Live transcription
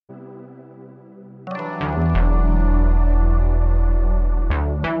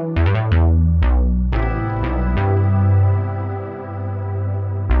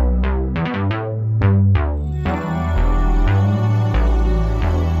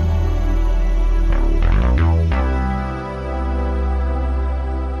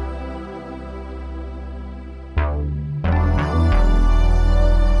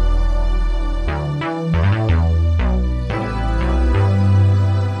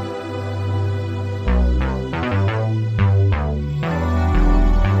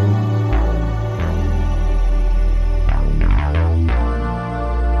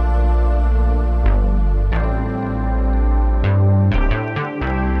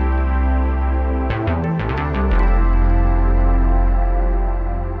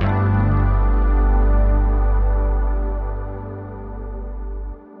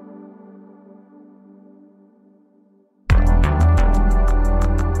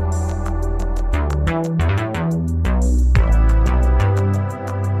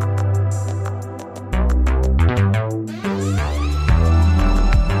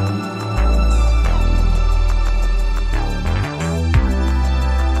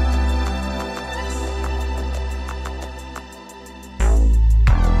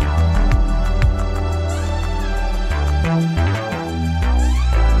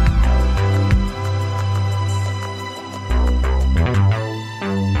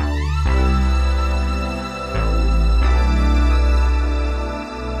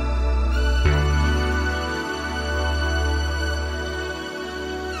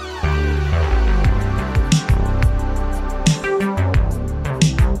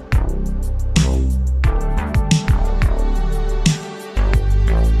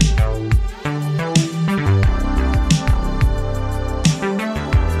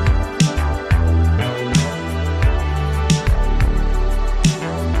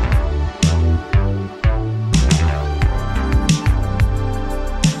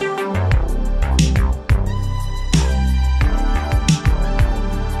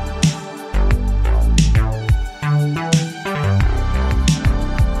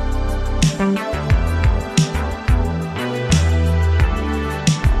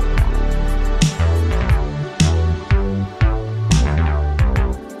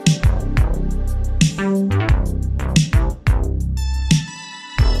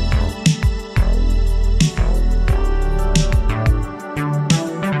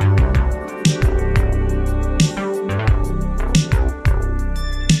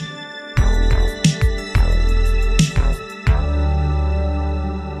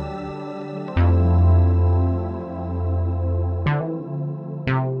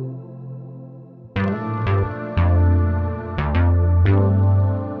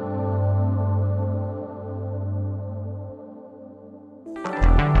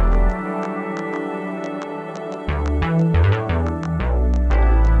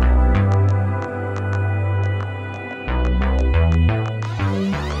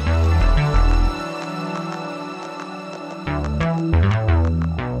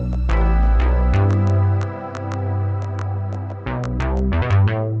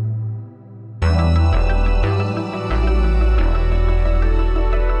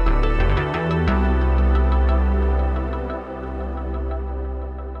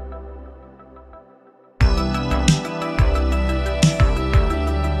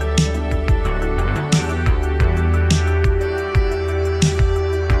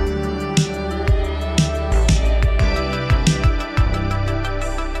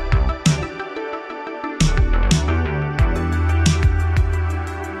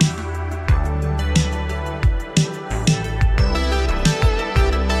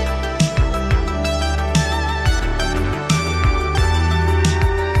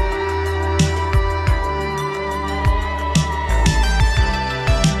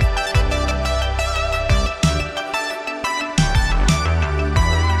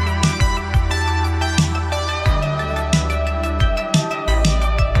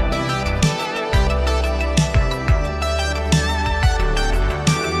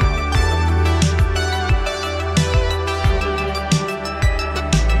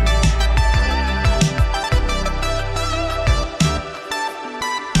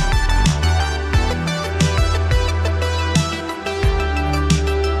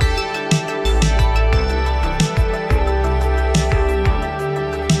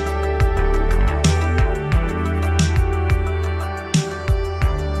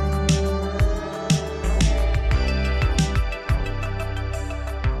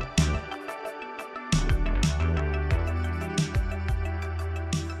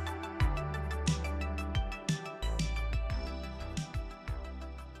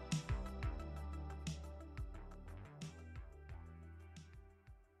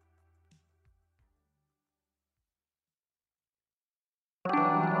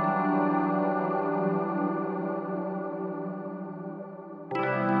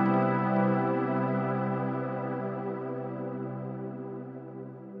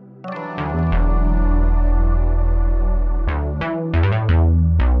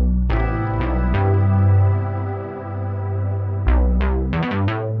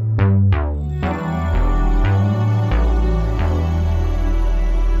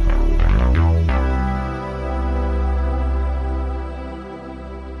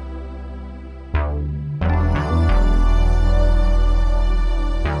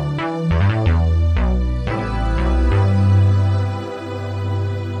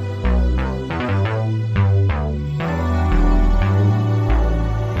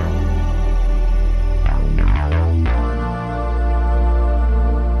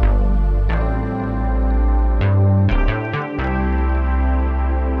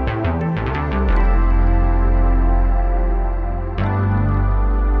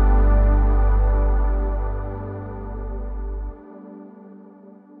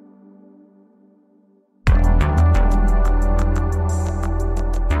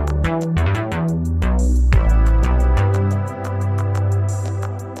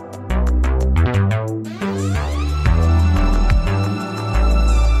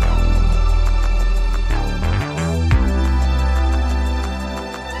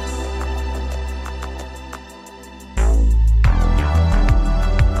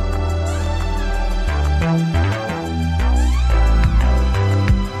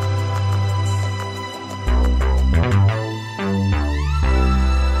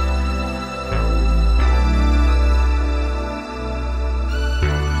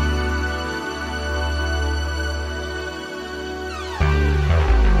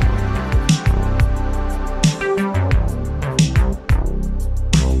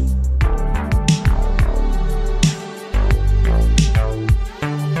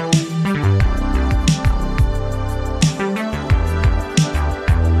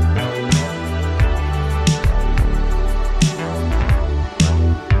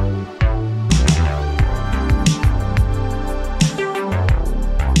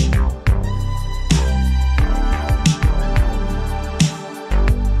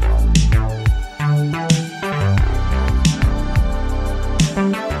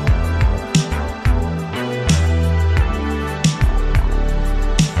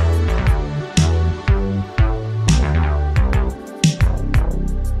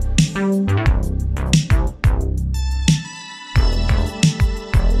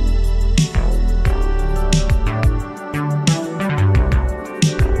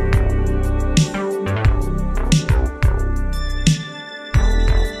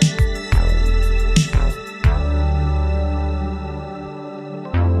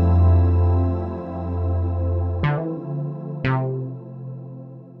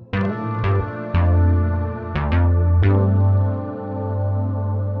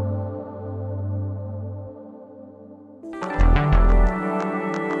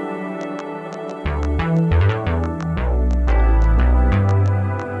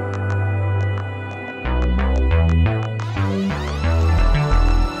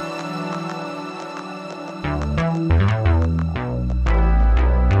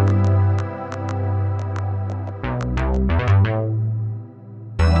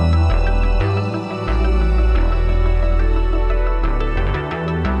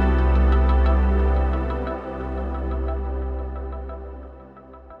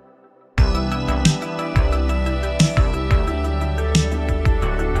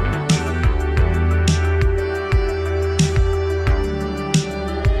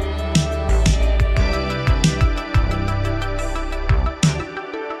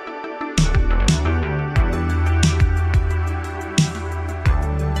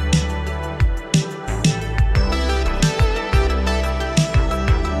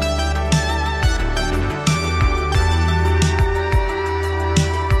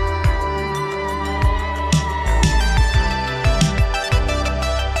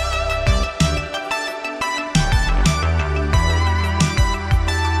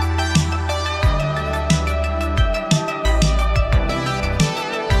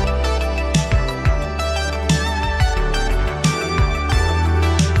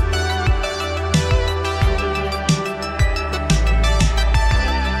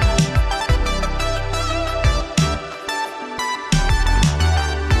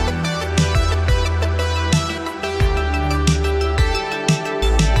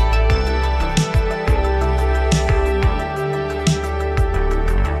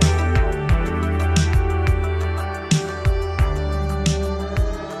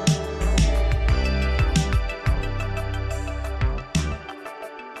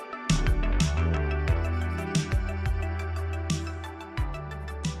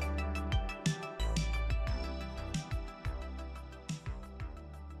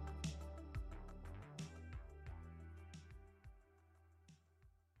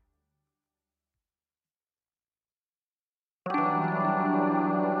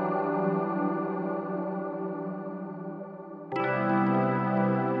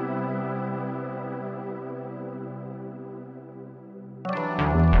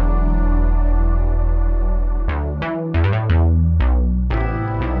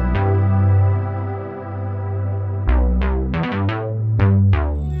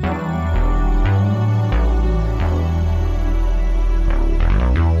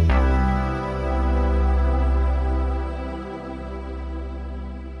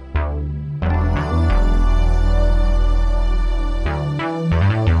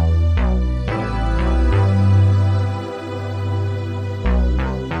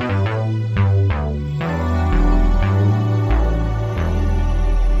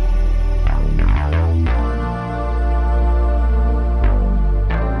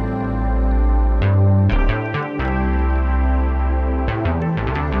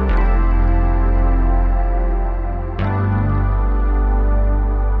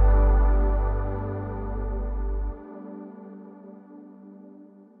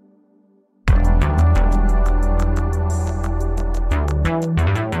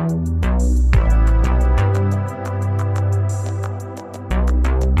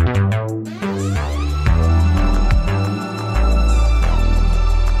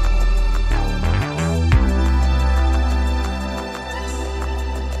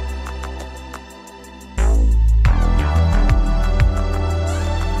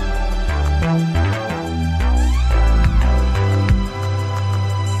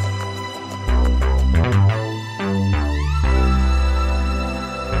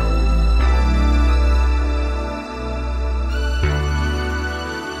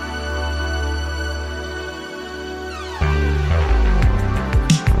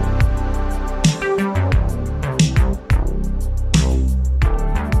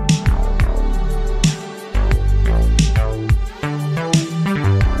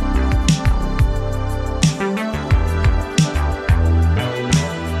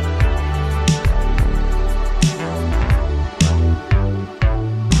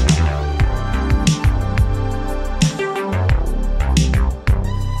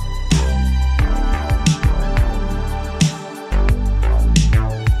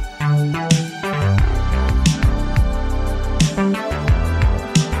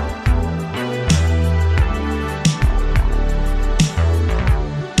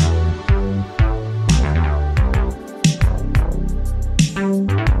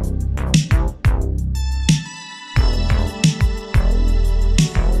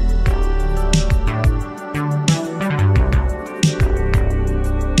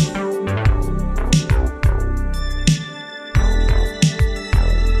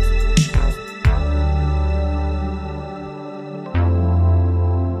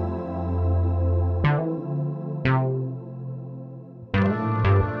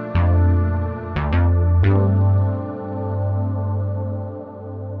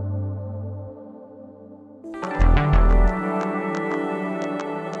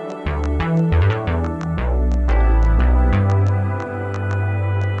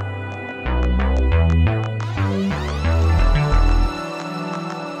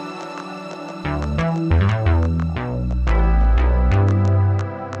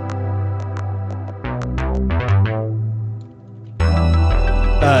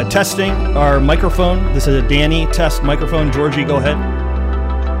testing our microphone. This is a Danny test microphone. Georgie, go ahead.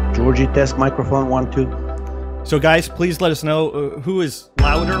 Georgie, test microphone 1, 2. So guys, please let us know who is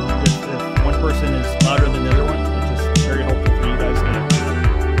louder. If one person is louder than the other one, it's just very helpful for you guys to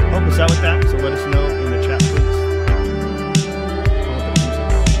help us out with that. So let us know in the chat, please.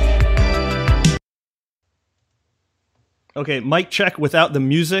 Okay, mic check without the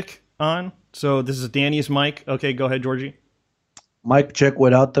music on. So this is Danny's mic. Okay, go ahead, Georgie. Mic check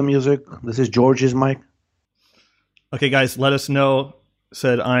without the music. This is George's mic. Okay, guys, let us know.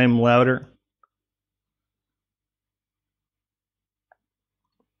 Said I'm louder.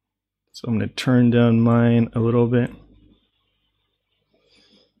 So I'm going to turn down mine a little bit.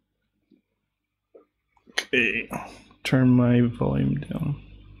 Okay, turn my volume down.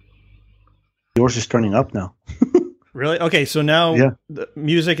 Yours is turning up now. Really? Okay, so now the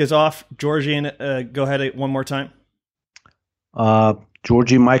music is off. Georgie, go ahead one more time.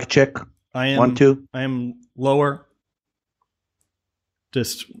 Georgie, mic check. I am 1, 2. I am lower.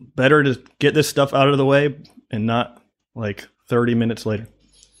 Just better to get this stuff out of the way and not like 30 minutes later.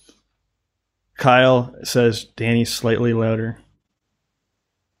 Kyle says Danny's slightly louder.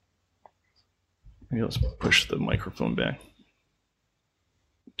 Maybe let's push the microphone back.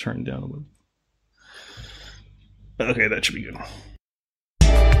 Turn down a little. Okay, that should be good.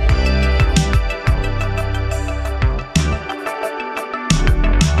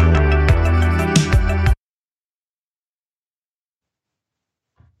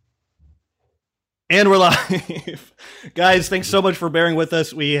 And we're live. Guys, thanks so much for bearing with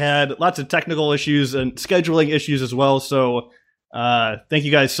us. We had lots of technical issues and scheduling issues as well. So thank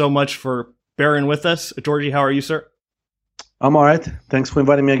you guys so much for bearing with us. Georgie, how are you, sir? I'm all right. Thanks for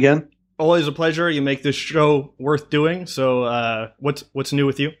inviting me again. Always a pleasure. You make this show worth doing. So what's new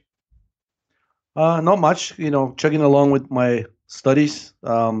with you? Not much. Chugging along with my studies.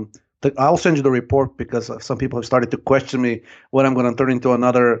 I'll send you the report because some people have started to question me when I'm going to turn into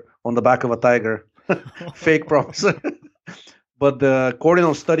another on the back of a tiger. Fake professor. But the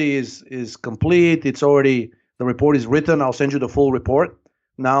cortisol study is complete. It's already, the report is written. I'll send you the full report.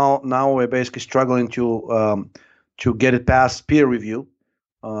 Now we're basically struggling to get it past peer review.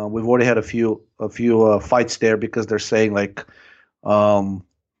 We've already had a few fights there because they're saying like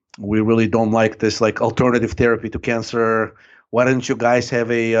we really don't like this like alternative therapy to cancer. Why don't you guys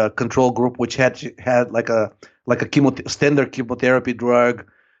have a control group which had like a standard chemotherapy drug?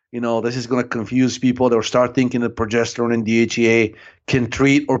 This is going to confuse people. They'll start thinking that progesterone and DHEA can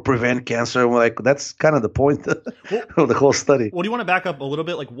treat or prevent cancer. And we're like, that's kind of the point of the whole study. Well, do you want to back up a little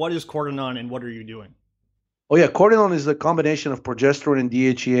bit? Like, what is Cortinon and what are you doing? Oh, yeah. Cortinon is a combination of progesterone and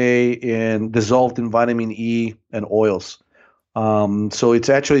DHEA and dissolved in vitamin E and oils. So it's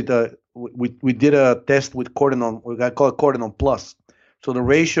actually we did a test with Cortinon. We call it Cortinon Plus. So the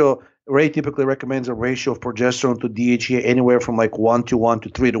ratio, Ray typically recommends a ratio of progesterone to DHEA anywhere from like 1:1 to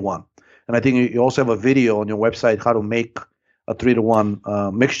 3:1. And I think you also have a video on your website how to make a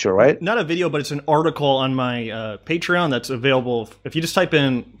 3:1 mixture, right? Not a video, but it's an article on my Patreon that's available. If you just type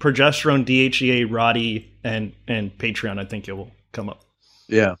in progesterone, DHEA, RODI, and Patreon, I think it will come up.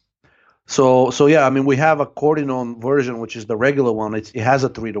 Yeah. So yeah, I mean, we have a Cortinon version, which is the regular one. It has a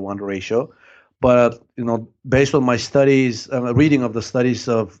 3:1 ratio. But based on my studies, reading of the studies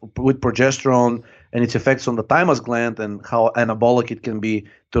with progesterone and its effects on the thymus gland and how anabolic it can be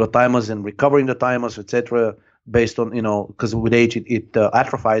to the thymus and recovering the thymus, etc., based on because with age it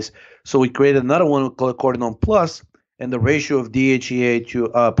atrophies. So we created another one called Cortinon Plus, and the ratio of DHEA to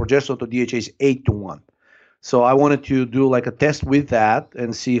progesterone to DHEA is 8:1. So I wanted to do like a test with that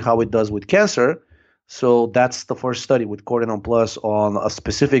and see how it does with cancer. So that's the first study with Cortinon Plus on a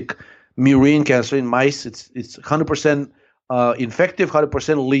specific murine cancer in mice. It's 100% infective,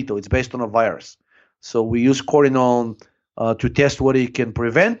 100% lethal. It's based on a virus. So we use Cortinon to test what it can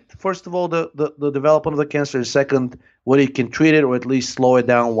prevent, first of all, the development of the cancer, and second, what it can treat it or at least slow it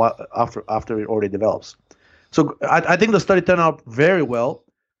down after it already develops. So I think the study turned out very well.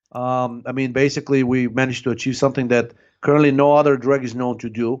 I mean, basically, we managed to achieve something that currently no other drug is known to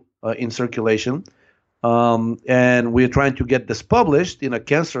do in circulation. And we're trying to get this published in a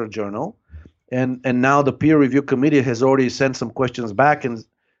cancer journal. And now the peer review committee has already sent some questions back. And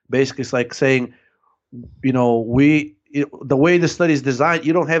basically it's like saying, the way the study is designed,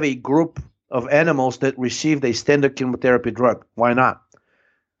 you don't have a group of animals that received a standard chemotherapy drug. Why not?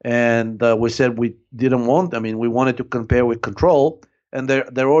 And we said we didn't want, we wanted to compare with control. And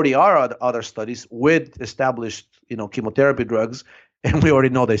there already are other studies with established, chemotherapy drugs, and we already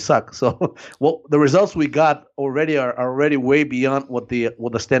know they suck. So, the results we got already are already way beyond what the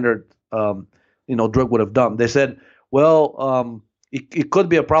standard, drug would have done. They said, it could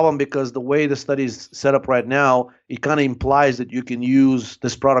be a problem because the way the study is set up right now, it kind of implies that you can use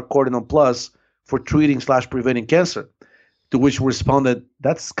this product Cortinon Plus for treating/preventing cancer. To which we responded,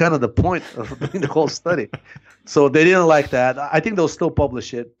 that's kind of the point of doing the whole study. So they didn't like that. I think they'll still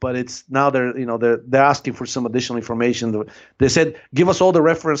publish it, but it's now they're asking for some additional information. They said, give us all the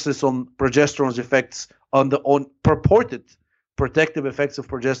references on progesterone's effects on purported protective effects of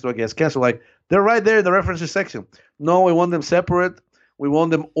progesterone against cancer. Like, they're right there in the references section. No, we want them separate. We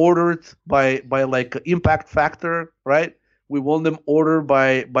want them ordered by like impact factor, right? We want them ordered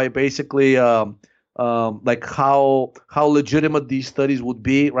by basically like how legitimate these studies would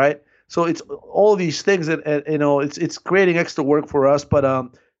be, right? So it's all these things that it's creating extra work for us, but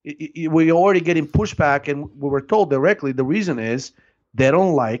we're already getting pushback, and we were told directly the reason is they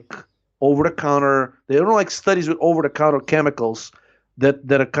don't like over-the-counter. They don't like studies with over-the-counter chemicals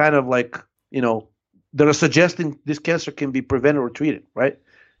that are kind of like that are suggesting this cancer can be prevented or treated, right?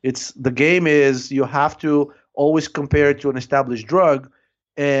 The game is you have to always compare it to an established drug,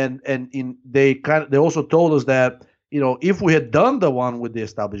 and they also told us that if we had done the one with the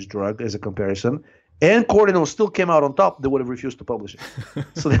established drug as a comparison, and Cortinon still came out on top, they would have refused to publish it.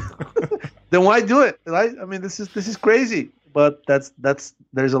 So then why do it, right? I mean, this is crazy. But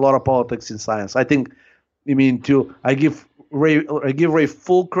there's a lot of politics in science. I think, I give Ray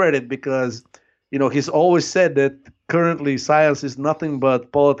full credit because he's always said that currently science is nothing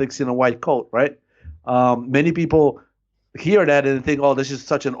but politics in a white coat, right? Many people hear that and think, oh, this is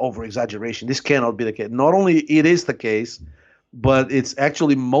such an over-exaggeration. This cannot be the case. Not only it is the case, but it's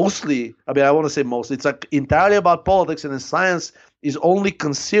actually mostly, I want to say mostly, it's like entirely about politics, and then science is only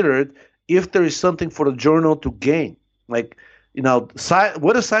considered if there is something for the journal to gain. Like,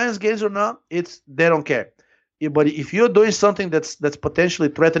 whether science gains or not, they don't care. But if you're doing something that's potentially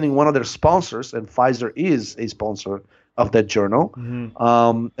threatening one of their sponsors, and Pfizer is a sponsor of that journal, and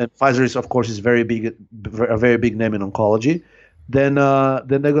Pfizer is, of course, a very big name in oncology, then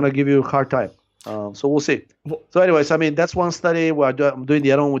they're going to give you a hard time. So we'll see. So anyways, that's one study. I'm doing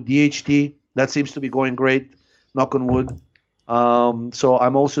the other one with DHT. That seems to be going great, knock on wood. So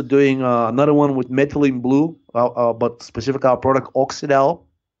I'm also doing another one with methylene blue, but specifically our product Oxidal.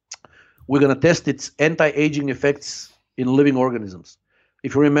 We're going to test its anti-aging effects in living organisms.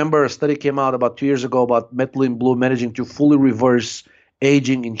 If you remember, a study came out about 2 years ago about methylene blue managing to fully reverse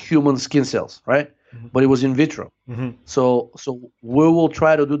aging in human skin cells, right? Mm-hmm. But it was in vitro. Mm-hmm. So we will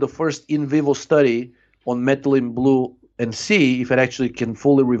try to do the first in vivo study on methylene blue and see if it actually can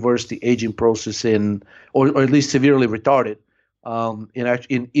fully reverse the aging process or at least severely retard it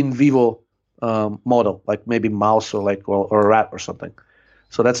in vivo model, like maybe mouse or a rat or something.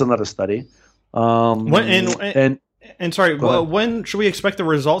 So that's another study. And sorry, when should we expect the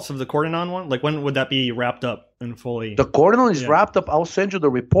results of the Cortinon one? Like, when would that be wrapped up and fully? The Cortinon is wrapped up. I'll send you the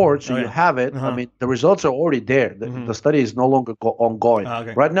report so you have it. Uh-huh. The results are already there. The study is no longer ongoing.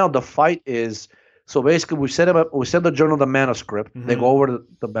 Okay. Right now, the fight is, so basically we send the journal the manuscript. Mm-hmm. They go over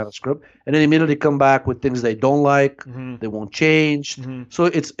the manuscript and then immediately come back with things they don't like. Mm-hmm. They won't change. Mm-hmm. So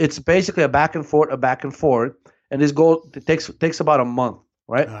it's basically a back and forth. And it takes about a month,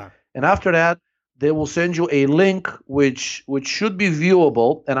 right? Uh-huh. And after that, they will send you a link which should be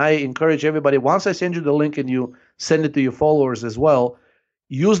viewable. And I encourage everybody, once I send you the link and you send it to your followers as well,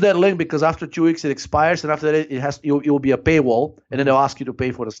 use that link, because after 2 weeks it expires, and after that it will be a paywall, and then they'll ask you to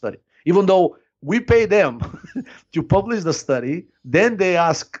pay for the study. Even though we pay them to publish the study, then they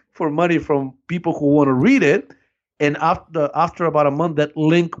ask for money from people who want to read it. And after about a month, that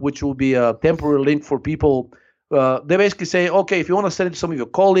link, which will be a temporary link for people, they basically say, okay, if you want to send it to some of your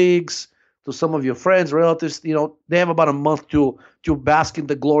colleagues, to some of your friends, relatives, they have about a month to bask in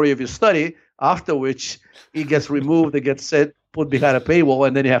the glory of your study, after which it gets removed, it gets put behind a paywall,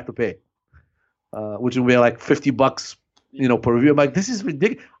 and then you have to pay, which will be like $50, per view. I'm like, this is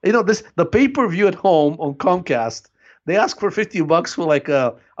ridiculous. The pay-per-view at home on Comcast, they ask for $50 for like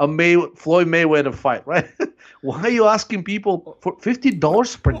a Floyd Mayweather fight, right? Why are you asking people for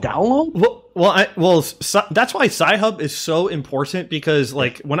 $50 per download? That's why Sci-Hub is so important, because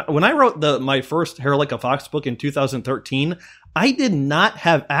like when I wrote my first Hair Like a Fox book in 2013, I did not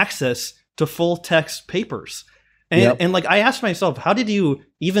have access to full text papers, and like I asked myself, how did you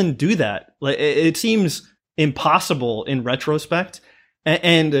even do that? Like it seems impossible in retrospect,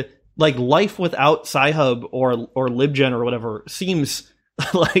 and like life without Sci-Hub or LibGen or whatever seems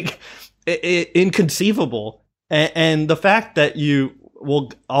like inconceivable. And the fact that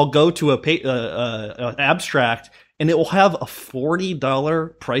I'll go to an abstract and it will have a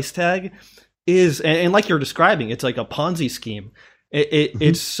 $40 price tag and like you're describing, it's like a Ponzi scheme.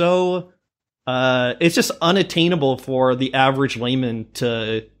 It's so it's just unattainable for the average layman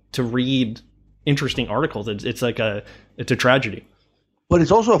to read interesting articles. It's a tragedy. But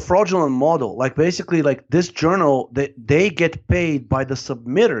it's also a fraudulent model. Like basically, like this journal, they get paid by the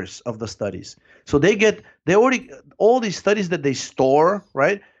submitters of the studies. So they already, all these studies that they store,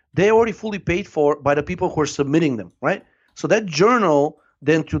 right? They already fully paid for by the people who are submitting them, right? So that journal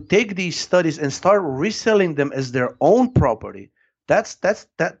then to take these studies and start reselling them as their own property, that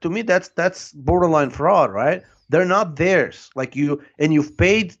to me that's borderline fraud, right? They're not theirs. Like you've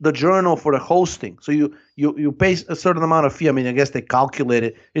paid the journal for the hosting, so you pay a certain amount of fee. I mean, I guess they calculate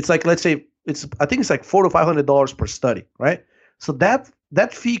it. It's like, let's say I think it's like $400 to $500 per study, right? So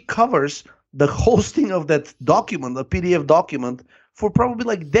that fee covers the hosting of that document, the PDF document, for probably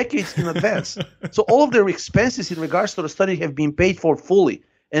like decades in advance. So all of their expenses in regards to the study have been paid for fully.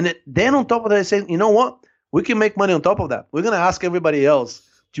 And then on top of that, they say, you know what? We can make money on top of that. We're going to ask everybody else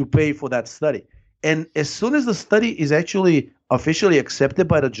to pay for that study. And as soon as the study is actually officially accepted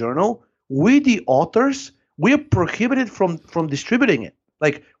by the journal, we, the authors, we are prohibited from distributing it.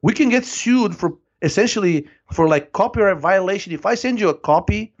 Like we can get sued for essentially for like copyright violation. If I send you a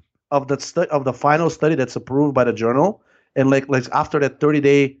copy of the final study that's approved by the journal, and like after that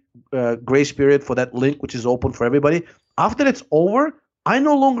 30-day grace period for that link, which is open for everybody, after it's over, I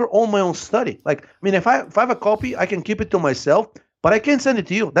no longer own my own study. Like, I mean, if I have a copy, I can keep it to myself, but I can't send it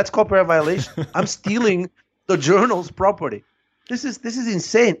to you. That's copyright violation. I'm stealing the journal's property. This is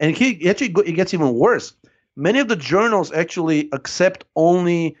insane. And it gets even worse. Many of the journals actually accept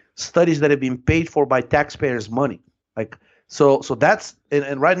only studies that have been paid for by taxpayers' money. Like, so that's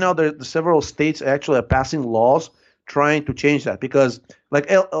and right now the several states actually are passing laws trying to change that, because like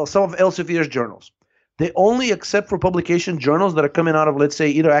some of Elsevier's journals, they only accept for publication journals that are coming out of, let's say,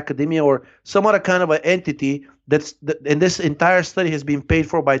 either academia or some other kind of an entity and this entire study has been paid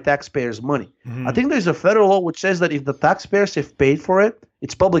for by taxpayers' money. Mm-hmm. I think there's a federal law which says that if the taxpayers have paid for it,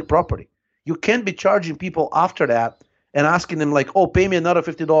 it's public property. You can't be charging people after that and asking them like, oh, pay me another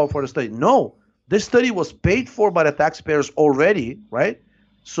 $50 for the study. No, this study was paid for by the taxpayers already, right?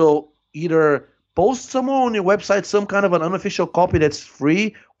 So either post somewhere on your website some kind of an unofficial copy that's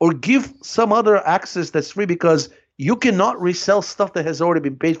free, or give some other access that's free, because you cannot resell stuff that has already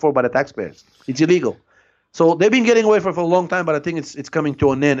been paid for by the taxpayers. It's illegal. So they've been getting away for a long time, but I think it's coming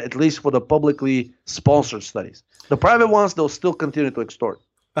to an end, at least for the publicly sponsored studies. The private ones, they'll still continue to extort.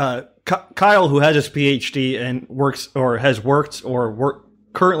 Kyle, who has his PhD and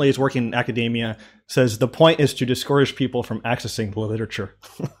currently is working in academia, says the point is to discourage people from accessing the literature.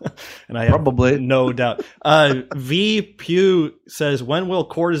 And I have no doubt. V. Pugh says, when will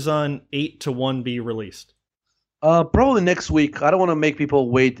Cortisone 8:1 be released? Probably next week. I don't want to make people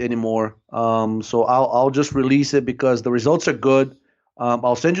wait anymore. So I'll just release it because the results are good.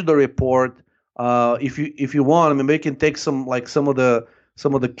 I'll send you the report. If you want, I mean, we can take some of the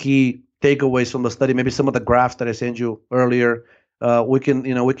key takeaways from the study, maybe some of the graphs that I sent you earlier. We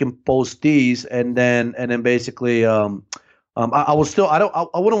can post these, and then basically I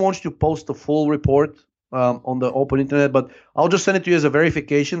wouldn't want you to post the full report on the open internet, but I'll just send it to you as a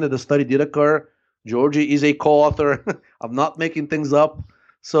verification that the study did occur. Georgi is a co-author. I'm not making things up.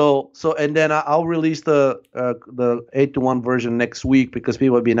 So and then I'll release the 8:1 version next week because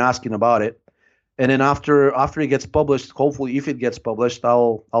people have been asking about it. And then after it gets published, hopefully if it gets published,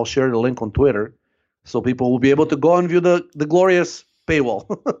 I'll share the link on Twitter. So people will be able to go and view the glorious paywall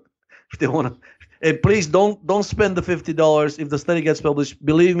if they want to. And please don't spend the $50 if the study gets published.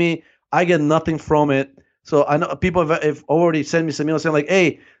 Believe me, I get nothing from it. So I know people have already sent me some emails saying like,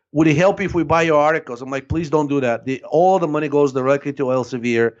 "Hey, would it help if we buy your articles?" I'm like, please don't do that. All the money goes directly to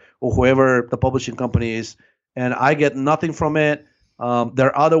Elsevier or whoever the publishing company is, and I get nothing from it. There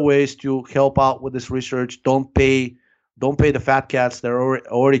are other ways to help out with this research. Don't pay the fat cats. They're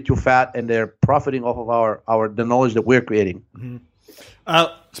already too fat, and they're profiting off of the knowledge that we're creating. Mm-hmm.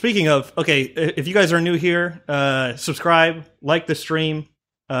 Speaking of, okay, if you guys are new here, subscribe, like the stream,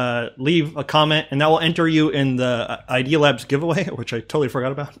 leave a comment, and that will enter you in the Idea Labs giveaway, which I totally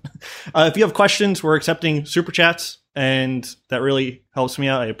forgot about. If you have questions, we're accepting super chats, and that really helps me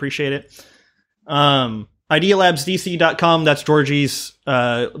out. I appreciate it. IdeaLabsDC.com, that's Georgi's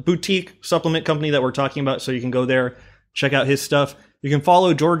boutique supplement company that we're talking about, so you can go there, check out his stuff. You can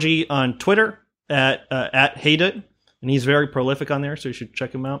follow Georgi on Twitter at Haydut, and he's very prolific on there, so you should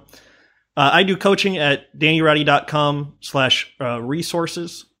check him out. I do coaching at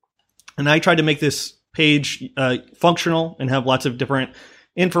DannyRaddy.com/resources, and I try to make this page functional and have lots of different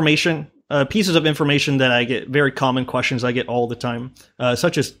information, pieces of information that I get, very common questions I get all the time,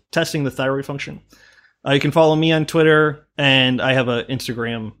 such as testing the thyroid function. You can follow me on Twitter, and I have an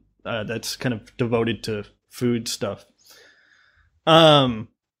Instagram that's kind of devoted to food stuff.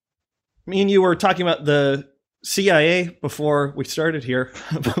 Me and you were talking about the CIA before we started here,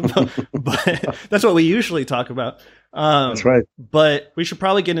 but that's what we usually talk about. That's right. But we should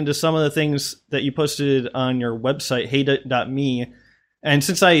probably get into some of the things that you posted on your website, hey.me. And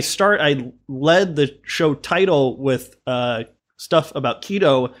since I led the show title with stuff about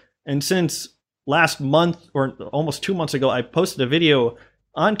keto, and since last month or almost 2 months ago, I posted a video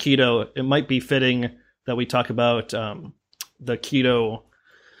on keto, it might be fitting that we talk about the keto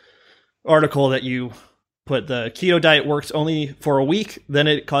article that you put. The keto diet works only for a week, then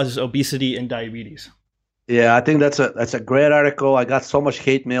it causes obesity and diabetes. Yeah, I think that's a great article. I got so much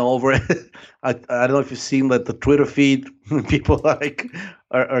hate mail over it. I don't know if you've seen the Twitter feed. People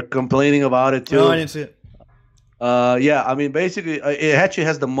are complaining about it too. No, I didn't see it. Yeah, I mean, basically, it actually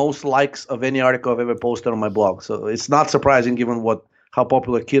has the most likes of any article I've ever posted on my blog. So it's not surprising given how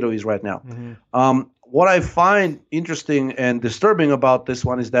popular keto is right now. Mm-hmm. What I find interesting and disturbing about this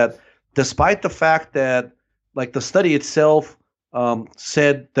one is that despite the fact that, like, the study itself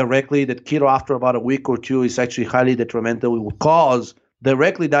said directly that keto after about a week or two is actually highly detrimental, it will cause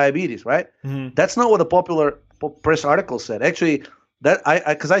directly diabetes, right? Mm-hmm. That's not what the popular press article said. Actually, that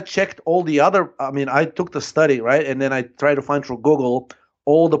because I checked all the other, I mean, I took the study, right, and then I tried to find through Google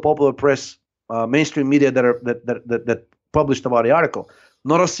all the popular press, mainstream media that published about the article.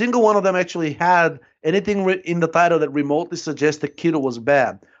 Not a single one of them actually had anything in the title that remotely suggests that keto was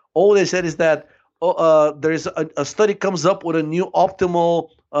bad. All they said is that there's a study comes up with a new optimal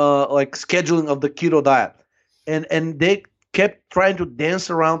like scheduling of the keto diet, and they kept trying to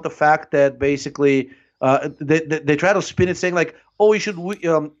dance around the fact that basically they try to spin it saying like, oh, you should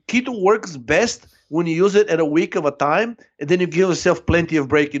keto works best when you use it at a week of a time, and then you give yourself plenty of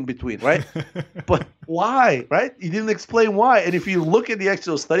break in between, right? But why, right? You didn't explain why. And if you look at the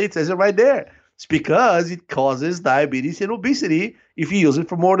actual study, it says it right there. It's because it causes diabetes and obesity if you use it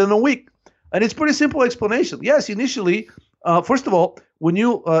for more than a week. And it's pretty simple explanation. Yes, initially, first of all, when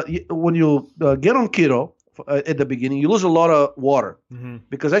you get on keto at the beginning, you lose a lot of water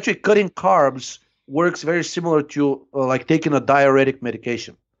because actually cutting carbs works very similar to like taking a diuretic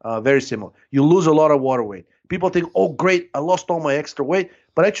medication. Very similar. You lose a lot of water weight. People think, oh, great, I lost all my extra weight.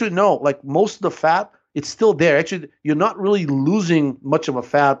 But actually, no, like most of the fat, it's still there. Actually, you're not really losing much of a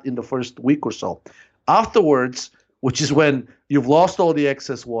fat in the first week or so. Afterwards, which is when you've lost all the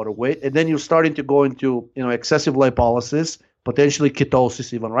excess water weight, and then you're starting to go into excessive lipolysis, potentially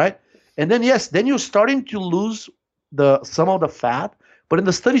ketosis even, right? And then, yes, then you're starting to lose some of the fat. But in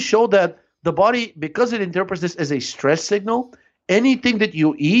the study showed that the body, because it interprets this as a stress signal, anything that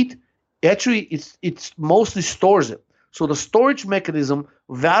you eat, actually, it's mostly stores it. So the storage mechanism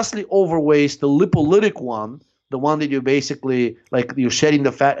vastly overweighs the lipolytic one, the one that you basically, like, you're shedding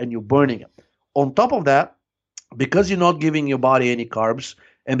the fat and you're burning it. On top of that, because you're not giving your body any carbs,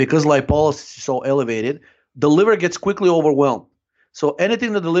 and because lipolysis is so elevated, the liver gets quickly overwhelmed. So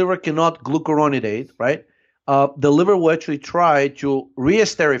anything that the liver cannot glucuronidate, right, the liver will actually try to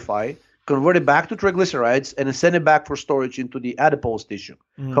re-esterify, convert it back to triglycerides, and then send it back for storage into the adipose tissue.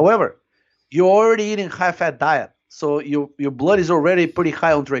 However, you're already eating high-fat diet, so your blood is already pretty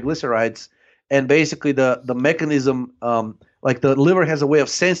high on triglycerides, and basically the mechanism, like the liver has a way of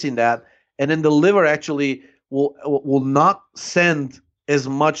sensing that, and then the liver actually will not send as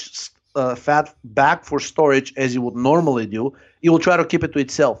much fat back for storage as you would normally do. It will try to keep it to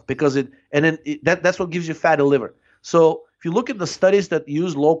itself because that's what gives you fatty liver. So if you look at the studies that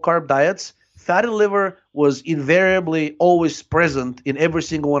use low-carb diets, fatty liver was invariably always present in every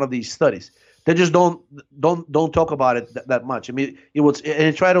single one of these studies. They just don't talk about it that much. I mean,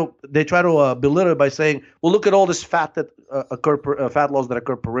 they try to belittle it by saying, well, look at all this fat that fat loss that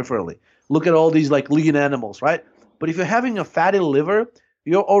occur peripherally. Look at all these like lean animals, right? But if you're having a fatty liver,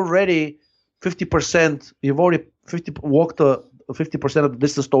 you're already 50%. You've already walked 50% of the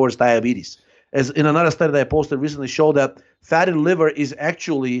distance towards diabetes. As in another study that I posted recently showed that fatty liver is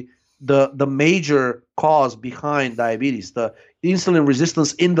actually the major cause behind diabetes. The insulin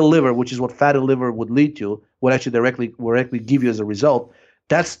resistance in the liver, which is what fatty liver would lead to, would actually directly give you as a result.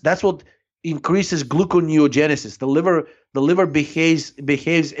 That's what increases gluconeogenesis. The liver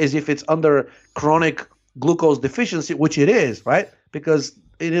behaves as if it's under chronic glucose deficiency, which it is, right? Because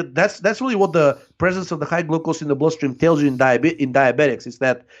that's really what the presence of the high glucose in the bloodstream tells you in diabetics. Is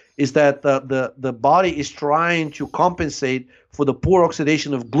that the body is trying to compensate for the poor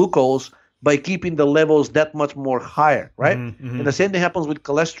oxidation of glucose by keeping the levels that much more higher, right? Mm-hmm. And the same thing happens with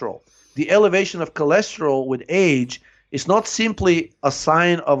cholesterol. The elevation of cholesterol with age is not simply a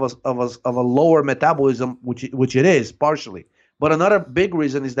sign of a lower metabolism, which it is partially, But another big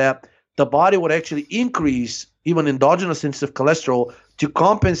reason is that the body would actually increase even endogenous synthesis of cholesterol to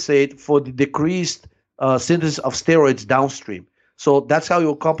compensate for the decreased synthesis of steroids downstream. So that's how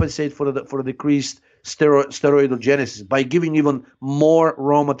you'll compensate for the decreased steroidogenesis, by giving even more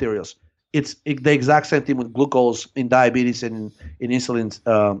raw materials. It's the exact same thing with glucose in diabetes and in insulin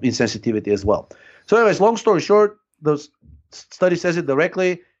insensitivity as well. So anyways, long story short, the study says it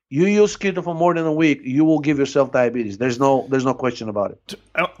directly. You use keto for more than a week, you will give yourself diabetes. There's no question about it.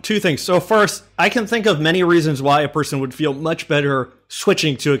 Two things. So first, I can think of many reasons why a person would feel much better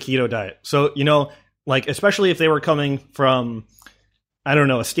switching to a keto diet. So, like, especially if they were coming from, I don't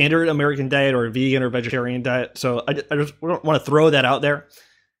know, a standard American diet or a vegan or vegetarian diet. So I just want to throw that out there.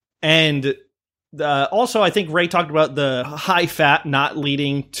 And also, I think Ray talked about the high fat not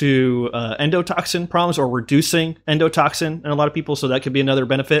leading to endotoxin problems or reducing endotoxin in a lot of people. So that could be another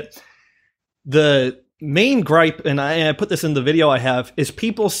benefit. The main gripe, and I put this in the video I have, is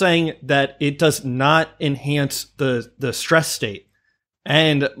people saying that it does not enhance the stress state.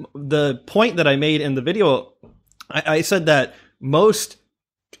 And the point that I made in the video, I said that most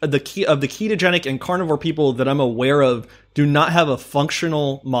of the ketogenic and carnivore people that I'm aware of do not have a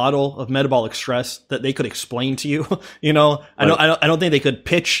functional model of metabolic stress that they could explain to you. I don't think they could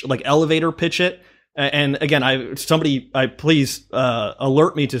elevator pitch it. And again, please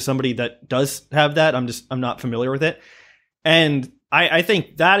alert me to somebody that does have that. I'm not familiar with it. And I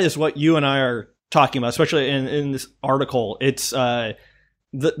think that is what you and I are talking about, especially in this article. It's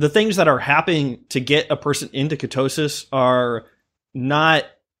the things that are happening to get a person into ketosis are not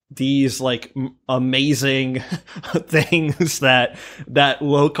these like amazing things that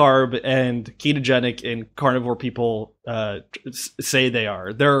low carb and ketogenic and carnivore people say they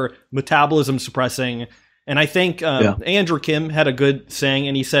are. They're metabolism suppressing. And I think Andrew Kim had a good saying,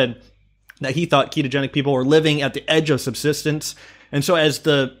 and he said that he thought ketogenic people were living at the edge of subsistence. And so as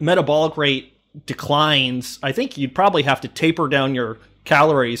the metabolic rate declines, I think you'd probably have to taper down your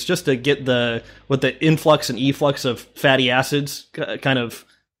calories just to get the influx and efflux of fatty acids kind of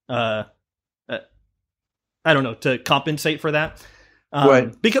I don't know, to compensate for that. Right.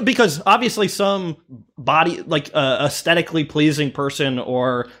 Because obviously some body, like aesthetically pleasing person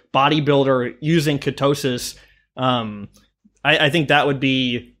or bodybuilder using ketosis, I think that would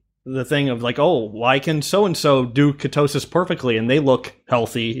be the thing of like, oh, why can so-and-so do ketosis perfectly and they look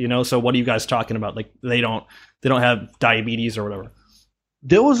healthy, so what are you guys talking about? Like they don't have diabetes or whatever.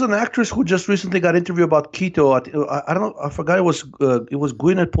 There was an actress who just recently got interviewed about keto. I don't know. I forgot it was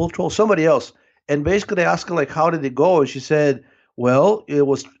Gwyneth Paltrow, somebody else. And basically they asked her like, how did it go? And she said, well, it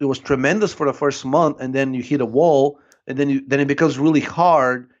was tremendous for the first month, and then you hit a wall, and then it becomes really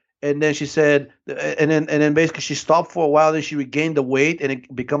hard. And then she said, and then basically she stopped for a while, then she regained the weight and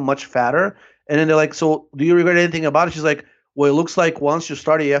it become much fatter. And then they're like, so do you regret anything about it? She's like, well, it looks like once you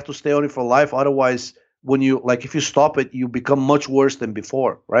start it, you have to stay on it for life. Otherwise, if you stop it, you become much worse than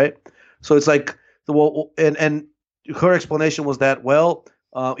before, right? So it's like, well, and her explanation was that, well,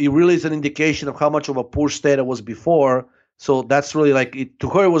 it really is an indication of how much of a poor state it was before. So that's really to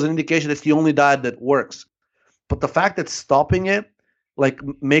her, it was an indication it's the only diet that works. But the fact that stopping it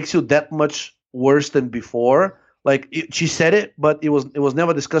makes you that much worse than before. She said it, but it was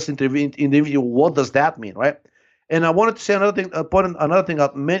never discussed in the interview. What does that mean, right? And I wanted to say another thing.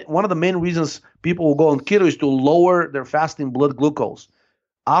 One of the main reasons people will go on keto is to lower their fasting blood glucose.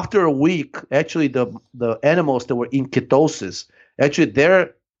 After a week, actually, the animals that were in ketosis, actually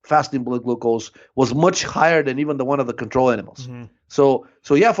their fasting blood glucose was much higher than even the one of the control animals. Mm-hmm. So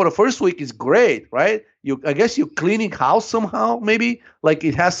yeah, for the first week is great, right? I guess you're cleaning house somehow, maybe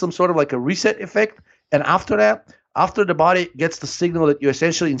it has some sort of a reset effect. And after that, after the body gets the signal that you're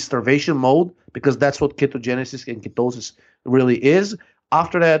essentially in starvation mode, because that's what ketogenesis and ketosis really is.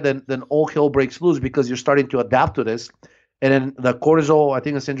 After that, then all hell breaks loose because you're starting to adapt to this. And then the cortisol, I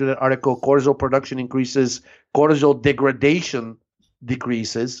think I sent you that article, cortisol production increases, cortisol degradation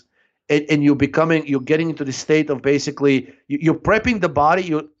decreases, and you're getting into the state of basically you're prepping the body,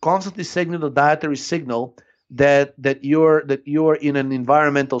 you're constantly signaling the dietary signal that you're in an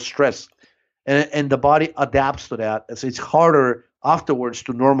environmental stress. And the body adapts to that. So it's harder afterwards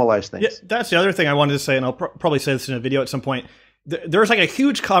to normalize things. Yeah, that's the other thing I wanted to say, and I'll probably say this in a video at some point. There's a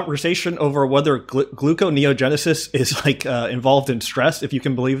huge conversation over whether gluconeogenesis is involved in stress, if you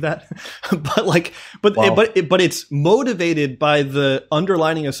can believe that. but it's motivated by the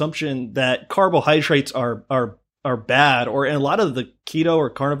underlying assumption that carbohydrates are bad, or and a lot of the keto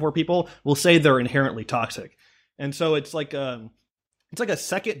or carnivore people will say they're inherently toxic. And so it's It's like a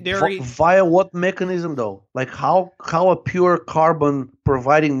secondary. Via what mechanism though? Like how a pure carbon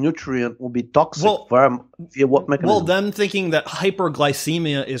providing nutrient will be toxic via what mechanism? Well, them thinking that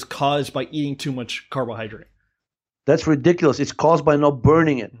hyperglycemia is caused by eating too much carbohydrate. That's ridiculous. It's caused by not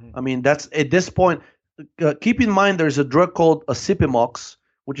burning it. Mm-hmm. I mean, that's at this point. Keep in mind, there's a drug called Acipimox,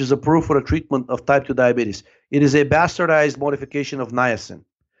 which is approved for the treatment of type 2 diabetes. It is a bastardized modification of niacin.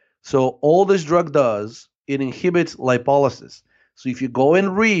 So all this drug does, it inhibits lipolysis. So if you go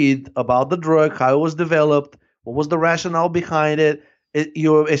and read about the drug, how it was developed, what was the rationale behind it,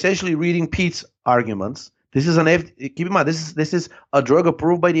 you're essentially reading Pete's arguments. This is keep in mind, this is a drug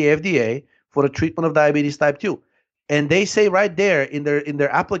approved by the FDA for the treatment of diabetes type 2. And they say right there in their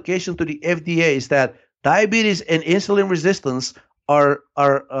application to the FDA is that diabetes and insulin resistance are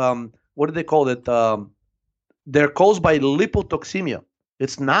what do they call it? They're caused by lipotoxemia.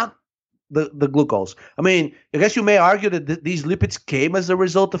 It's not the glucose. I mean, I guess you may argue that these lipids came as a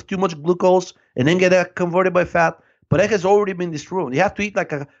result of too much glucose and then get converted by fat, but that has already been disproven. You have to eat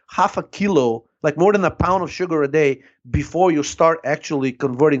like a half a kilo, like more than a pound of sugar a day before you start actually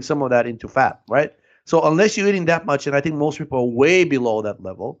converting some of that into fat, right? So unless you're eating that much, and I think most people are way below that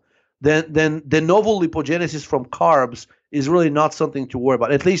level, then de novo lipogenesis from carbs is really not something to worry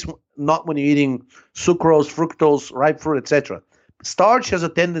about, at least not when you're eating sucrose, fructose, ripe fruit, etc. Starch has a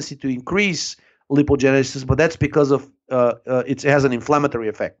tendency to increase lipogenesis, but that's because of it has an inflammatory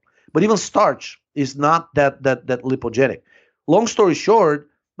effect. But even starch is not that lipogenic. Long story short,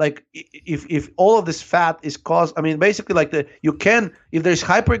 like if all of this fat is caused, I mean, basically like if there's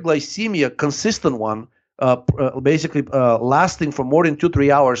hyperglycemia, consistent one, basically lasting for more than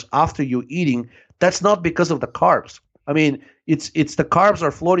 2-3 hours after you're eating, that's not because of the carbs. I mean, it's the carbs are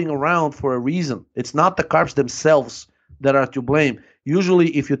floating around for a reason. It's not the carbs themselves that are to blame. Usually,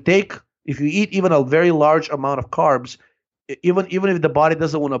 if you eat even a very large amount of carbs, even if the body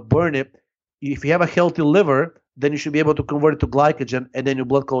doesn't want to burn it, if you have a healthy liver, then you should be able to convert it to glycogen, and then your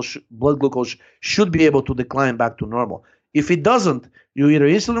blood glucose should be able to decline back to normal. If it doesn't, you're either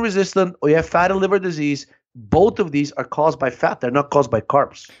insulin resistant or you have fatty liver disease. Both of these are caused by fat. They're not caused by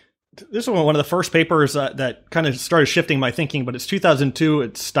carbs. This is one of the first papers that kind of started shifting my thinking, but it's 2002.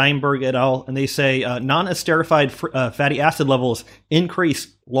 It's Steinberg et al. And they say non-esterified fatty acid levels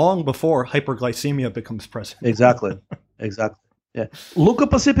increase long before hyperglycemia becomes present. Exactly. Yeah. Look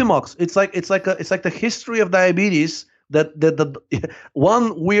up Acipimox. It's like the history of diabetes. That the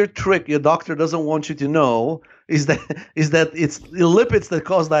one weird trick your doctor doesn't want you to know is that it's the lipids that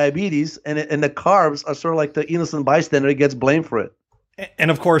cause diabetes, and the carbs are sort of like the innocent bystander that gets blamed for it.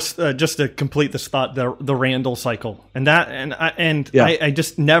 And of course, just to complete this thought, the Randall cycle, I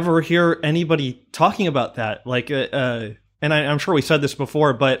just never hear anybody talking about that. Like, and I'm sure we said this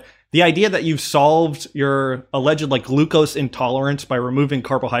before, but the idea that you've solved your alleged like glucose intolerance by removing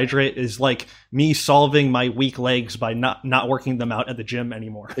carbohydrate is like me solving my weak legs by not working them out at the gym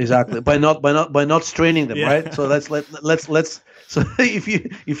anymore. Exactly, by not straining them, yeah. Right? So let's. So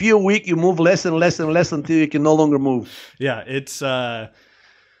if you're weak, you move less and less and less until you can no longer move. Yeah, it's it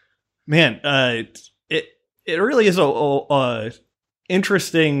really is a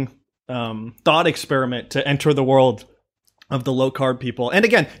interesting thought experiment to enter the world of the low carb people. And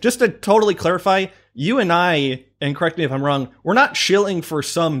again, just to totally clarify, you and I, and correct me if I'm wrong, we're not shilling for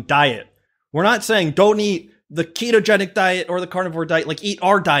some diet. We're not saying don't eat the ketogenic diet or the carnivore diet, like eat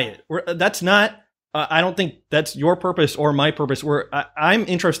our diet. That's not. I don't think that's your purpose or my purpose. I'm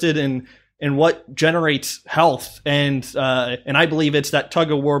interested in what generates health, and I believe it's that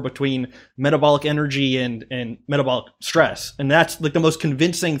tug of war between metabolic energy and metabolic stress, and that's like the most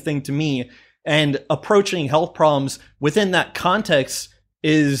convincing thing to me. And approaching health problems within that context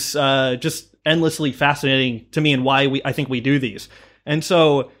is just endlessly fascinating to me, and why I think we do these. And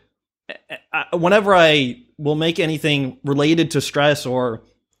so, whenever I will make anything related to stress or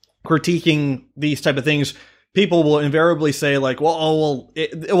critiquing these type of things, people will invariably say like, "Well,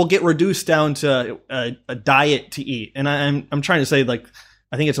 it will get reduced down to a diet to eat." And I'm trying to say like,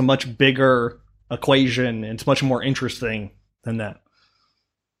 I think it's a much bigger equation, and it's much more interesting than that.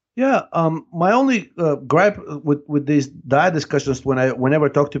 Yeah, my only gripe with these diet discussions whenever I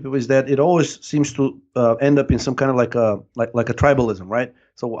talk to people is that it always seems to end up in some kind of like a tribalism, right?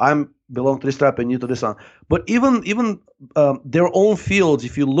 So I belong to this tribe and you to this one. But even their own fields,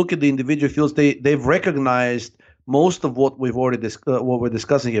 if you look at the individual fields, they've recognized most of what we've already what we're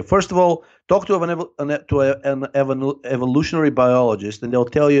discussing here. First of all, talk to an evolutionary biologist, and they'll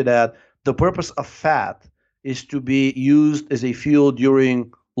tell you that the purpose of fat is to be used as a fuel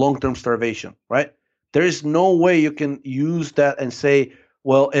during long-term starvation, right? There is no way you can use that and say,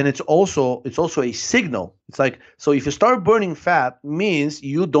 Well, and it's also a signal. It's like, so if you start burning fat, means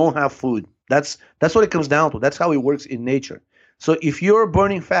you don't have food. That's what it comes down to. That's how it works in nature. So if you're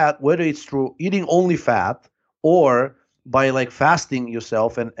burning fat, whether it's through eating only fat or by like fasting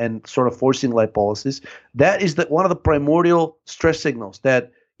yourself and sort of forcing lipolysis, that is one of the primordial stress signals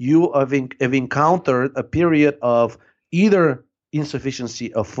that you have encountered a period of either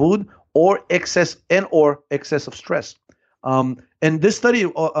insufficiency of food or excess of stress. And this study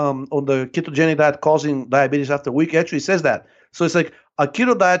on the ketogenic diet causing diabetes after a week actually says that. So it's like a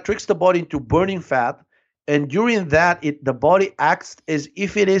keto diet tricks the body into burning fat, and during that, the body acts as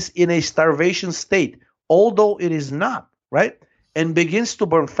if it is in a starvation state, although it is not, right? And begins to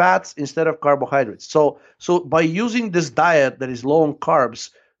burn fats instead of carbohydrates. So by using this diet that is low on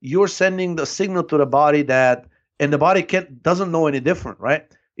carbs, you're sending the signal to the body that, and the body doesn't know any different, right?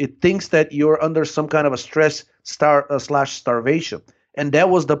 It thinks that you're under some kind of a stress slash starvation, and that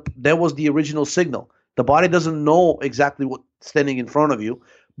was the original signal. The body doesn't know exactly what's standing in front of you,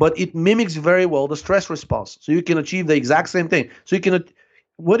 but it mimics very well the stress response. So you can achieve the exact same thing. So you can,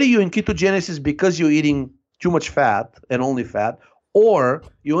 whether you're in ketogenesis because you're eating too much fat and only fat, or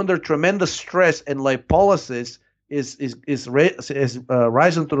you're under tremendous stress and lipolysis is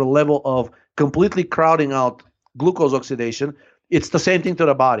rising to the level of completely crowding out glucose oxidation. It's the same thing to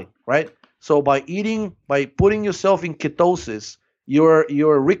the body, right? So by putting yourself in ketosis, you're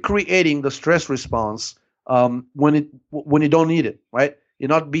recreating the stress response when you don't need it, right? You're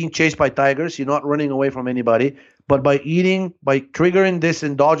not being chased by tigers. You're not running away from anybody. But by triggering this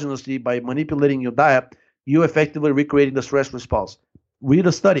endogenously, by manipulating your diet, you effectively recreating the stress response. Read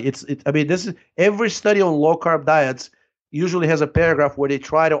a study. This is every study on low carb diets usually has a paragraph where they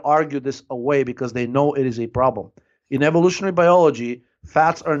try to argue this away because they know it is a problem. In evolutionary biology,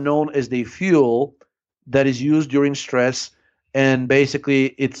 fats are known as the fuel that is used during stress, and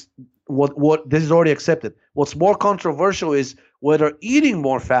basically it's what this is already accepted. What's more controversial is whether eating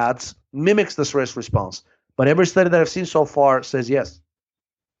more fats mimics the stress response. But every study that I've seen so far says yes.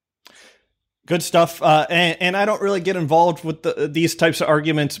 Good stuff. And I don't really get involved with these types of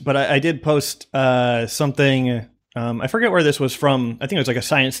arguments, but I did post something. I forget where this was from. I think it was like a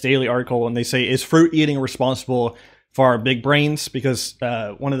Science Daily article, and they say, is fruit eating responsible for our big brains? Because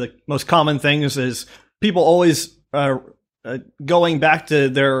one of the most common things is people always going back to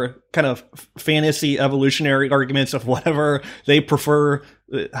their kind of fantasy evolutionary arguments of whatever they prefer,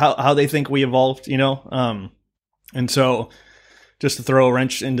 how they think we evolved, and so just to throw a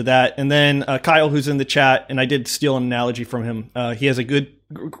wrench into that. And then Kyle, who's in the chat, and I did steal an analogy from him. He has a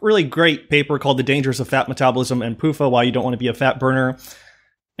really great paper called The Dangers of Fat Metabolism and PUFA, Why You Don't Want to Be a Fat Burner.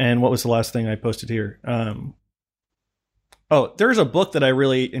 And what was the last thing I posted here? There's a book that I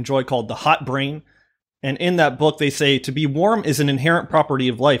really enjoy called The Hot Brain. And in that book, they say to be warm is an inherent property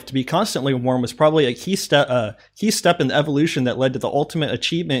of life. To be constantly warm was probably a key step in the evolution that led to the ultimate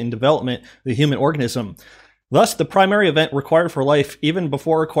achievement and development of the human organism. Thus, the primary event required for life, even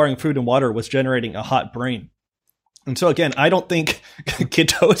before acquiring food and water, was generating a hot brain. And so again, I don't think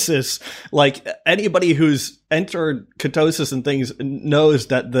ketosis, like anybody who's entered ketosis and things knows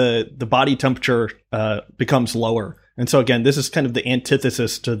that the body temperature becomes lower. And so again, this is kind of the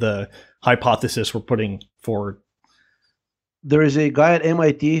antithesis to the hypothesis we're putting forward. There is a guy at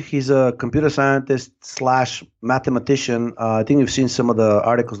MIT. He's a computer scientist / mathematician. I think you've seen some of the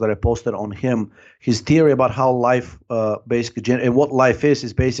articles that I posted on him. His theory about how life and what life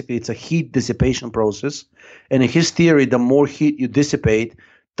is basically it's a heat dissipation process. And in his theory, the more heat you dissipate,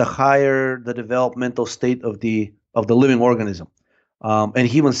 the higher the developmental state of the living organism. And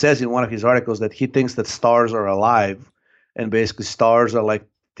he even says in one of his articles that he thinks that stars are alive, and basically stars are like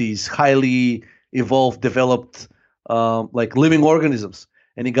these highly evolved, developed like living organisms.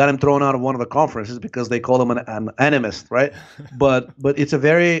 And he got him thrown out of one of the conferences because they called him an animist, right? but it's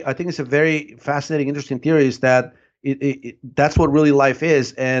I think it's a very fascinating, interesting theory, is that that's what really life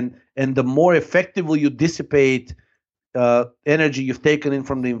is. And the more effectively you dissipate energy you've taken in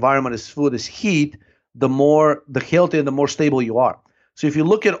from the environment as food, as heat, the healthier and the more stable you are. So if you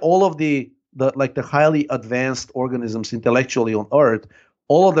look at all of the highly advanced organisms intellectually on Earth,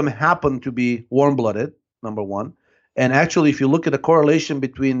 all of them happen to be warm-blooded, number one. And actually, if you look at the correlation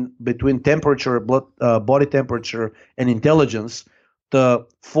between temperature, body temperature, and intelligence, the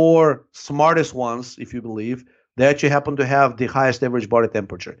 4 smartest ones, if you believe, they actually happen to have the highest average body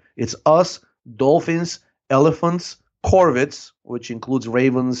temperature. It's us, dolphins, elephants, corvids, which includes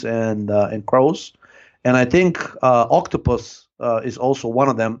ravens and crows, and I think octopus is also one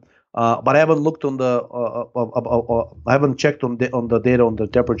of them. But I haven't looked on I haven't checked on the data on the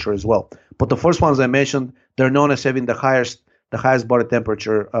temperature as well. But the first ones I mentioned, they're known as having the the highest body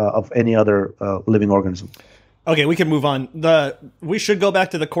temperature of any other living organism. Okay, we can move on. We should go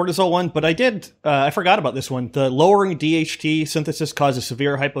back to the cortisol one, but I forgot about this one. The lowering DHT synthesis causes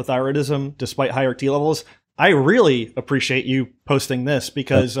severe hypothyroidism despite higher T levels. I really appreciate you posting this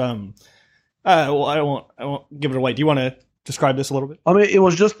because, well, I won't give it away. Do you want to describe this a little bit? I mean, it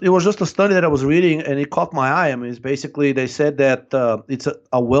was just a study that I was reading, and it caught my eye. I mean, it's basically they said that it's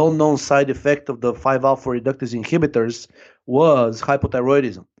a well-known side effect of the 5-alpha reductase inhibitors was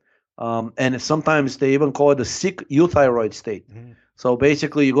hypothyroidism. And sometimes they even call it a sick euthyroid state. Mm-hmm. So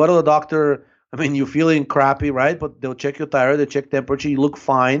basically, you go to the doctor. I mean, you're feeling crappy, right? But they'll check your thyroid, they check temperature, you look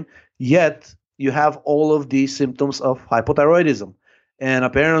fine. Yet you have all of these symptoms of hypothyroidism. And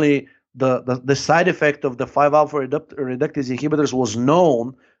apparently, the side effect of the 5-alpha reductase inhibitors was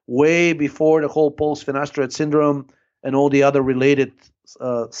known way before the whole post-finasteride syndrome and all the other related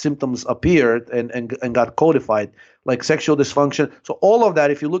symptoms appeared and got codified, like sexual dysfunction. So all of that,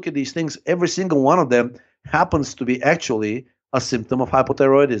 if you look at these things, every single one of them happens to be actually a symptom of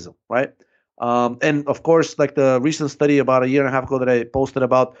hypothyroidism, right? And of course, like the recent study about a year and a half ago that I posted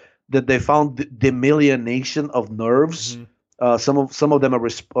about, that they found demyelination of nerves. Mm-hmm. Some of them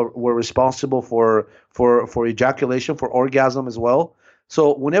were responsible for ejaculation, for orgasm as well.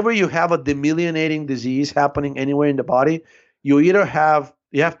 So whenever you have a demyelinating disease happening anywhere in the body, you either have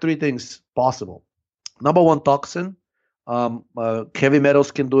three things possible. Number one, toxin. Heavy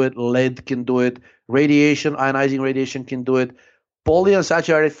metals can do it. Lead can do it. Radiation, ionizing radiation can do it.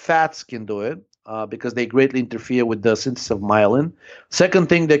 Polyunsaturated fats can do it because they greatly interfere with the synthesis of myelin. Second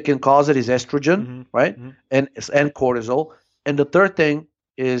thing that can cause it is estrogen, mm-hmm. right? Mm-hmm. And cortisol. And the third thing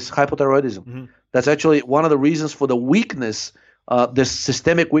is hypothyroidism. Mm-hmm. That's actually one of the reasons for the weakness, this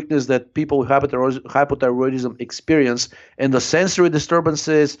systemic weakness that people with hypothyroidism experience, and the sensory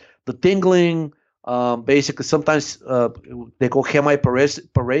disturbances, the tingling, basically sometimes they call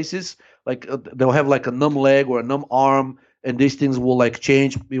hemiparesis, like they'll have like a numb leg or a numb arm, and these things will like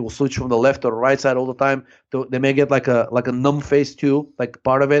change. It will switch from the left to the right side all the time. They may get like a numb face too, like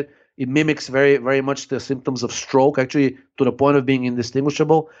part of it. It mimics very, very much the symptoms of stroke, actually to the point of being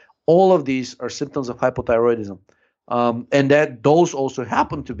indistinguishable. All of these are symptoms of hypothyroidism. And that those also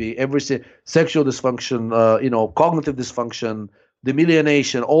happen to be every sexual dysfunction, cognitive dysfunction,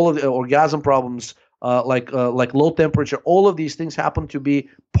 demyelination, all of the orgasm problems, like low temperature. All of these things happen to be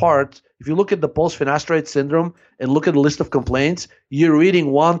part. If you look at the post-finasteride syndrome and look at the list of complaints, you're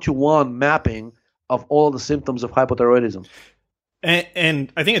reading one-to-one mapping of all the symptoms of hypothyroidism.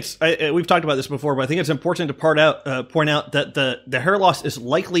 And I think we've talked about this before, but I think it's important to point out that the hair loss is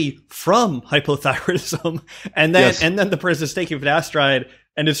likely from hypothyroidism, and then the person is taking finasteride,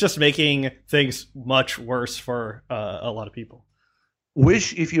 and it's just making things much worse for a lot of people.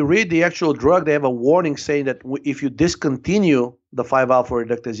 Which, if you read the actual drug, they have a warning saying that if you discontinue the 5-alpha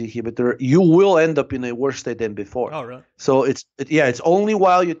reductase inhibitor, you will end up in a worse state than before. Oh, really? So it's only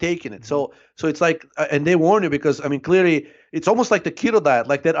while you're taking it. Mm-hmm. So it's like, and they warn you because, I mean, clearly it's almost like the keto diet,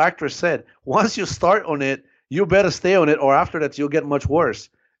 like that actress said. Once you start on it, you better stay on it, or after that you'll get much worse.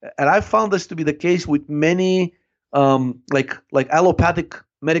 And I found this to be the case with many like allopathic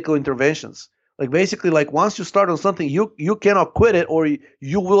medical interventions. Like basically, like once you start on something, you cannot quit it, or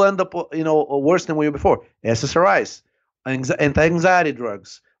you will end up worse than we were before. SSRIs, anti-anxiety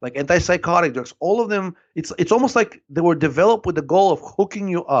drugs, like antipsychotic drugs, all of them. It's almost like they were developed with the goal of hooking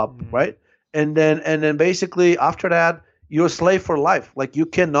you up, mm-hmm. right? And then basically after that, you're a slave for life. Like you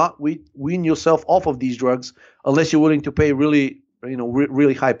cannot wean yourself off of these drugs unless you're willing to pay really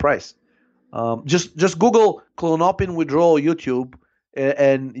really high price. Just Google Klonopin withdrawal YouTube.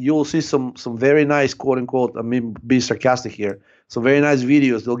 And you'll see some very nice, quote unquote, I mean, be sarcastic here, some very nice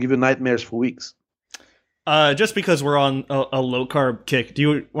videos. They'll give you nightmares for weeks. Just because we're on a low carb kick, do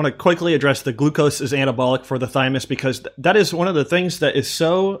you want to quickly address the glucose is anabolic for the thymus? Because that is one of the things that is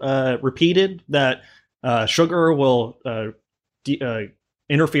so repeated that sugar will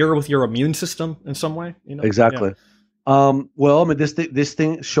interfere with your immune system in some way. Exactly. Yeah. Well, I mean, this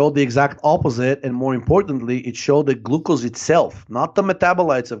thing showed the exact opposite, and more importantly, it showed that glucose itself, not the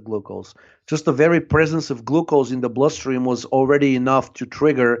metabolites of glucose, just the very presence of glucose in the bloodstream was already enough to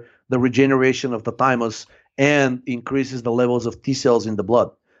trigger the regeneration of the thymus and increases the levels of T cells in the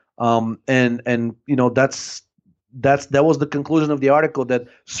blood. And that was the conclusion of the article, that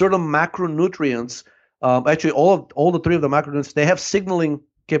certain macronutrients, actually all the three of the macronutrients, they have signaling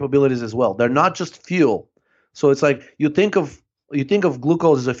capabilities as well. They're not just fuel. So it's like you think of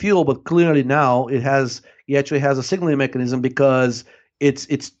glucose as a fuel, but clearly now it actually has a signaling mechanism because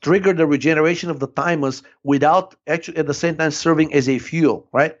it's triggered the regeneration of the thymus without actually at the same time serving as a fuel,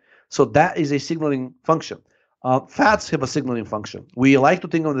 right? So that is a signaling function. Fats have a signaling function. We like to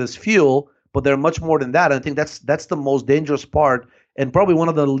think of it as fuel, but they're much more than that. I think that's the most dangerous part, and probably one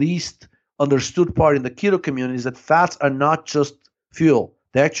of the least understood part in the keto community is that fats are not just fuel.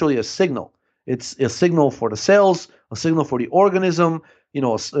 They're actually a signal. It's a signal for the cells, a signal for the organism.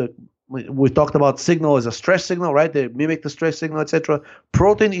 We talked about signal as a stress signal, right? They mimic the stress signal, etc.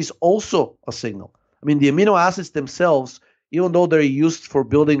 Protein is also a signal. I mean, the amino acids themselves, even though they're used for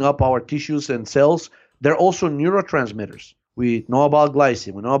building up our tissues and cells, they're also neurotransmitters. We know about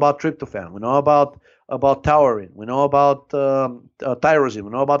glycine, we know about tryptophan, we know about taurine, we know about tyrosine, we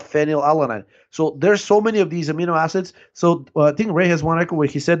know about phenylalanine. So there's so many of these amino acids. So I think Ray has one article where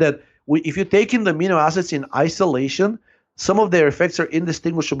he said that if you take in the amino acids in isolation, some of their effects are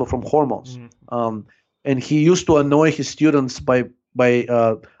indistinguishable from hormones. And he used to annoy his students by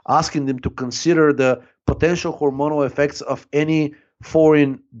asking them to consider the potential hormonal effects of any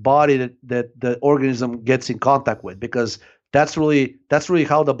foreign body that the organism gets in contact with, because that's really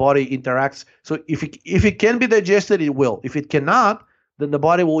how the body interacts. So if it can be digested, it will. If it cannot, then the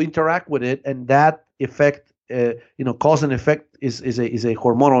body will interact with it, and that effect, cause and effect is a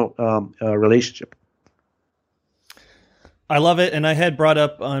hormonal relationship. I love it, and I had brought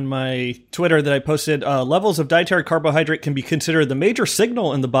up on my Twitter that I posted, levels of dietary carbohydrate can be considered the major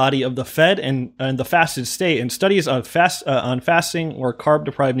signal in the body of the fed and the fasted state. In studies on fasting or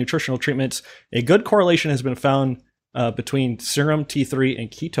carb-deprived nutritional treatments, a good correlation has been found between serum T3 and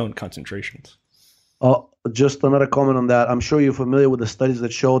ketone concentrations. Just another comment on that. I'm sure you're familiar with the studies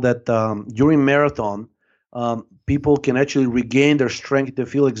that show that during marathon, people can actually regain their strength. They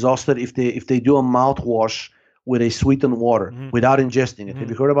feel exhausted if they do a mouthwash with a sweetened water without ingesting it. Have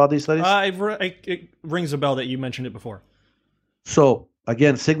you heard about these studies? It rings a bell that you mentioned it before. So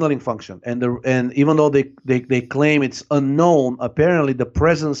again, signaling function, and even though they claim it's unknown, apparently the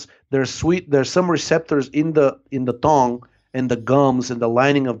presence there's some receptors in the tongue and the gums and the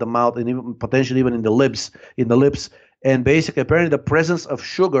lining of the mouth, and even potentially even in the lips, and basically apparently the presence of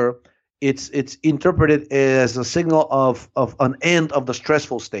sugar, it's interpreted as a signal of an end of the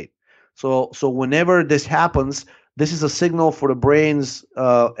stressful state. So whenever this happens, this is a signal for the brain's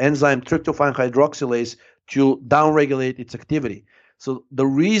enzyme tryptophan hydroxylase to downregulate its activity. So the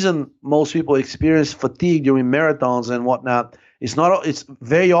reason most people experience fatigue during marathons and whatnot it's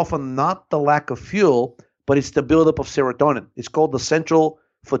very often not the lack of fuel, but it's the buildup of serotonin. It's called the central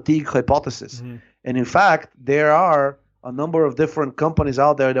fatigue hypothesis. And in fact, there are a number of different companies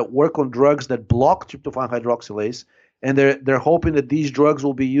out there that work on drugs that block tryptophan hydroxylase, and they're hoping that these drugs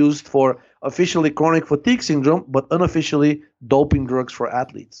will be used for officially chronic fatigue syndrome, but unofficially doping drugs for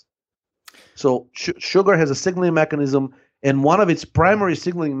athletes. So sugar has a signaling mechanism, and one of its primary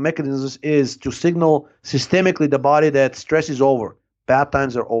signaling mechanisms is to signal systemically the body that stress is over, bad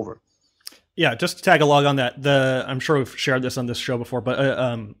times are over. Yeah, just to tag along on that, I'm sure we've shared this on this show before, but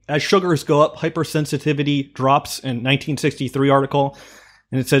as sugars go up, hypersensitivity drops in 1963 article.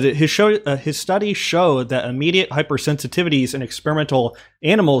 And it said that his studies showed that immediate hypersensitivities in experimental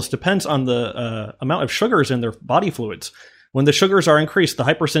animals depends on the amount of sugars in their body fluids. When the sugars are increased, the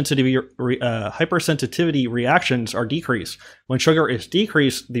hypersensitivity reactions are decreased. When sugar is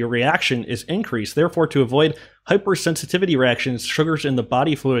decreased, the reaction is increased. Therefore, to avoid hypersensitivity reactions, sugars in the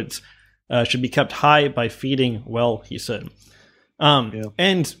body fluids should be kept high by feeding well, he said.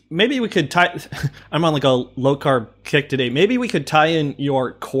 And maybe we could tie, I'm on like a low carb kick today. Maybe we could tie in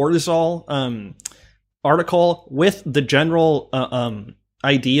your cortisol article with the general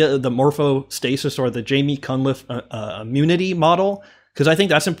idea of the morphostasis or the Jamie Cunliffe immunity model. Because I think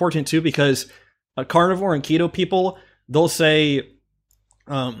that's important too, because carnivore and keto people, they'll say,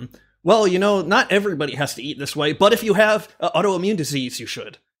 well, not everybody has to eat this way, but if you have autoimmune disease, you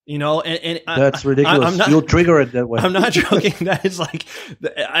should. And that's ridiculous. You'll trigger it that way. I'm not joking. That is like,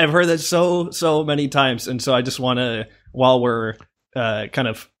 I've heard that so many times. And so I just want to, while we're kind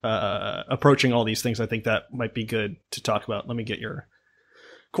of approaching all these things, I think that might be good to talk about. Let me get your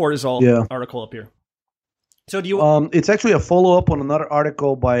cortisol article up here. So do you? It's actually a follow-up on another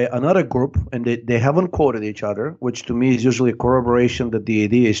article by another group, and they haven't quoted each other, which to me is usually a corroboration that the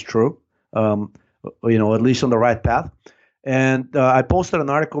idea is true, at least on the right path. And I posted an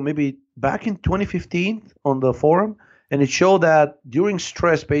article maybe back in 2015 on the forum, and it showed that during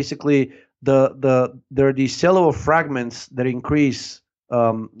stress, basically, there are these cellular fragments that increase,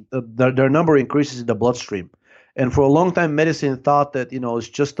 their number increases in the bloodstream. And for a long time, medicine thought that it's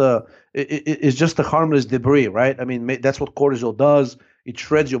just a harmless debris, right? I mean, that's what cortisol does. It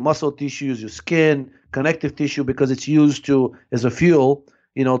shreds your muscle tissues, your skin, connective tissue, because it's used as a fuel.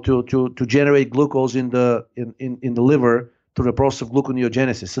 To generate glucose in the liver through the process of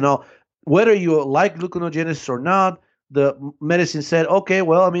gluconeogenesis. So now whether you like gluconeogenesis or not, the medicine said, okay,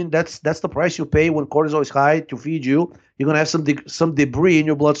 well, I mean, that's the price you pay when cortisol is high to feed you. You're gonna have some debris in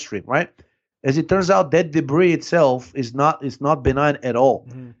your bloodstream, right? As it turns out, that debris itself is not benign at all.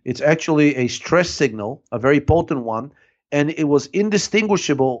 Mhm. It's actually a stress signal, a very potent one, and it was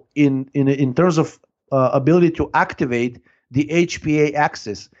indistinguishable in terms of ability to activate the HPA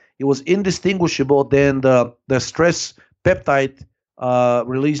axis. It was indistinguishable than the stress peptide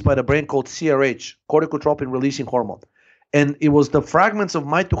released by the brain called CRH, corticotropin releasing hormone. And it was the fragments of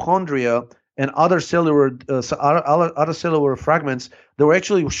mitochondria and other cellular fragments that were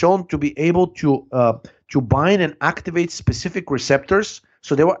actually shown to be able to bind and activate specific receptors.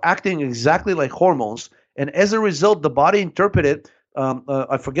 So they were acting exactly like hormones, and as a result, the body interpreted.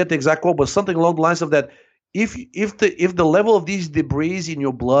 I forget the exact quote, but something along the lines of that. If the level of these debris in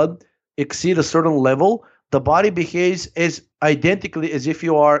your blood exceed a certain level, the body behaves as identically as if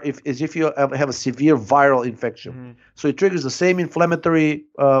you have a severe viral infection. Mm-hmm. So it triggers the same inflammatory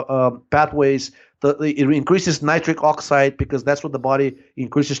pathways. It increases nitric oxide because that's what the body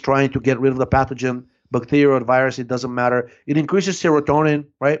increases, trying to get rid of the pathogen, bacteria or virus. It doesn't matter. It increases serotonin,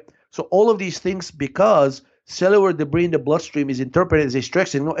 right? So all of these things, because cellular debris in the bloodstream is interpreted as a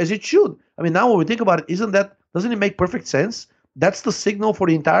stress signal, as it should. I mean, now when we think about it, doesn't it make perfect sense? That's the signal for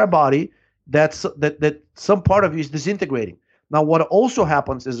the entire body that some part of you is disintegrating. Now, what also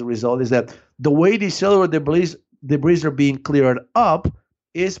happens as a result is that the way these cellular debris are being cleared up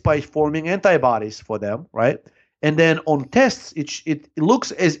is by forming antibodies for them, right? And then on tests, it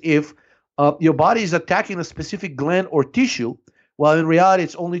looks as if your body is attacking a specific gland or tissue, while in reality,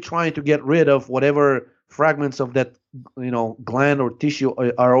 it's only trying to get rid of whatever fragments of that gland or tissue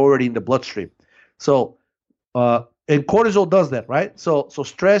are already in the bloodstream. So, and cortisol does that, right? So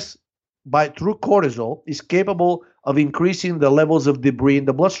stress through cortisol is capable of increasing the levels of debris in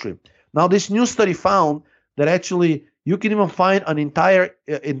the bloodstream. Now, this new study found that actually you can even find an entire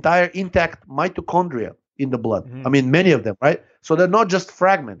intact mitochondria in the blood. Mm-hmm. I mean, many of them, right? So they're not just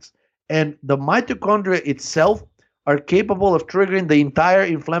fragments. And the mitochondria itself are capable of triggering the entire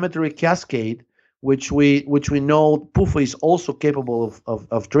inflammatory cascade, which we know PUFA is also capable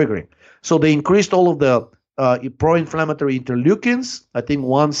of triggering. So they increased all of the pro-inflammatory interleukins, I think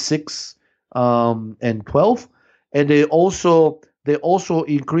 1, 6, and 12, and they also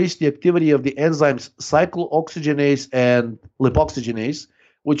increased the activity of the enzymes cyclooxygenase and lipoxygenase,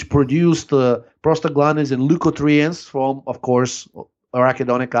 which produce the prostaglandins and leukotrienes from, of course,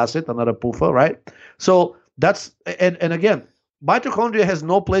 arachidonic acid, another PUFA, right? So that's and again, mitochondria has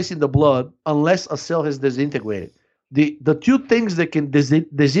no place in the blood unless a cell has disintegrated. The two things that can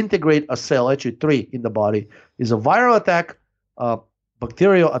disintegrate a cell, actually three in the body, is a viral attack,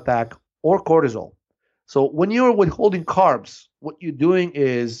 bacterial attack, or cortisol. So when you're withholding carbs, what you're doing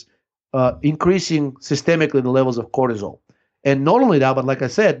is increasing systemically the levels of cortisol. And not only that, but like I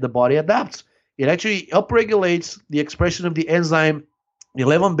said, the body adapts. It actually upregulates the expression of the enzyme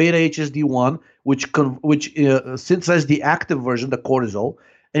 11-beta-HSD1, which synthesizes the active version, the cortisol.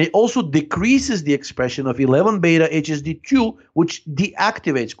 And it also decreases the expression of 11-beta-HSD2, which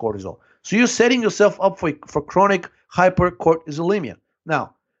deactivates cortisol. So you're setting yourself up for chronic hypercortisolemia.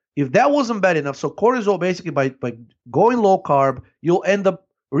 Now, if that wasn't bad enough, so cortisol basically by going low carb, you'll end up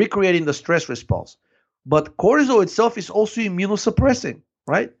recreating the stress response. But cortisol itself is also immunosuppressing,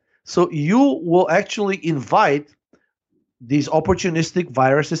 right? So you will actually invite these opportunistic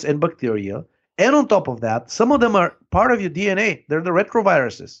viruses and bacteria. And on top of that, some of them are part of your DNA. They're the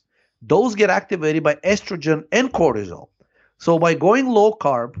retroviruses. Those get activated by estrogen and cortisol. So by going low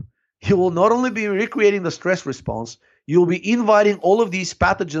carb, you will not only be recreating the stress response, you'll be inviting all of these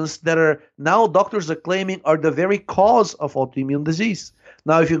pathogens that are now doctors are claiming are the very cause of autoimmune disease.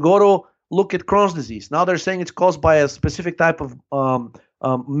 Now, if you go to look at Crohn's disease, now they're saying it's caused by a specific type of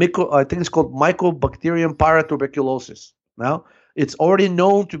I think it's called Mycobacterium paratuberculosis. Now, it's already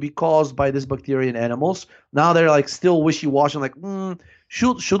known to be caused by this bacteria in animals. Now they're like still wishy-washy, like,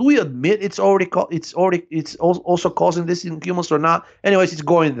 should we admit it's also causing this in humans or not? Anyways, it's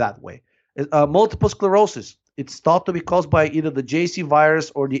going that way. Multiple sclerosis. It's thought to be caused by either the JC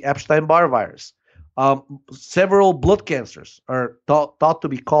virus or the Epstein-Barr virus. Several blood cancers are thought to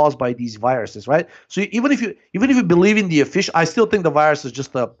be caused by these viruses, right? So even if you believe in the official, I still think the virus is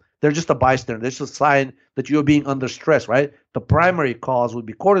they're just a bystander. They're just a sign that you're being under stress, right? The primary cause would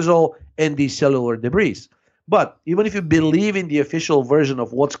be cortisol and these cellular debris. But even if you believe in the official version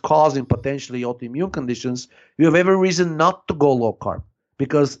of what's causing potentially autoimmune conditions, you have every reason not to go low carb,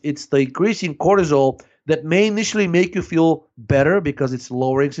 because it's the increasing cortisol that may initially make you feel better because it's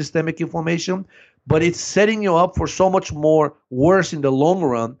lowering systemic inflammation, but it's setting you up for so much more worse in the long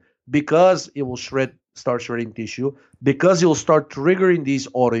run because it will start shredding tissue, because it will start triggering these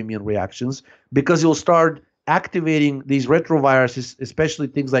autoimmune reactions, because it will start activating these retroviruses, especially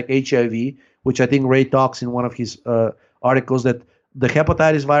things like HIV, which I think Ray talks in one of his articles that the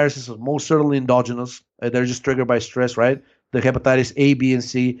hepatitis viruses are most certainly endogenous. They're just triggered by stress, right? The hepatitis A, B, and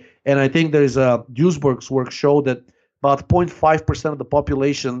C. And I think there's Duisberg's work showed that about 0.5% of the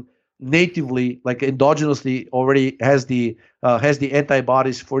population natively, like endogenously, already has the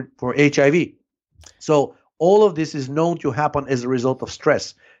antibodies for HIV. So all of this is known to happen as a result of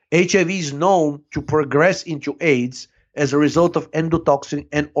stress. HIV is known to progress into AIDS as a result of endotoxin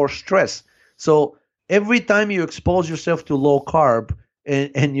and or stress. So every time you expose yourself to low carb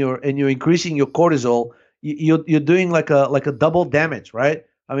and you're increasing your cortisol, you're doing like a double damage, right?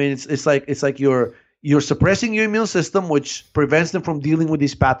 I mean, it's like you're suppressing your immune system, which prevents them from dealing with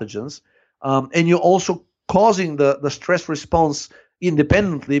these pathogens, and you're also causing the stress response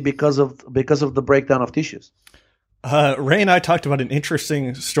independently because of the breakdown of tissues. Ray and I talked about an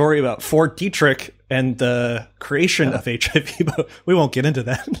interesting story about Fort Detrick and the creation of HIV, but we won't get into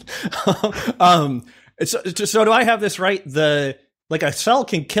that. So do I have this right? Like a cell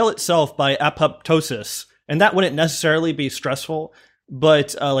can kill itself by apoptosis, and that wouldn't necessarily be stressful,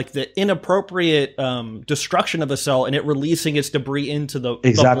 but like the inappropriate destruction of a cell and it releasing its debris into the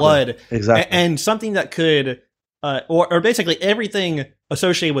blood, and something that could, or basically everything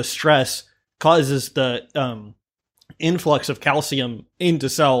associated with stress causes the influx of calcium into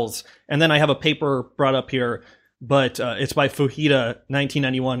cells. And then I have a paper brought up here, but it's by Fujita,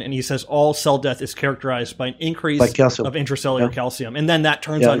 1991, and he says all cell death is characterized by an increase of intracellular calcium, and then that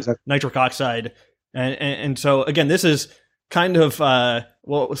turns on nitric oxide, and so again, this is kind of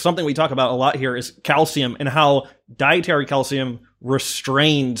something we talk about a lot here is calcium and how dietary calcium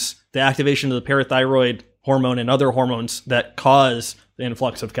restrains the activation of the parathyroid hormone and other hormones that cause the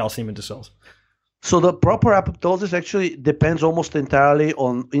influx of calcium into cells. So the proper apoptosis actually depends almost entirely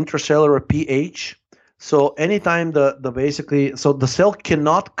on intracellular pH. So anytime the cell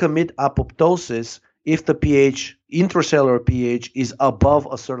cannot commit apoptosis if the intracellular pH is above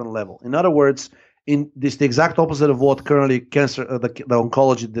a certain level. In other words, the exact opposite of what currently the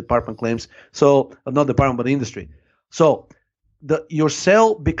oncology department claims. So not department, but the industry. So your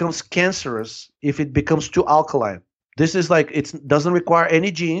cell becomes cancerous if it becomes too alkaline. This is like it doesn't require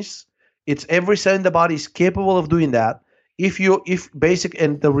any genes. It's every cell in the body is capable of doing that. The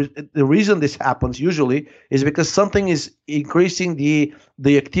reason this happens usually is because something is increasing the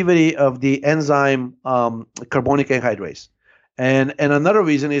activity of the enzyme carbonic anhydrase. And another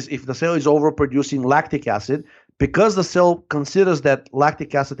reason is if the cell is overproducing lactic acid, because the cell considers that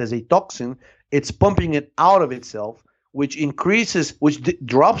lactic acid as a toxin, it's pumping it out of itself, which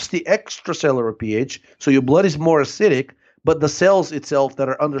drops the extracellular pH, so your blood is more acidic, but the cells itself that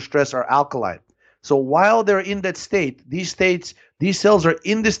are under stress are alkaline. So while they're in that state, these cells are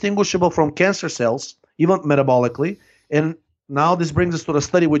indistinguishable from cancer cells, even metabolically. And now this brings us to the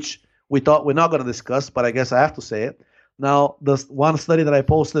study which we thought we're not going to discuss, but I guess I have to say it. Now, the one study that I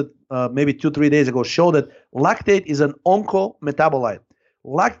posted maybe 2-3 days ago showed that lactate is an oncometabolite.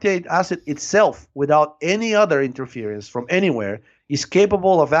 Lactate acid itself, without any other interference from anywhere, is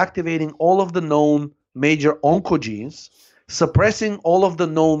capable of activating all of the known major oncogenes, suppressing all of the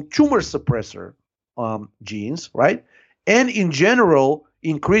known tumor suppressor genes, right? And in general,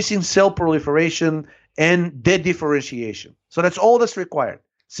 increasing cell proliferation and dedifferentiation. So that's all that's required.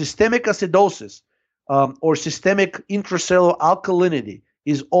 Systemic acidosis or systemic intracellular alkalinity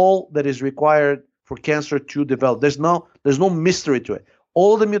is all that is required for cancer to develop. There's no mystery to it.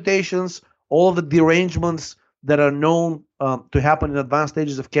 All of the mutations, all of the derangements that are known to happen in advanced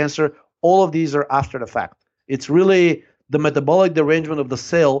stages of cancer, all of these are after the fact. It's really the metabolic derangement of the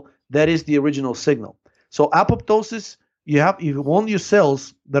cell that is the original signal. So apoptosis, if you want your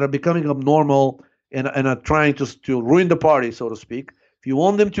cells that are becoming abnormal and are trying to ruin the party, so to speak, if you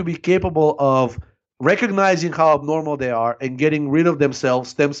want them to be capable of recognizing how abnormal they are and getting rid of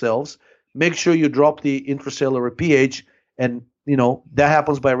stem cells, make sure you drop the intracellular pH, and that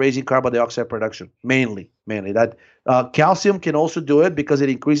happens by raising carbon dioxide production mainly. That calcium can also do it because it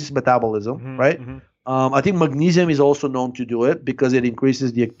increases metabolism, right? Mm-hmm. I think magnesium is also known to do it because it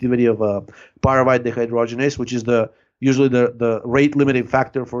increases the activity of pyruvate dehydrogenase, which is usually the rate limiting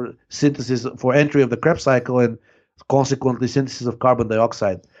factor for synthesis for entry of the Krebs cycle and consequently synthesis of carbon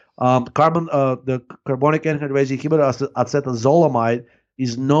dioxide. The carbonic anhydrase inhibitor acetazolamide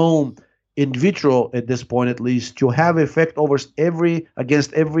is known in vitro at this point, at least, to have effect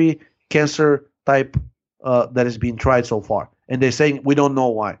against every cancer type that has been tried so far. And they're saying we don't know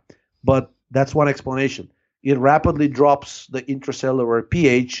why, but that's one explanation. It rapidly drops the intracellular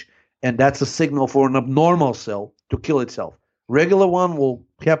pH, and that's a signal for an abnormal cell to kill itself. Regular one will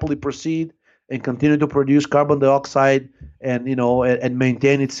happily proceed and continue to produce carbon dioxide and and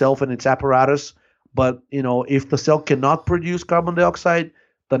maintain itself and its apparatus. But if the cell cannot produce carbon dioxide,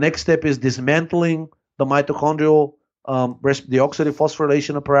 the next step is dismantling the mitochondrial the oxidative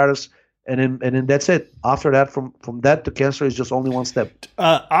phosphorylation apparatus, and then that's it. After that, from that to cancer is just only one step.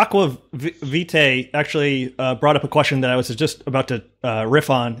 Aqua Vitae actually brought up a question that I was just about to riff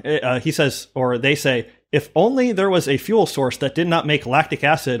on. He says, or they say, if only there was a fuel source that did not make lactic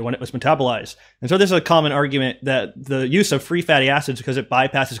acid when it was metabolized. And so this is a common argument that the use of free fatty acids, because it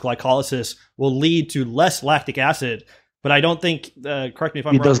bypasses glycolysis, will lead to less lactic acid. But I don't think, correct me if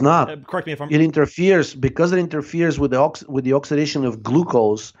I'm wrong. It does not. Correct me if I'm wrong. It interferes, because it interferes with the oxidation of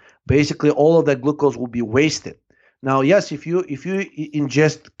glucose. Basically, all of that glucose will be wasted. Now, yes, if you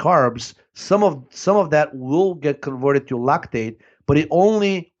ingest carbs, some of that will get converted to lactate, but it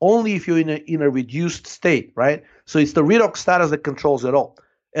only if you're in a reduced state, right? So it's the redox status that controls it all.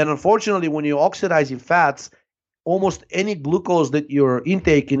 And unfortunately, when you're oxidizing fats, almost any glucose that you're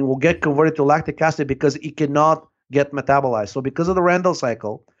intaking will get converted to lactic acid because it cannot get metabolized. So because of the Randle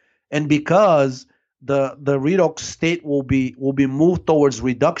cycle, and because the redox state will be moved towards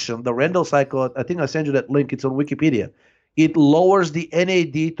reduction, the Randle cycle, I think I sent you that link, it's on Wikipedia. It lowers the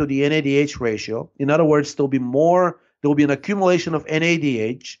NAD to the NADH ratio. In other words, there will be an accumulation of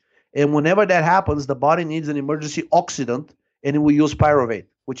NADH, and whenever that happens, the body needs an emergency oxidant, and it will use pyruvate,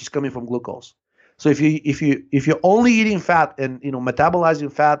 which is coming from glucose. So if you're only eating fat and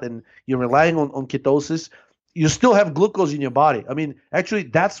metabolizing fat, and you're relying on ketosis, you still have glucose in your body. I mean, actually,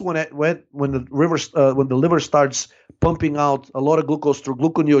 that's when the liver starts pumping out a lot of glucose through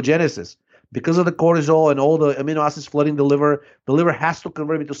gluconeogenesis. Because of the cortisol and all the amino acids flooding the liver has to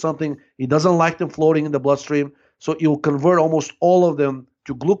convert them into something. It doesn't like them floating in the bloodstream, so it will convert almost all of them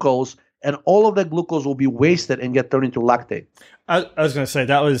to glucose, and all of that glucose will be wasted and get turned into lactate. I was going to say,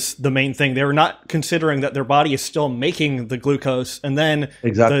 that was the main thing. They were not considering that their body is still making the glucose, and then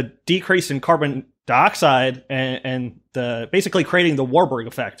the decrease in carbon dioxide and the basically creating the Warburg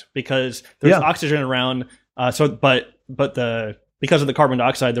effect, because there's oxygen around. Because of the carbon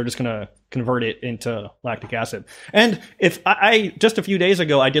dioxide, they're just going to convert it into lactic acid. And if I just a few days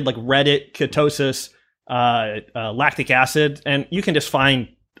ago, I did like Reddit ketosis, lactic acid, and you can just find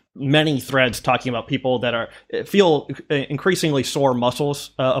many threads talking about people that feel increasingly sore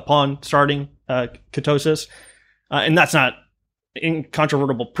muscles upon starting ketosis. And that's not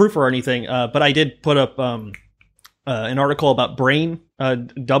incontrovertible proof or anything, but I did put up an article about brain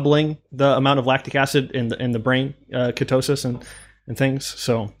doubling the amount of lactic acid in the brain, ketosis and things.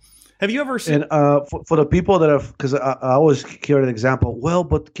 So have you ever seen... And for the people that have, because I always hear an example, well,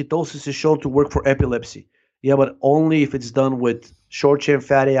 but ketosis is shown to work for epilepsy. Yeah, but only if it's done with short-chain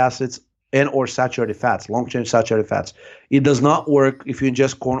fatty acids and or saturated fats, long-chain saturated fats. It does not work if you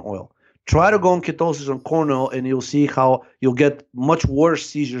ingest corn oil. Try to go on ketosis on corn oil, and you'll see how you'll get much worse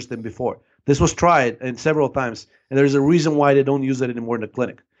seizures than before. This was tried and several times, and there's a reason why they don't use it anymore in the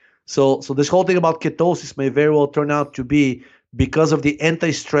clinic. So this whole thing about ketosis may very well turn out to be because of the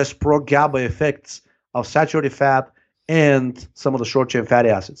anti-stress pro-GABA effects of saturated fat and some of the short-chain fatty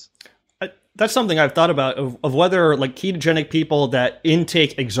acids. That's something I've thought about of whether like ketogenic people that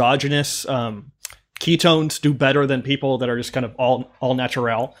intake exogenous ketones do better than people that are just kind of all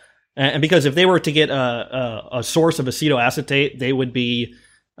natural. And because if they were to get a source of acetoacetate, they would be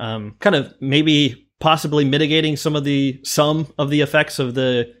kind of maybe possibly mitigating some of the effects of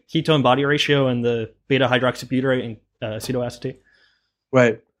the ketone body ratio and the beta hydroxybutyrate and acetoacetate.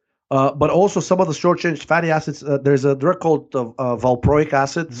 Right. But also some of the short-chain fatty acids, there's a drug called valproic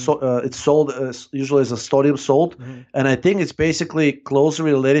acid. Mm-hmm. So it's sold usually as a sodium salt. Mm-hmm. And I think it's basically closely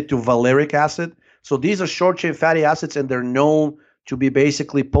related to valeric acid. So these are short-chain fatty acids, and they're known to be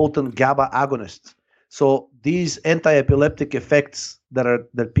basically potent GABA agonists. So these anti-epileptic effects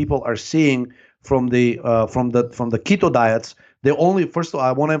that people are seeing from the keto diets, they only, first of all,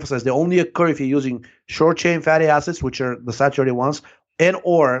 I want to emphasize, they only occur if you're using short-chain fatty acids, which are the saturated ones, and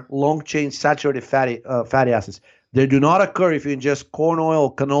or long-chain saturated fatty acids. They do not occur if you ingest corn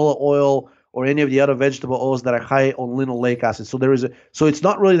oil, canola oil, or any of the other vegetable oils that are high on linoleic acid. So it's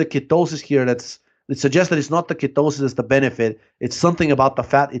not really the ketosis here it suggests that it's not the ketosis that's the benefit. It's something about the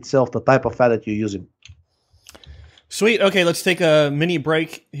fat itself, the type of fat that you're using. Sweet. Okay, let's take a mini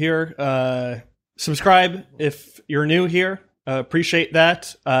break here. Subscribe if you're new here. Appreciate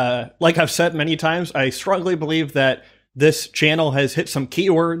that. Like I've said many times, I strongly believe that this channel has hit some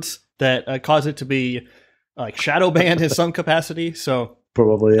keywords that cause it to be like shadow banned in some capacity. So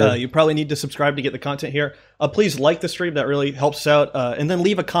Probably, yeah. You probably need to subscribe to get the content here. Please like the stream. That really helps out. And then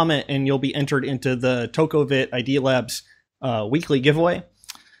leave a comment and you'll be entered into the TokoVit Idea Labs weekly giveaway.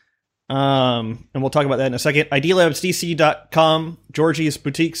 And we'll talk about that in a second. IdeaLabsDC.com, Georgie's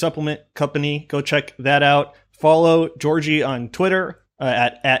boutique supplement company. Go check that out. Follow Georgie on Twitter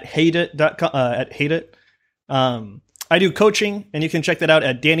at hateit.com, at hateit. I do coaching, and you can check that out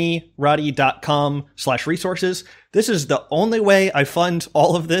at DannyRoddy.com/resources. This is the only way I fund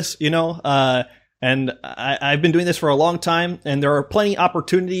all of this, and I've been doing this for a long time, and there are plenty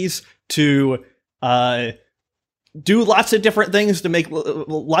opportunities to do lots of different things to make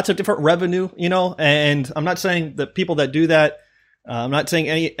lots of different revenue, and I'm not saying that people that do that, I'm not saying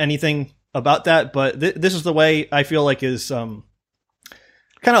anything about that, but this is the way I feel like is kind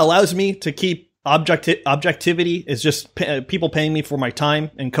of allows me to keep objectivity is just people paying me for my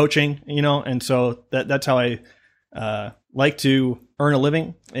time and coaching, and so that's how I like to earn a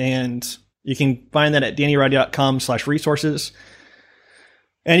living. And you can find that at DannyRoddy.com/resources.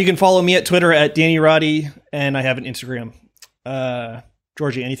 And you can follow me at Twitter at DannyRoddy, and I have an Instagram.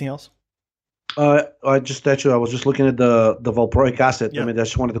 Georgie, anything else? I was just looking at the valproic acid. Yeah. I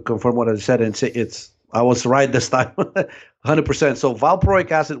just wanted to confirm what I said and say I was right this time, 100%. So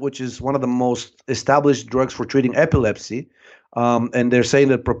valproic acid, which is one of the most established drugs for treating epilepsy, and they're saying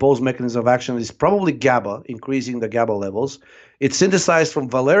that proposed mechanism of action is probably GABA, increasing the GABA levels. It's synthesized from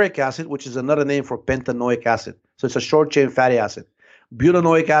valeric acid, which is another name for pentanoic acid. So it's a short-chain fatty acid.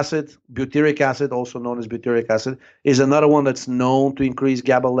 Butanoic acid, butyric acid, also known as butyric acid, is another one that's known to increase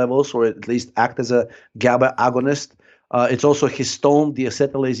GABA levels or at least act as a GABA agonist. It's also histone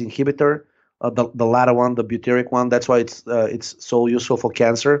deacetylase inhibitor. The latter one, the butyric one, that's why it's so useful for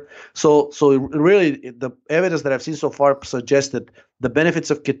cancer. So really, the evidence that I've seen so far suggests that the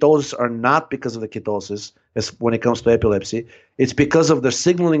benefits of ketosis are not because of the ketosis, as when it comes to epilepsy. It's because of the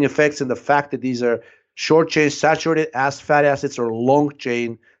signaling effects and the fact that these are short-chain saturated fatty acids or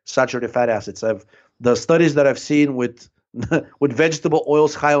long-chain saturated fatty acids. The studies that I've seen with vegetable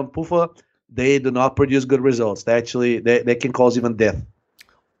oils high on PUFA, they do not produce good results. They can cause even death.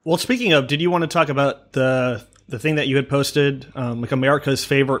 Well, speaking of, did you want to talk about the thing that you had posted, like America's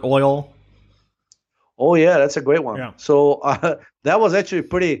favorite oil? Oh yeah, that's a great one. Yeah. So that was actually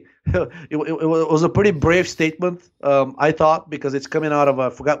pretty. It was a pretty brave statement, I thought, because it's coming out of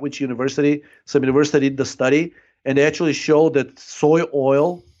I forgot which university. Some university did the study, and they actually showed that soy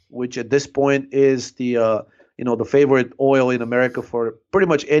oil, which at this point is the favorite oil in America for pretty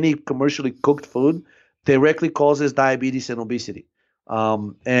much any commercially cooked food, directly causes diabetes and obesity.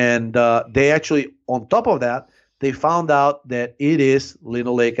 And they actually, on top of that, they found out that it is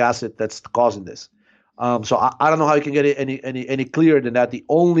linoleic acid that's causing this. So I don't know how you can get it any clearer than that. The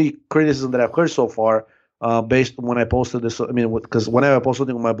only criticism that I've heard so far, based on when I posted this, because whenever I post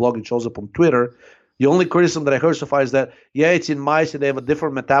something on my blog, it shows up on Twitter. The only criticism that I heard so far is that it's in mice and they have a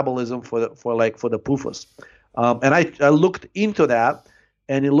different metabolism for the PUFAs. And I looked into that,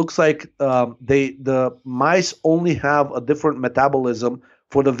 and it looks like the mice only have a different metabolism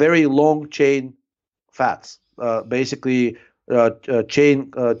for the very long chain fats, basically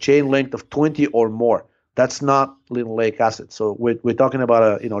chain length of 20 or more. That's not linoleic acid. So we're talking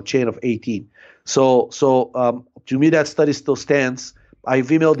about a chain of 18. So to me that study still stands. I've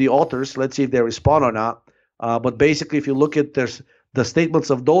emailed the authors. Let's see if they respond or not. But basically, if you look at the statements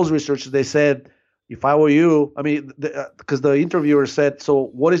of those researchers, they said, if I were you, because the interviewer said, so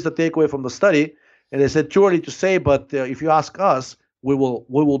what is the takeaway from the study? And they said, too early to say, but if you ask us, we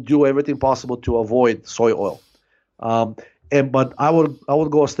will do everything possible to avoid soy oil. But I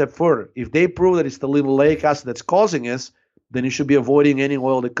would go a step further. If they prove that it's the linoleic acid that's causing this, then you should be avoiding any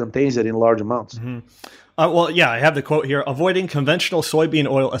oil that contains it in large amounts. Mm-hmm. I have the quote here: avoiding conventional soybean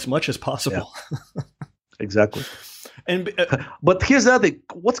oil as much as possible. Yeah. Exactly. And but here's the other thing: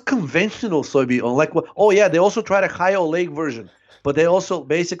 what's conventional soybean oil? Like, they also tried a high oleic version, but they also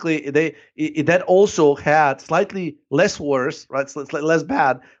basically that also had slightly less worse, right? So it's less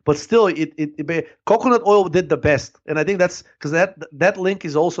bad, but still, coconut oil did the best, and I think that's because that link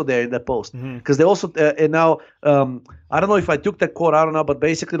is also there in that post, because they also and now I don't know if I took that quote, I don't know, but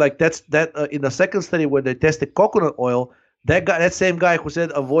basically like that's in the second study where they tested coconut oil. That same guy who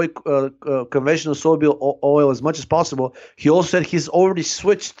said avoid conventional soybean oil as much as possible, he also said he's already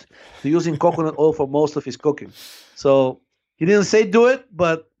switched to using coconut oil for most of his cooking. So he didn't say do it,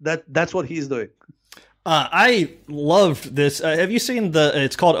 but that's what he's doing. I loved this. Have you seen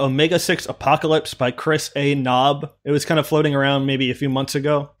it's called Omega-6 Apocalypse by Chris A. Knob? It was kind of floating around maybe a few months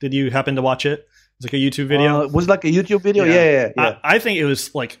ago. Did you happen to watch it? It's like a YouTube video. Was it like a YouTube video? Yeah. I think it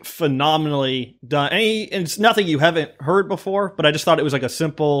was like phenomenally done. And it's nothing you haven't heard before, but I just thought it was like a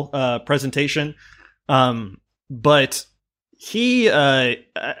simple presentation. But he, sorry,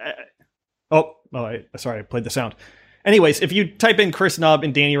 I played the sound. Anyways, if you type in Chris Knob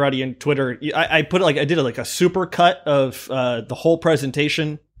and Danny Roddy in Twitter, I put I did like a super cut of the whole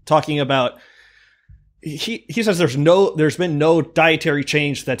presentation talking about. He says there's been no dietary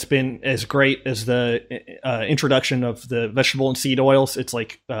change that's been as great as the introduction of the vegetable and seed oils. It's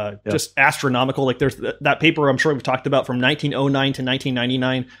like just astronomical. Like there's that paper I'm sure we've talked about from 1909 to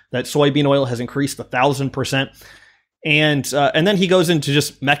 1999 that soybean oil has increased 1,000%. And then he goes into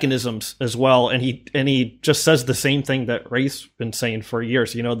just mechanisms as well, and he just says the same thing that Ray's been saying for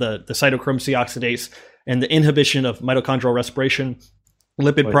years. You know, the cytochrome C oxidase and the inhibition of mitochondrial respiration,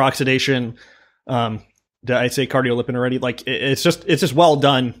 lipid peroxidation. Did I say cardiolipin already? Like it's just well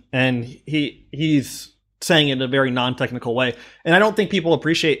done, and he's saying it in a very non-technical way. And I don't think people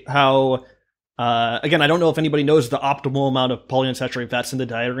appreciate how. Again, I don't know if anybody knows the optimal amount of polyunsaturated fats in the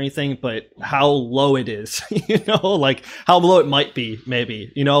diet or anything, but how low it is, like how low it might be,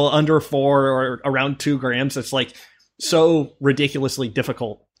 maybe, under 4 or around 2 grams. It's like so ridiculously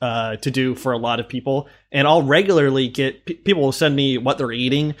difficult to do for a lot of people. And I'll regularly get people will send me what they're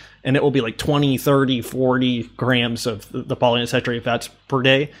eating, and it will be like 20, 30, 40 grams of the polyunsaturated fats per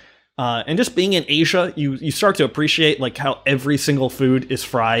day. And just being in Asia, you start to appreciate like how every single food is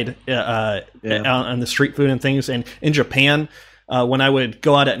fried on the street food and things. And in Japan, when I would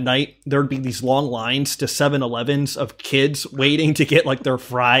go out at night, there'd be these long lines to 7-Elevens of kids waiting to get like their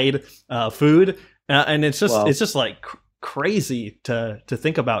fried food, and it's just like crazy to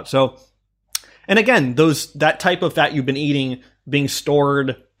think about. So, and again, that type of fat you've been eating being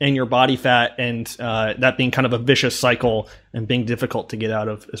stored in your body fat, and that being kind of a vicious cycle and being difficult to get out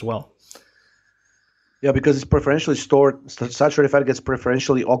of as well. Yeah, because it's preferentially stored. Saturated fat gets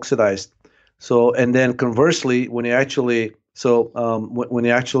preferentially oxidized. So, and then conversely, when you're doing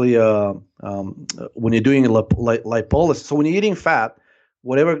lipolysis, so when you're eating fat,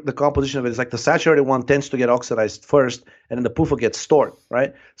 whatever the composition of it is, like the saturated one tends to get oxidized first, and then the PUFA gets stored,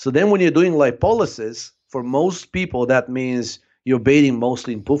 right? So then when you're doing lipolysis, for most people, that means you're bathing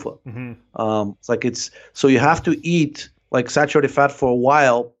mostly in PUFA. Mm-hmm. So you have to eat like saturated fat for a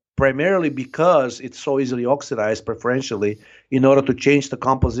while, primarily because it's so easily oxidized preferentially, in order to change the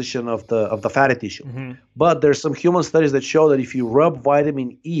composition of the fatty tissue. Mm-hmm. But there's some human studies that show that if you rub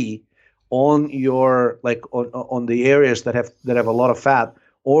vitamin E on your on the areas that have a lot of fat,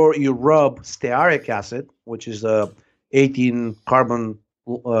 or you rub stearic acid, which is a 18 carbon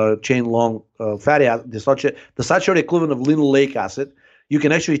chain long fatty acid, the saturated equivalent of linoleic acid, you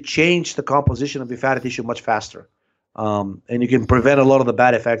can actually change the composition of the fatty tissue much faster. And you can prevent a lot of the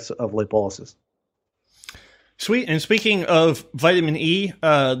bad effects of lipolysis. Sweet. And speaking of vitamin E,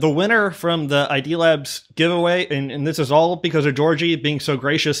 the winner from the ID Labs giveaway, and this is all because of Georgie being so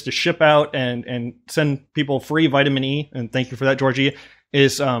gracious to ship out and send people free vitamin E, and thank you for that, Georgie,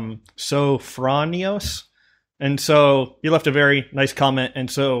 is Sophronios. And so you left a very nice comment. And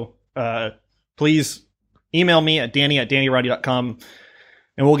so please email me at danny@dannyroddy.com,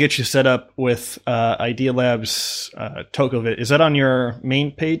 and we'll get you set up with Idea Labs Tokovit. Is that on your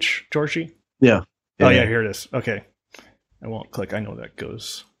main page, Georgie? Yeah. Oh, yeah, here it is. Okay. I won't click. I know that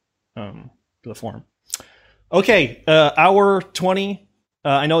goes to the form. Okay, hour 20.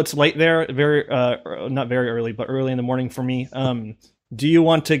 I know it's late there, not very early, but early in the morning for me. Do you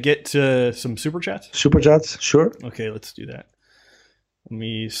want to get to some Super Chats? Super Chats, sure. Okay, let's do that. Let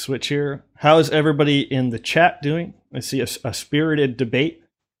me switch here. How's everybody in the chat doing? I see a spirited debate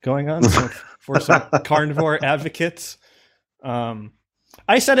going on for some carnivore advocates.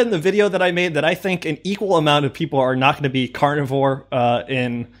 I said in the video that I made that I think an equal amount of people are not going to be carnivore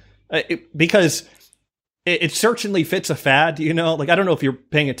because it certainly fits a fad, Like, I don't know if you're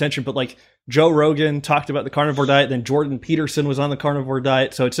paying attention, but like Joe Rogan talked about the carnivore diet, then Jordan Peterson was on the carnivore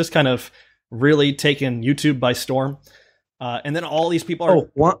diet. So it's just kind of really taken YouTube by storm. And then all these people are...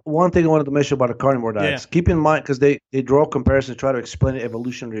 one thing I wanted to mention about the carnivore diets. Yeah. Keep in mind, because they draw comparisons to try to explain it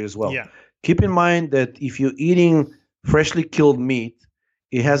evolutionary as well. Yeah. Keep in mind that if you're eating freshly killed meat,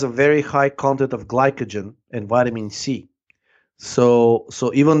 it has a very high content of glycogen and vitamin C. So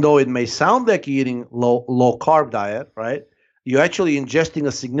even though it may sound like you're eating low carb diet, right? You're actually ingesting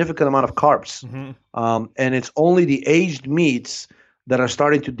a significant amount of carbs. Mm-hmm. And it's only the aged meats that are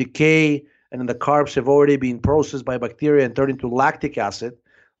starting to decay, and then the carbs have already been processed by bacteria and turned into lactic acid.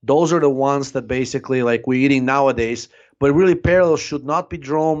 Those are the ones that basically like we're eating nowadays. But really, parallels should not be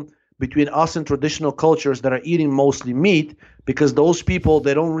drawn between us and traditional cultures that are eating mostly meat, because those people,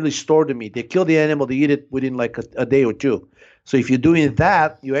 they don't really store the meat. They kill the animal, they eat it within like a day or two. So if you're doing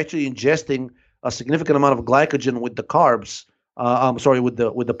that, you're actually ingesting a significant amount of glycogen with the carbs. I'm sorry, with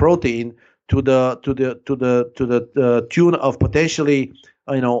the protein to the tune of potentially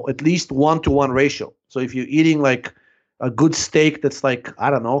at least 1-to-1 ratio. So if you're eating like a good steak that's like,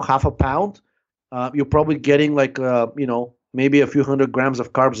 I don't know, half a pound, you're probably getting like maybe a few hundred grams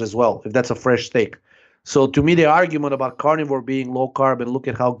of carbs as well, if that's a fresh steak. So to me, the argument about carnivore being low carb and look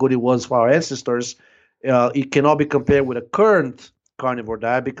at how good it was for our ancestors, it cannot be compared with a current carnivore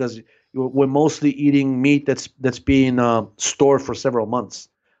diet, because we're mostly eating meat that's being stored for several months.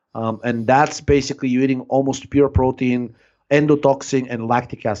 And that's basically you eating almost pure protein, endotoxin, and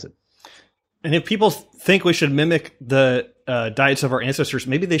lactic acid. And if people think we should mimic the diets of our ancestors,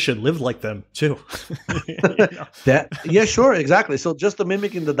 maybe they should live like them too. Yeah, sure, exactly. So just the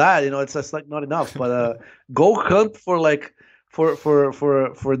mimicking the diet, it's just like not enough. But go hunt for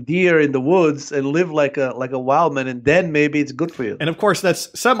deer in the woods and live like a wild man, and then maybe it's good for you. And of course,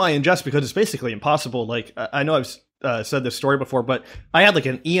 that's semi-unjust because it's basically impossible. Like I know I've said this story before, but I had like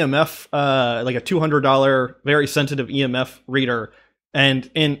an EMF, like a $200 very sensitive EMF reader.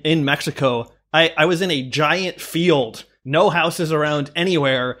 And in Mexico, I was in a giant field, no houses around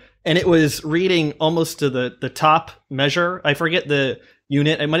anywhere, and it was reading almost to the top measure. I forget the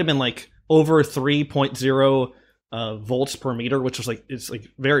unit. It might have been like over 3.0 volts per meter, which was it's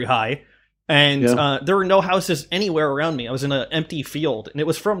very high. And there were no houses anywhere around me. I was in an empty field, and it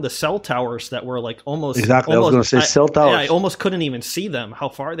was from the cell towers that were like almost exactly. Almost, I was going to say cell towers. Yeah, I almost couldn't even see them, how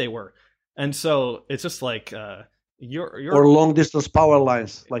far they were. And so it's just like or long distance power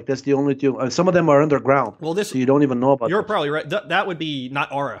lines. Like that's the only thing. Some of them are underground. Well, so you don't even know about. You're probably right. That would be not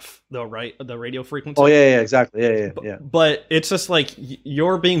RF though, right? The radio frequency. Oh yeah, exactly. Yeah. But it's just like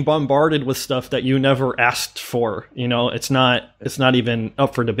you're being bombarded with stuff that you never asked for. It's not even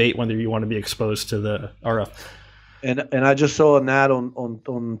up for debate whether you want to be exposed to the RF. And I just saw an ad on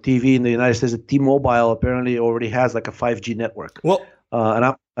TV in the United States that T-Mobile apparently already has like a 5G network. Well.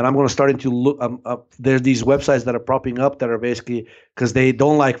 And I'm going to start to look. There's these websites that are popping up that are basically because they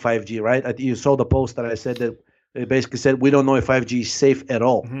don't like 5G, right? You saw the post that I said that it basically said we don't know if 5G is safe at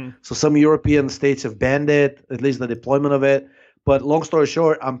all. Mm-hmm. So some European states have banned it, at least the deployment of it. But long story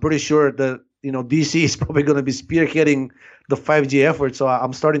short, I'm pretty sure that DC is probably going to be spearheading the 5G effort. So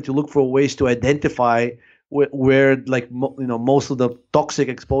I'm starting to look for ways to identify where most of the toxic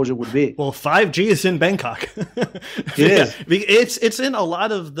exposure would be. Well, 5G is in Bangkok. It is. It's in a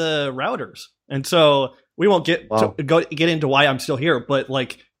lot of the routers, and so we won't get into why I'm still here. But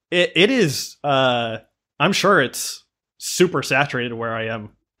like it is, I'm sure it's super saturated where I am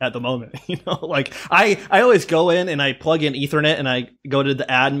at the moment. Like I always go in and I plug in Ethernet and I go to the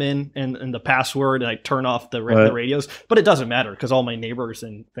admin and the password and I turn off the radios, but it doesn't matter because all my neighbors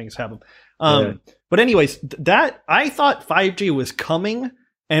and things have them. But anyways, that I thought 5G was coming,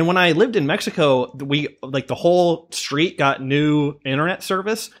 and when I lived in Mexico, we the whole street got new internet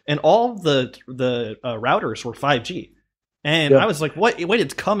service, and all the routers were 5G, and I was like, "What? Wait,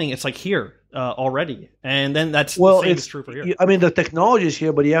 it's coming! It's like here already." And then the same is true for here. I mean, the technology is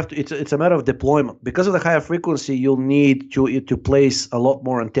here, but you have to. It's a matter of deployment because of the higher frequency. You'll need to place a lot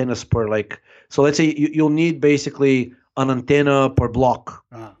more antennas per So let's say you'll need basically an antenna per block,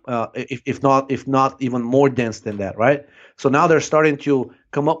 if not even more dense than that, right? So now they're starting to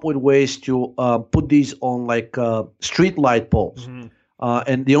come up with ways to put these on street light poles. Mm-hmm.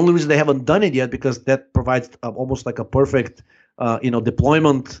 And the only reason they haven't done it yet because that provides almost like a perfect,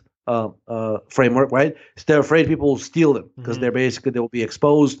 deployment framework, right? So they're afraid people will steal them because they will be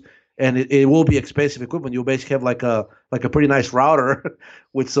exposed. And it will be expensive equipment. You'll basically have like a pretty nice router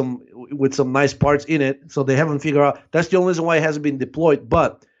with some nice parts in it. So they haven't figured out. That's the only reason why it hasn't been deployed.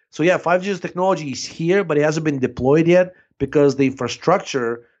 But so yeah, 5G's technology is here, but it hasn't been deployed yet because the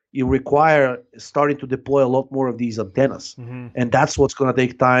infrastructure you require is starting to deploy a lot more of these antennas, and that's what's going to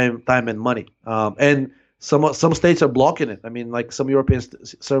take time and money. And some states are blocking it. I mean, like some European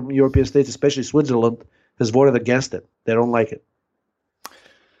states, especially Switzerland, has voted against it. They don't like it.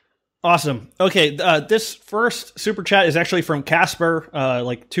 Awesome. Okay, this first super chat is actually from Casper.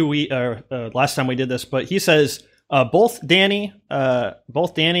 Last time we did this, but he says both Danny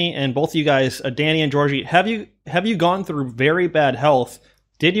and both you guys, Danny and Georgie, have you gone through very bad health?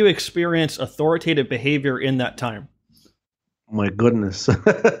 Did you experience authoritative behavior in that time? My goodness,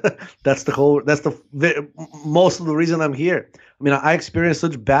 that's most of the reason I'm here. I mean, I experienced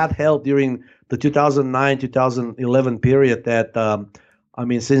such bad health during the 2009-2011 period that.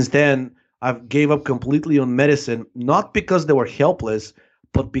 Since then, I've gave up completely on medicine, not because they were helpless,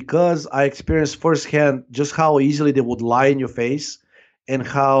 but because I experienced firsthand just how easily they would lie in your face, and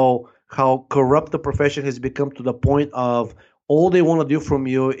how corrupt the profession has become to the point of all they want to do from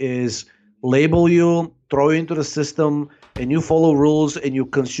you is label you, throw you into the system, and you follow rules and you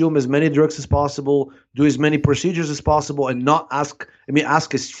consume as many drugs as possible, do as many procedures as possible, and not ask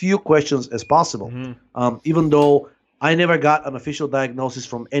as few questions as possible. Even though I never got an official diagnosis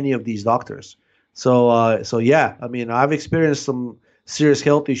from any of these doctors. So yeah, I mean, I've experienced some serious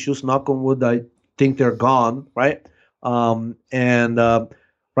health issues. Knock on wood, I think they're gone, right?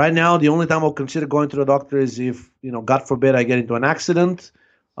 Right now, the only time I'll consider going to the doctor is if, God forbid, I get into an accident.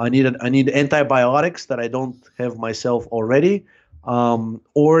 I need antibiotics that I don't have myself already,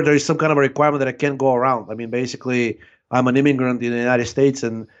 or there is some kind of a requirement that I can't go around. I mean, basically, I'm an immigrant in the United States,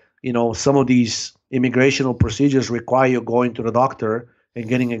 and some of these immigrational procedures require you going to the doctor and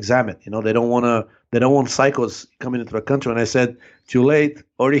getting examined. They don't want psychos coming into the country. And I said, too late,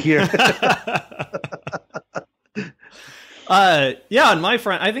 already here. Yeah, and my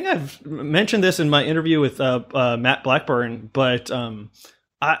friend, I think I've mentioned this in my interview with Matt Blackburn, but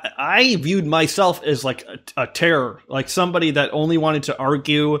I viewed myself as like a terror, like somebody that only wanted to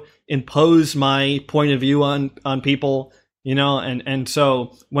argue, impose my point of view on people, and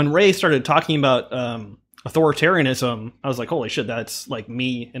so when Ray started talking about authoritarianism, I was like, holy shit, that's like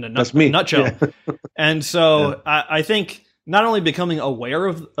me in a nutshell. Yeah. And so yeah. I think not only becoming aware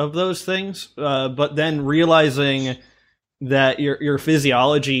of those things, but then realizing that your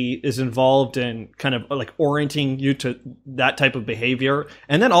physiology is involved in kind of like orienting you to that type of behavior.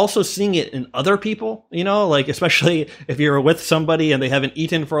 And then also seeing it in other people, like especially if you're with somebody and they haven't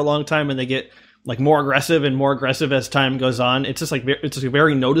eaten for a long time and they get like more aggressive and more aggressive as time goes on. It's just like, it's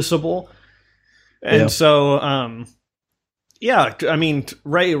very noticeable. And so, yeah, I mean,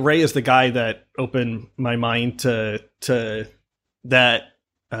 Ray is the guy that opened my mind to that,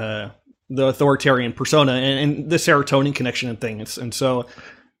 the authoritarian persona and the serotonin connection and things. And so,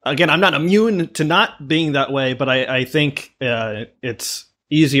 again, I'm not immune to not being that way, but I think it's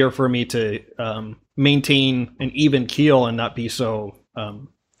easier for me to maintain an even keel and not be so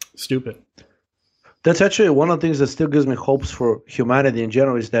stupid. That's actually one of the things that still gives me hopes for humanity in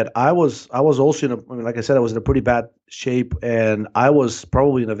general, is that I was also like I said, I was in a pretty bad shape, and I was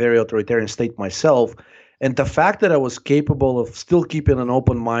probably in a very authoritarian state myself. And the fact that I was capable of still keeping an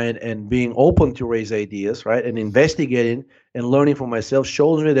open mind and being open to raise ideas, right, and investigating and learning for myself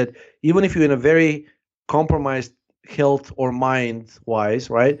shows me that even if you're in a very compromised health or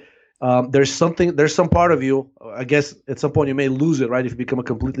mind-wise, right, there's some part of you, I guess at some point you may lose it, right, if you become a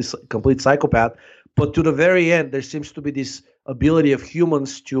complete psychopath. But to the very end, there seems to be this ability of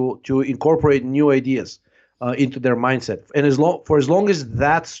humans to incorporate new ideas into their mindset. And as long as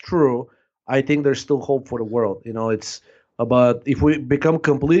that's true, I think there's still hope for the world. It's about, if we become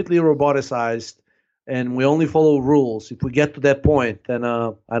completely roboticized and we only follow rules, if we get to that point, then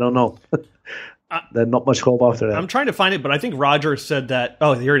I don't know. There's not much hope after that. I'm trying to find it, but I think Roger said that.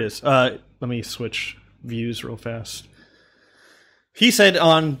 Oh, here it is. Let me switch views real fast. He said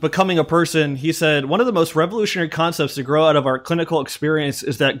on Becoming a Person, he said, one of the most revolutionary concepts to grow out of our clinical experience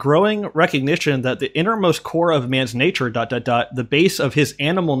is that growing recognition that the innermost core of man's nature, ... the base of his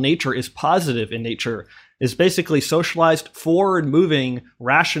animal nature is positive in nature, is basically socialized, forward-moving,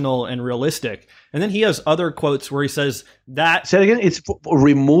 rational, and realistic. And then he has other quotes where he says that... Say it again? It's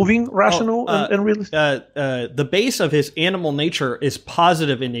removing rational and realistic? The base of his animal nature is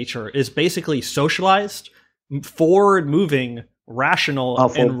positive in nature, is basically socialized, forward-moving, rational,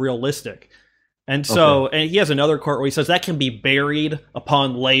 and realistic. And so, and he has another quote where he says that can be buried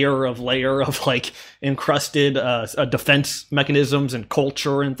upon layer of like encrusted defense mechanisms and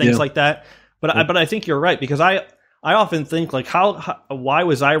culture and things like that. But I think you're right, because I often think like why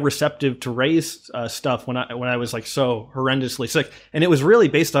was I receptive to Ray's stuff when I was like so horrendously sick? And it was really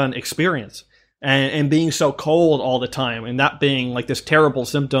based on experience and being so cold all the time, and that being like this terrible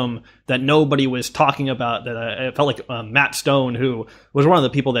symptom that nobody was talking about. That I felt like Matt Stone, who was one of the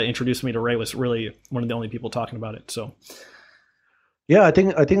people that introduced me to Ray, was really one of the only people talking about it. So, yeah, I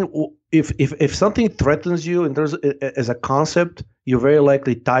think if something threatens you in terms of, as a concept, you're very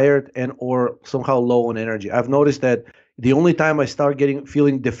likely tired and or somehow low on energy. I've noticed that the only time I start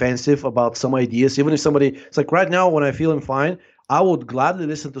feeling defensive about some ideas, even if somebody, it's like right now when I'm feeling fine, I would gladly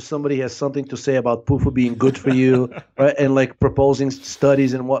listen to somebody who has something to say about PUFA being good for you, right? And like proposing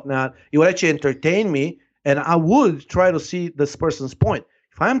studies and whatnot. It would actually entertain me, and I would try to see this person's point.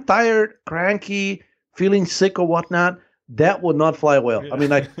 If I'm tired, cranky, feeling sick or whatnot, that would not fly well. Yeah. I mean,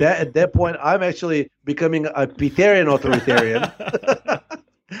 like that at that point, I'm actually becoming a Peterian authoritarian.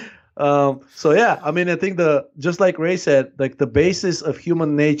 So yeah, I mean, I think just like Ray said, like the basis of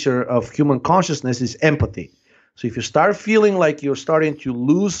human nature, of human consciousness, is empathy. So if you start feeling like you're starting to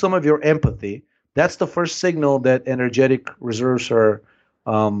lose some of your empathy, that's the first signal that energetic reserves are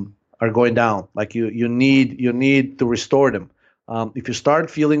going down. Like you need to restore them. If you start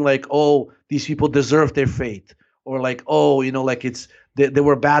feeling like, oh, these people deserve their fate, or like, oh, like they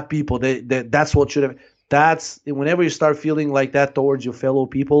were bad people, that's what should have. That's whenever you start feeling like that towards your fellow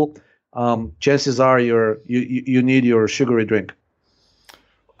people, chances are you need your sugary drink.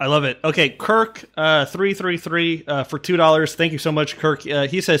 I love it. Okay, Kirk 333 for $2. Thank you so much, Kirk.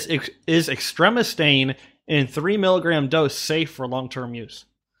 He says, is extremistane in 3 milligram dose safe for long-term use?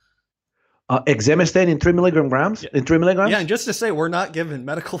 Exemestane in 3 milligrams. In 3 milligrams. Yeah, and just to say, we're not giving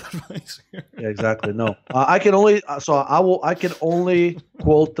medical advice here. Yeah, exactly. No, I can only I can only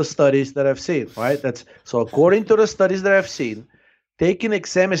quote the studies that I've seen. Right. So according to the studies that I've seen, taking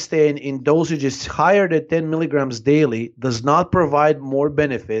exemestane in dosages higher than 10 milligrams daily does not provide more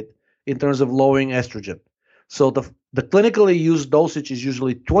benefit in terms of lowering estrogen. So the clinically used dosage is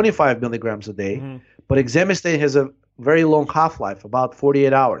usually 25 milligrams a day, but exemestane has a very long half-life, about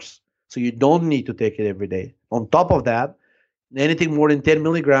 48 hours. So you don't need to take it every day. On top of that, anything more than 10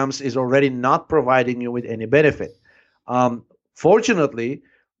 milligrams is already not providing you with any benefit. Fortunately,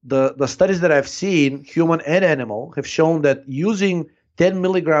 the studies that I've seen, human and animal, have shown that using 10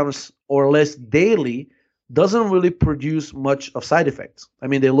 milligrams or less daily doesn't really produce much of side effects. I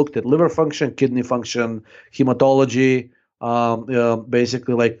mean, they looked at liver function, kidney function, hematology,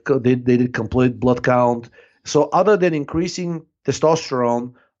 basically like they did complete blood count. So other than increasing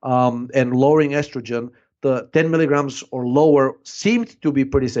testosterone and lowering estrogen, the 10 milligrams or lower seemed to be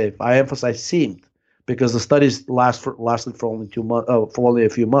pretty safe. I emphasize seemed, because the studies lasted for only for only a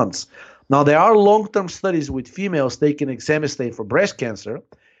few months. Now, there are long-term studies with females taking exemestane for breast cancer,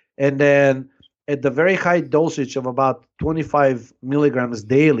 and then at the very high dosage of about 25 milligrams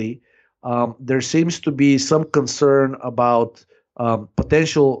daily, there seems to be some concern about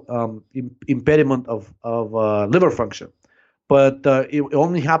potential impediment of liver function. But it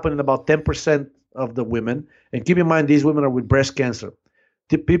only happened in about 10% of the women. And keep in mind, these women are with breast cancer.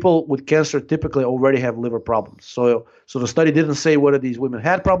 People with cancer typically already have liver problems. So the study didn't say whether these women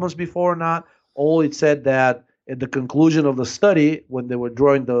had problems before or not. All it said that at the conclusion of the study, when they were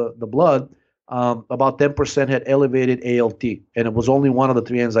drawing the blood, about 10% had elevated ALT. And it was only one of the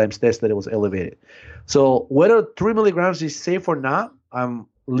 3 enzymes tested that was elevated. So whether 3 milligrams is safe or not, I'm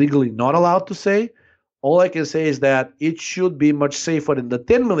legally not allowed to say. All I can say is that it should be much safer than the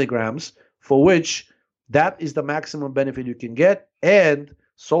 10 milligrams, for which that is the maximum benefit you can get. And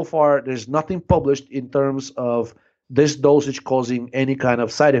so far, there's nothing published in terms of this dosage causing any kind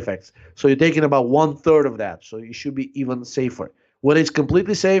of side effects. So you're taking about 1/3 of that. So you should be even safer. Whether it's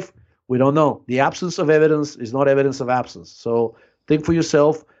completely safe, we don't know. The absence of evidence is not evidence of absence. So think for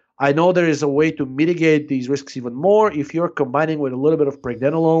yourself. I know there is a way to mitigate these risks even more if you're combining with a little bit of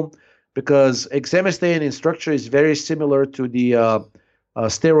pregnenolone, because exemestane in structure is very similar to the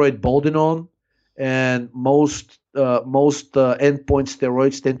steroid boldenone, and most endpoint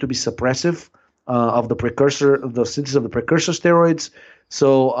steroids tend to be suppressive of the synthesis of the precursor steroids.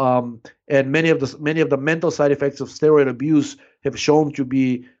 So and many of the mental side effects of steroid abuse have shown to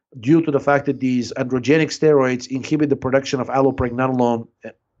be due to the fact that these androgenic steroids inhibit the production of allopregnanolone,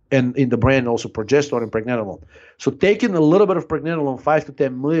 and in the brain also progesterone and pregnenolone. So taking a little bit of pregnenolone, 5 to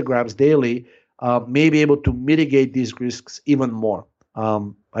 10 milligrams daily, may be able to mitigate these risks even more.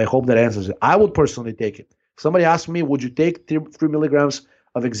 I hope that answers it. I would personally take it. If somebody asked me, would you take 3 milligrams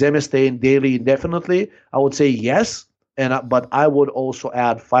of exemestane daily indefinitely? I would say yes, but I would also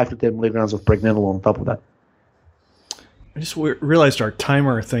add 5 to 10 milligrams of pregnenolone on top of that. I just realized our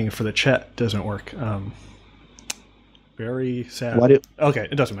timer thing for the chat doesn't work. Very sad. Okay,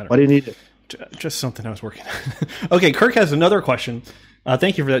 it doesn't matter. Why do you need it? Just something I was working on. Okay, Kirk has another question.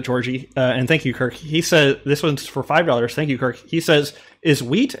 Thank you for that, Georgie. And thank you, Kirk. He said, this one's for $5. Thank you, Kirk. He says, is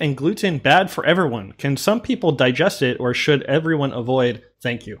wheat and gluten bad for everyone? Can some people digest it, or should everyone avoid?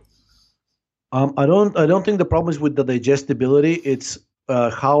 Thank you. I don't think the problem is with the digestibility. It's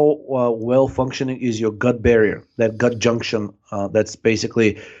how well functioning is your gut barrier, that gut junction. That's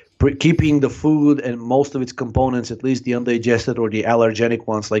basically keeping the food and most of its components, at least the undigested or the allergenic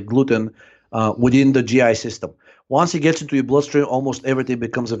ones like gluten, within the GI system. Once it gets into your bloodstream, almost everything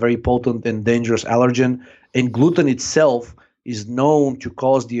becomes a very potent and dangerous allergen. And gluten itself is known to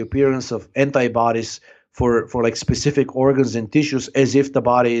cause the appearance of antibodies for like specific organs and tissues, as if the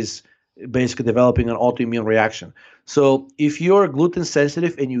body is basically developing an autoimmune reaction. So if you're gluten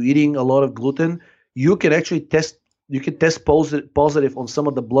sensitive and you're eating a lot of gluten, you can actually test test positive on some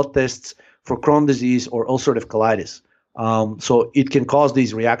of the blood tests for Crohn's disease or ulcerative colitis. So it can cause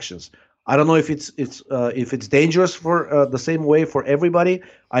these reactions. I don't know if it's dangerous for the same way for everybody.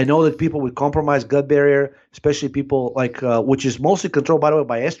 I know that people with compromised gut barrier, especially people like which is mostly controlled, by the way,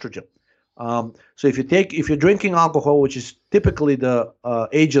 by estrogen. So if you're drinking alcohol, which is typically the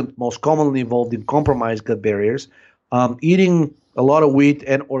agent most commonly involved in compromised gut barriers, eating a lot of wheat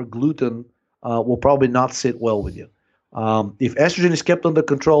and or gluten will probably not sit well with you. If estrogen is kept under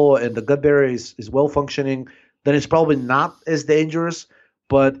control and the gut barrier is well functioning, then it's probably not as dangerous.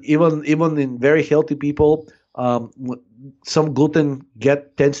 But even in very healthy people, some gluten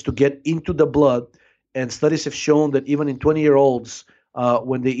tends to get into the blood, and studies have shown that even in 20-year-olds,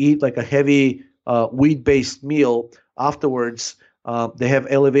 when they eat like a heavy wheat-based meal afterwards, they have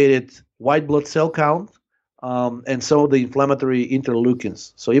elevated white blood cell count and some of the inflammatory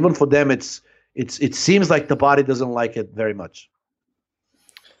interleukins. So even for them, it seems like the body doesn't like it very much.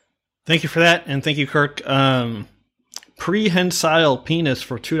 Thank you for that, and thank you, Kirk. Prehensile penis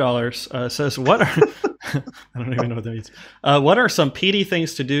for $2 says, "What are I don't even know what that means. What are some PD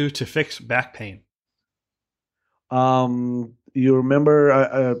things to do to fix back pain?" You remember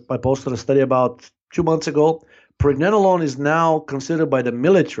I posted a study about 2 months ago. Pregnenolone is now considered by the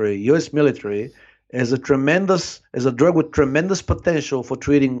military, U.S. military, as a drug with tremendous potential for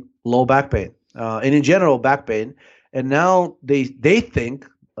treating low back pain and in general back pain. And now they think.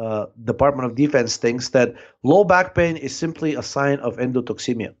 Department of Defense thinks that low back pain is simply a sign of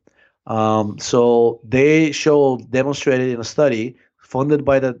endotoxemia. So they demonstrated in a study funded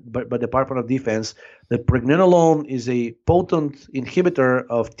by the Department of Defense that pregnenolone is a potent inhibitor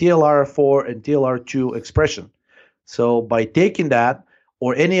of TLR4 and TLR2 expression. So by taking that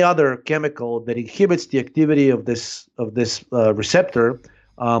or any other chemical that inhibits the activity of this receptor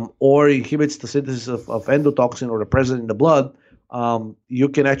or inhibits the synthesis of endotoxin or the present in the blood, you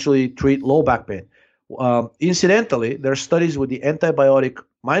can actually treat low back pain. Incidentally, there are studies with the antibiotic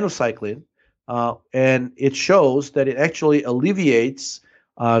minocycline, and it shows that it actually alleviates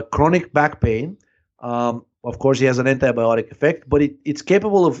chronic back pain. Of course, it has an antibiotic effect, but it's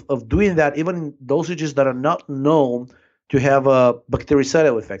capable of doing that even in dosages that are not known to have a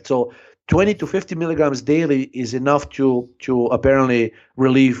bactericidal effect. So 20 to 50 milligrams daily is enough to apparently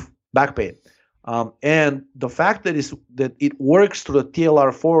relieve back pain. And the fact that it works through the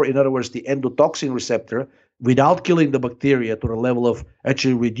TLR4, in other words, the endotoxin receptor, without killing the bacteria to the level of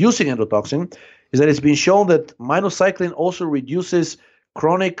actually reducing endotoxin, is that it's been shown that minocycline also reduces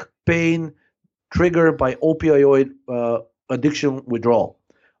chronic pain triggered by opioid addiction withdrawal.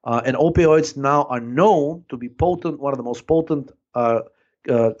 And opioids now are known to be one of the most potent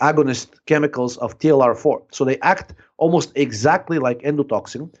agonist chemicals of TLR4. So they act almost exactly like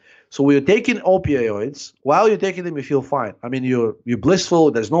endotoxin. So when you're taking opioids, while you're taking them, you feel fine. I mean, you're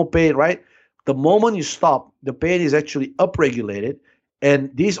blissful. There's no pain, right? The moment you stop, the pain is actually upregulated, and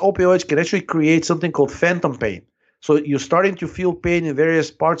these opioids can actually create something called phantom pain. So you're starting to feel pain in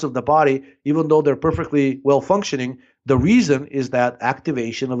various parts of the body, even though they're perfectly well functioning. The reason is that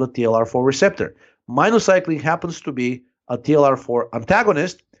activation of the TLR4 receptor. Minocycline happens to be a TLR4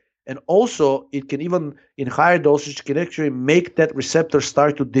 antagonist. And also, it can even, in higher dosage, can actually make that receptor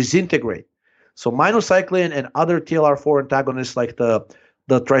start to disintegrate. So minocycline and other TLR4 antagonists like the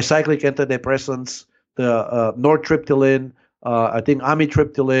tricyclic antidepressants, the nortriptyline, I think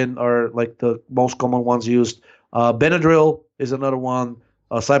amitriptyline are like the most common ones used. Benadryl is another one.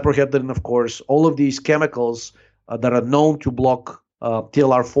 Cyproheptadine, of course. All of these chemicals that are known to block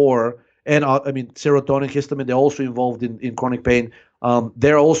TLR4 and serotonin, histamine, they're also involved in chronic pain.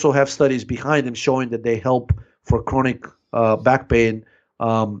 They also have studies behind them showing that they help for chronic back pain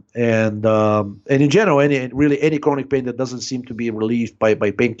and in general, any chronic pain that doesn't seem to be relieved by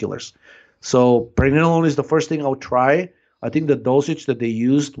painkillers. So pregnenolone is the first thing I would try. I think the dosage that they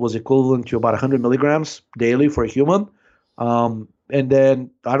used was equivalent to about 100 milligrams daily for a human. And then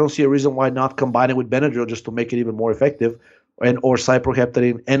I don't see a reason why not combine it with Benadryl just to make it even more effective, and or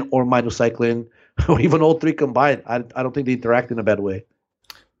cyproheptadine and or minocycline, or even all three combined. I don't think they interact in a bad way.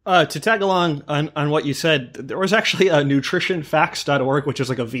 To tag along on what you said, there was actually a nutritionfacts.org, which is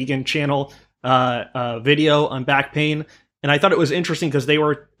like a vegan channel, video on back pain. And I thought it was interesting because they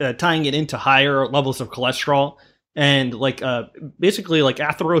were tying it into higher levels of cholesterol and basically like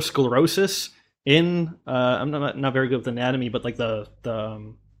atherosclerosis in, I'm not very good with anatomy, but like the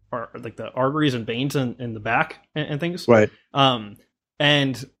arteries and veins in the back and things. Right.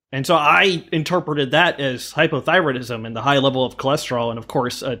 And so I interpreted that as hypothyroidism and the high level of cholesterol, and of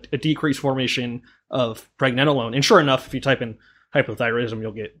course a decreased formation of pregnenolone. And sure enough, if you type in hypothyroidism,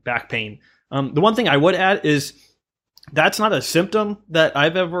 you'll get back pain. The one thing I would add is That's not a symptom that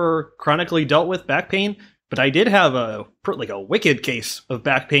I've ever chronically dealt with, back pain, but I did have a wicked case of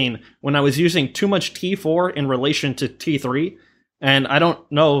back pain when I was using too much T4 in relation to T3. And I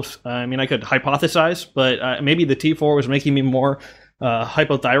don't know, I mean, I could hypothesize, but maybe the T4 was making me more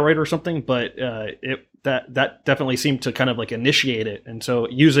hypothyroid or something, but that definitely seemed to kind of like initiate it. And so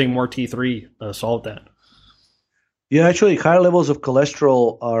using more T3 solved that. Yeah, actually, higher levels of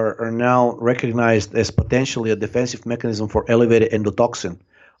cholesterol are now recognized as potentially a defensive mechanism for elevated endotoxin.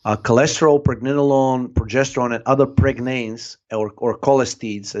 Cholesterol, pregnenolone, progesterone, and other pregnanes, or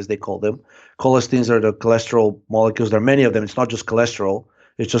cholesteins, as they call them. Cholesteins are the cholesterol molecules. There are many of them. It's not just cholesterol.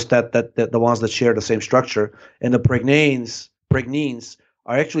 It's just that the ones that share the same structure. And the pregnenes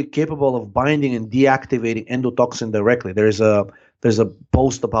are actually capable of binding and deactivating endotoxin directly. There's a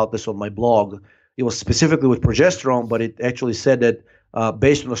post about this on my blog. It was specifically with progesterone, but it actually said that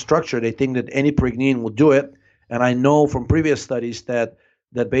based on the structure, they think that any pregnine will do it. And I know from previous studies that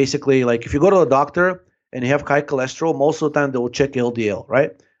basically, like if you go to a doctor and you have high cholesterol, most of the time they will check LDL, right?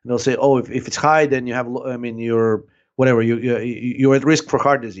 And they'll say, oh, if it's high, then you have, you're whatever, you're at risk for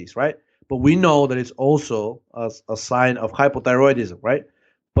heart disease, right? But we know that it's also a sign of hypothyroidism, right?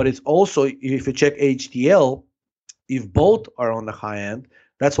 But it's also, if you check HDL, if both are on the high end,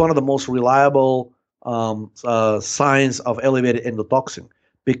 that's one of the most reliable signs of elevated endotoxin,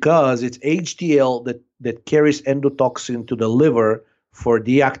 because it's HDL that carries endotoxin to the liver for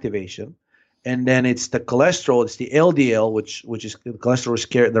deactivation, and then it's the cholesterol, it's the LDL, which is the cholesterol is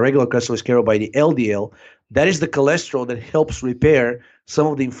carried, the regular cholesterol is carried by the LDL. That is the cholesterol that helps repair some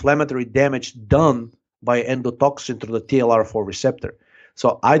of the inflammatory damage done by endotoxin through the TLR4 receptor.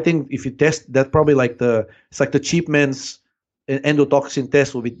 So I think if you test that, probably it's like the cheap man's endotoxin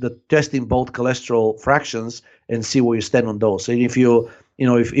test will be the testing both cholesterol fractions and see where you stand on those. So if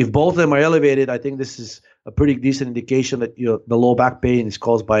if both of them are elevated, I think this is a pretty decent indication that the low back pain is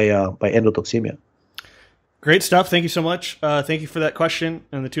caused by endotoxemia. Great stuff. Thank you so much. Thank you for that question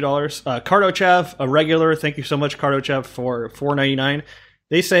and the $2. Cardochav, a regular. Thank you so much, Cardochav, for $4.99.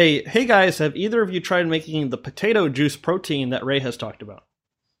 They say, hey guys, have either of you tried making the potato juice protein that Ray has talked about?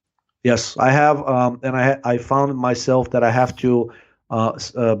 Yes, I have, and I found myself that I have to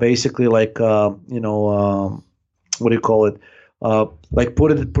basically what do you call it? Like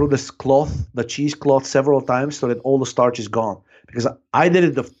put this cloth, the cheesecloth, several times so that all the starch is gone. Because I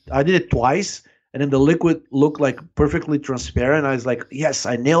did it twice, and then the liquid looked like perfectly transparent. I was like, yes,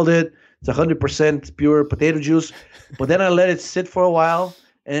 I nailed it. It's 100% pure potato juice. But then I let it sit for a while,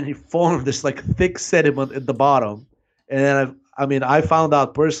 and it formed this like thick sediment at the bottom. And then I found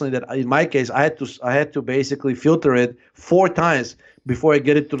out personally that in my case, I had to basically filter it 4 times before I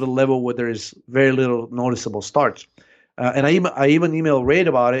get it to the level where there is very little noticeable starch. And I even emailed Ray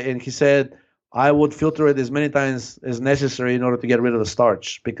about it, and he said I would filter it as many times as necessary in order to get rid of the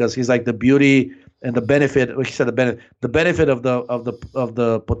starch, because he's like, the beauty and the benefit. Like he said, the benefit of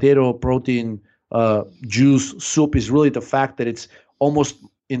the potato protein juice soup is really the fact that it's almost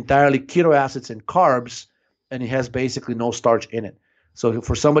entirely keto acids and carbs, and it has basically no starch in it. So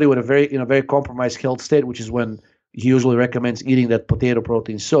for somebody with a very compromised health state, which is when he usually recommends eating that potato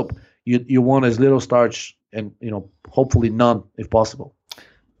protein soup, you want as little starch and hopefully none if possible.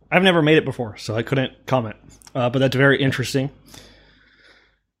 I've never made it before, so I couldn't comment. But that's very interesting.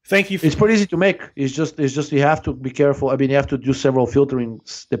 Thank you. It's pretty easy to make. It's just you have to be careful. I mean, you have to do several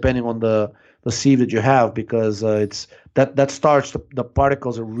filterings depending on the sieve that you have, because it's that starch. The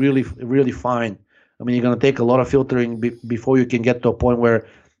particles are really, really fine. I mean, you're going to take a lot of filtering before you can get to a point where.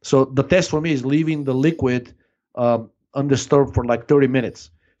 So the test for me is leaving the liquid undisturbed for like 30 minutes.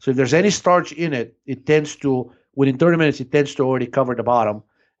 So if there's any starch in it, within 30 minutes, it tends to already cover the bottom.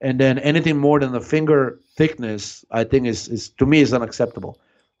 And then anything more than the finger thickness, I think is to me is unacceptable.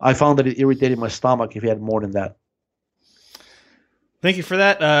 I found that it irritated my stomach if you had more than that. Thank you for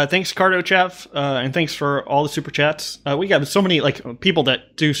that. Thanks, Cardochav, and thanks for all the super chats. We got so many people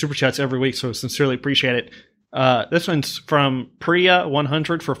that do super chats every week, so sincerely appreciate it. This one's from Priya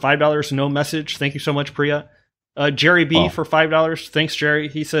 100 for $5, no message. Thank you so much, Priya. Jerry B for $5. Thanks, Jerry.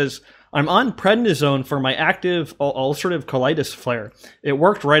 He says, I'm on prednisone for my active ulcerative colitis flare. It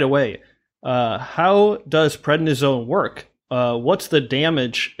worked right away. How does prednisone work? What's the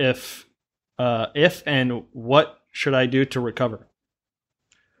damage if and what should I do to recover?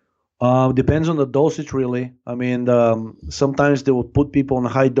 Depends on the dosage, really. I mean, sometimes they will put people on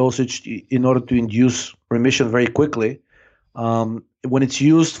high dosage in order to induce remission very quickly. When it's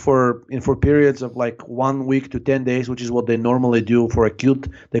used for periods of like 1 week to 10 days, which is what they normally do for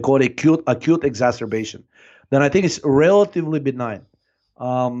they call it acute exacerbation, then I think it's relatively benign.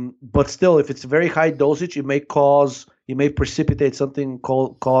 But still, if it's very high dosage, it may cause It may precipitate something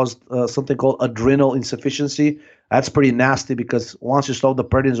called adrenal insufficiency. That's pretty nasty because once you stop the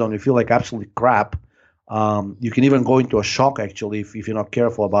prednisone, you feel like absolutely crap. You can even go into a shock actually if you're not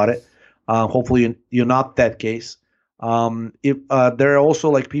careful about it. Hopefully you're not that case. If there are also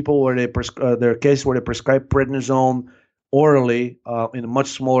like people where there are cases where they prescribe prednisone orally in a much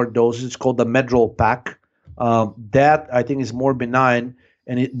smaller doses. It's called the Medrol pack. That I think is more benign,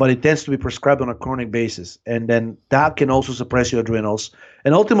 but it tends to be prescribed on a chronic basis, and then that can also suppress your adrenals.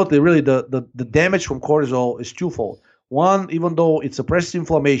 And ultimately, really, the damage from cortisol is twofold. One, even though it suppresses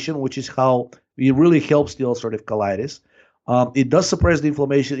inflammation, which is how it really helps the ulcerative colitis, it does suppress the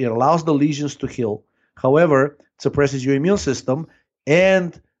inflammation. It allows the lesions to heal. However, it suppresses your immune system,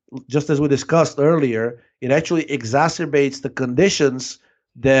 and just as we discussed earlier, it actually exacerbates the conditions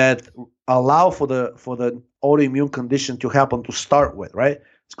that allow for the autoimmune condition to happen to start with, right?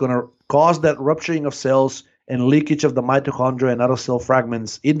 It's going to cause that rupturing of cells and leakage of the mitochondria and other cell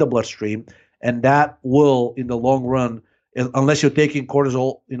fragments in the bloodstream, and that will, in the long run, unless you're taking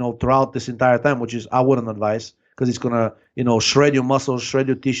cortisol, throughout this entire time, which is I wouldn't advise, because it's going to, shred your muscles, shred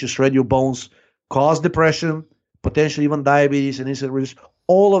your tissue, shred your bones, cause depression, potentially even diabetes and insulin resistance.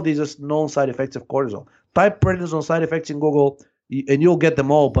 All of these are known side effects of cortisol. Type prednisone side effects in Google, and you'll get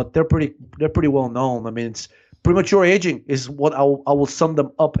them all, but they're pretty well known. I mean, it's premature aging is what I will sum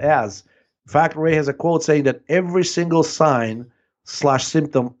them up as. In fact, Ray has a quote saying that every single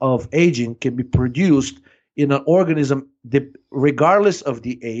sign/symptom of aging can be produced in an organism regardless of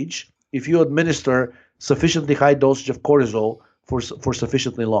the age if you administer sufficiently high dosage of cortisol for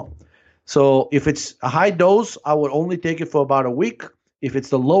sufficiently long. So if it's a high dose, I would only take it for about a week. If it's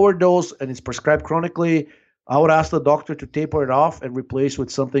the lower dose and it's prescribed chronically, I would ask the doctor to taper it off and replace with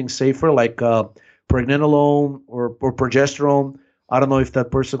something safer like pregnenolone or progesterone. I don't know if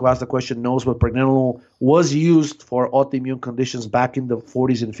that person who asked the question knows, but pregnenolone was used for autoimmune conditions back in the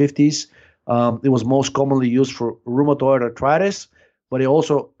 40s and 50s. It was most commonly used for rheumatoid arthritis, but it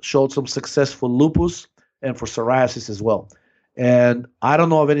also showed some success for lupus and for psoriasis as well. And I don't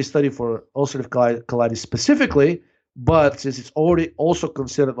know of any study for ulcerative colitis specifically, but since it's already also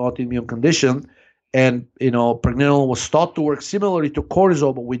considered an autoimmune condition, and pregnenolone was thought to work similarly to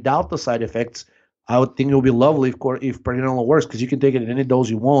cortisol but without the side effects, I would think it would be lovely if pregnenolone works, because you can take it in any dose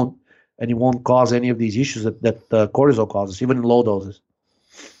you want, and it won't cause any of these issues that cortisol causes, even in low doses.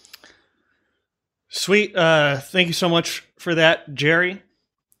 Sweet. Thank you so much for that, Jerry.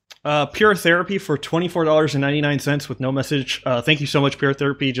 Pure Therapy for $24.99 with no message. Thank you so much, Pure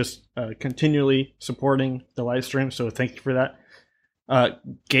Therapy, just continually supporting the live stream. So thank you for that.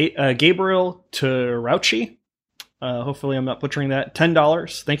 Gabriel Terauchi, hopefully I'm not butchering that,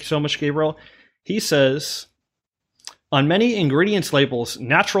 $10. Thank you so much, Gabriel. He says, on many ingredients labels,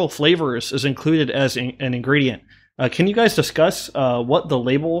 natural flavors is included as an ingredient. Can you guys discuss what the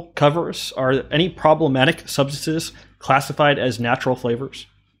label covers? Are any problematic substances classified as natural flavors?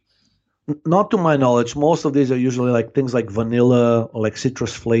 Not to my knowledge. Most of these are usually like things like vanilla or like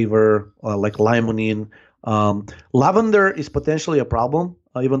citrus flavor, like limonene. Lavender is potentially a problem,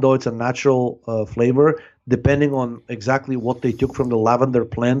 even though it's a natural flavor, depending on exactly what they took from the lavender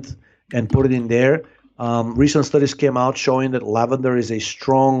plant and put it in there. Recent studies came out showing that lavender is a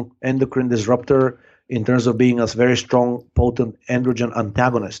strong endocrine disruptor in terms of being a very strong, potent androgen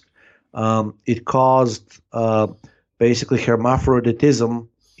antagonist. It caused basically hermaphroditism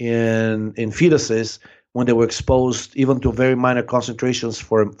in fetuses when they were exposed even to very minor concentrations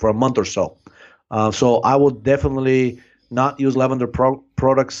for a month or so. So I would definitely not use lavender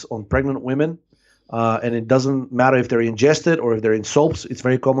products on pregnant women. And it doesn't matter if they're ingested or if they're in soaps. It's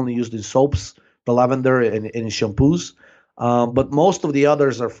very commonly used in soaps, the lavender, and in shampoos. But most of the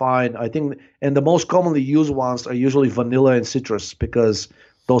others are fine, I think. And the most commonly used ones are usually vanilla and citrus because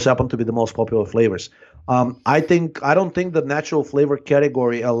those happen to be the most popular flavors. I don't think the natural flavor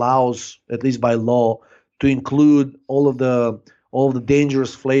category allows, at least by law, to include all of the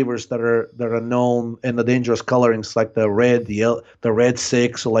dangerous flavors that are known, and the dangerous colorings like the red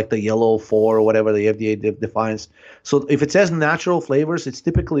 6 or like the yellow 4 or whatever the FDA defines. So if it says natural flavors, it's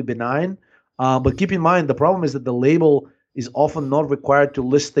typically benign. But keep in mind, the problem is that the label is often not required to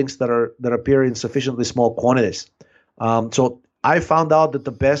list things that appear in sufficiently small quantities. So I found out that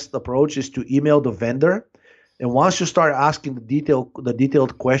the best approach is to email the vendor, and once you start asking the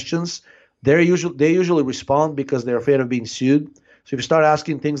detailed questions, they usually respond because they're afraid of being sued. So if you start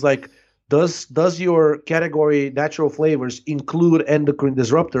asking things like, does your category natural flavors include endocrine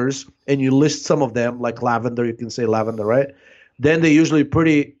disruptors, and you list some of them like lavender, you can say lavender, right? Then they're usually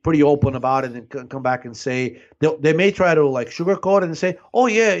pretty open about it and come back and say, they may try to like sugarcoat it and say, oh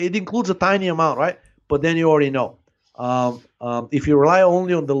yeah, it includes a tiny amount, right? But then you already know. If you rely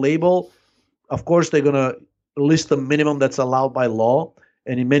only on the label, of course they're gonna list the minimum that's allowed by law.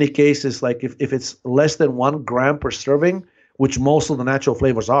 And in many cases, like if it's less than 1 gram per serving, which most of the natural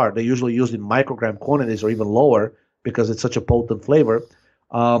flavors are, they're usually used in microgram quantities or even lower because it's such a potent flavor.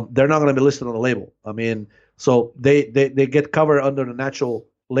 They're not going to be listed on the label. I mean, so they get covered under the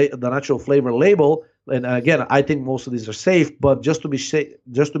natural flavor label. And again, I think most of these are safe, but just to be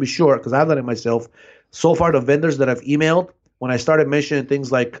sure, because I've done it myself. So far, the vendors that I've emailed, when I started mentioning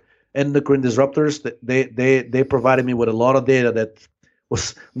things like endocrine disruptors, they provided me with a lot of data that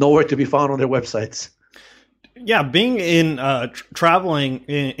was nowhere to be found on their websites. Yeah, being in traveling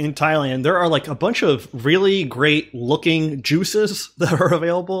in Thailand, there are like a bunch of really great looking juices that are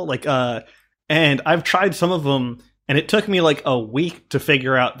available. Like, and I've tried some of them, and it took me like a week to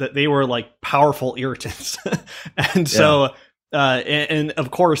figure out that they were like powerful irritants. And so, and of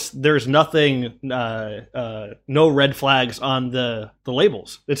course, there's nothing, no red flags on the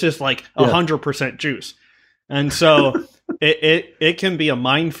labels. It's just like 100% juice. And so it can be a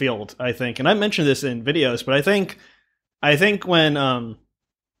minefield, I think. And I mentioned this in videos, but I think when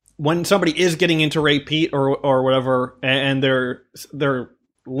somebody is getting into Ray Peat or whatever, and they're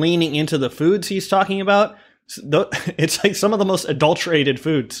leaning into the foods he's talking about, it's like some of the most adulterated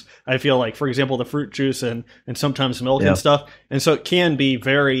foods, I feel like. For example, the fruit juice and sometimes milk and stuff. And so it can be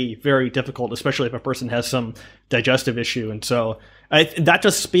very, very difficult, especially if a person has some digestive issue. And so that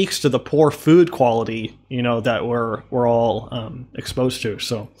just speaks to the poor food quality, that we're all exposed to.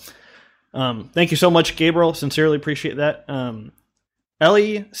 So thank you so much, Gabriel. Sincerely appreciate that.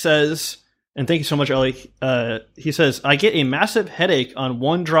 Ellie says, and thank you so much, Ellie. He says, I get a massive headache on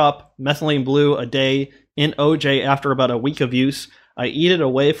 1 drop methylene blue a day in OJ after about a week of use. I eat it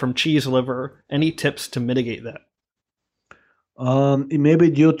away from cheese liver. Any tips to mitigate that? It may be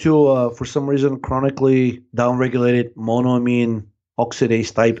due to, for some reason, chronically downregulated monoamine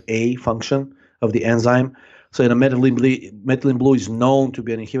oxidase type A function of the enzyme. So the methylene blue is known to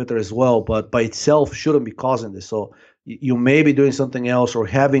be an inhibitor as well, but by itself shouldn't be causing this. So you may be doing something else or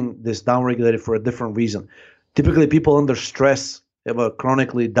having this downregulated for a different reason. Typically, people under stress have a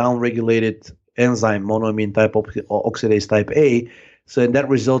chronically downregulated enzyme, monoamine type oxidase type A. So that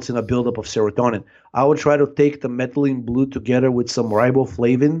results in a buildup of serotonin. I would try to take the methylene blue together with some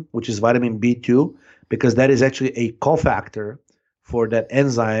riboflavin, which is vitamin B2, because that is actually a cofactor for that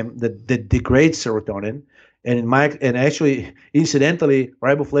enzyme that degrades serotonin. And actually, incidentally,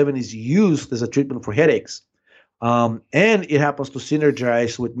 riboflavin is used as a treatment for headaches. And it happens to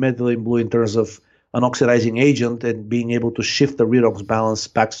synergize with methylene blue in terms of an oxidizing agent and being able to shift the redox balance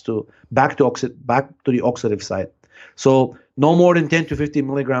back to the oxidative side. So no more than 10 to 15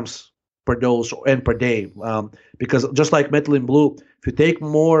 milligrams per dose and per day, because just like methylene blue, if you take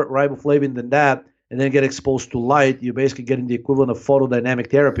more riboflavin than that and then get exposed to light, you're basically getting the equivalent of photodynamic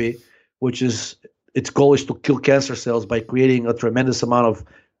therapy, which is its goal is to kill cancer cells by creating a tremendous amount of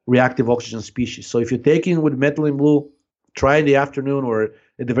reactive oxygen species. So if you're taking with methylene blue, try in the afternoon, or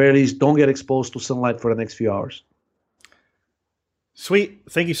at the very least, don't get exposed to sunlight for the next few hours. Sweet.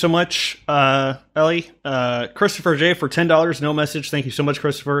 Thank you so much, Ellie. Christopher J for $10, no message. Thank you so much,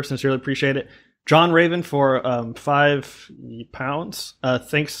 Christopher. Sincerely appreciate it. John Raven for £5.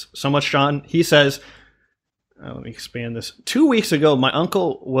 Thanks so much, John. He says, let me expand this. 2 weeks ago, my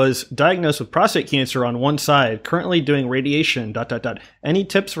uncle was diagnosed with prostate cancer on one side, currently doing radiation, ... Any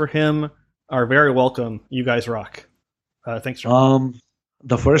tips for him are very welcome. You guys rock. Thanks, John.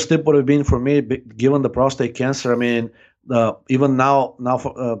 The first tip would have been for me, given the prostate cancer. I mean, even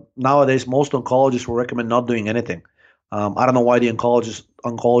nowadays, most oncologists will recommend not doing anything. I don't know why the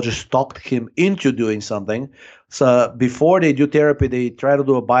oncologist talked him into doing something. So before they do therapy, they try to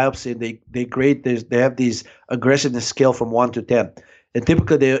do a biopsy. They have these aggressiveness scale from 1 to 10. And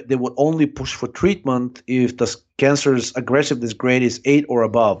typically they would only push for treatment if the cancer's aggressiveness grade is 8 or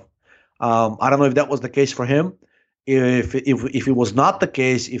above. I don't know if that was the case for him. If it was not the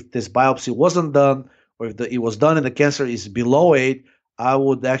case, if this biopsy wasn't done, or if it was done and the cancer is below 8, I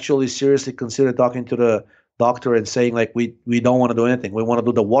would actually seriously consider talking to the doctor and saying, like, we don't want to do anything. We want to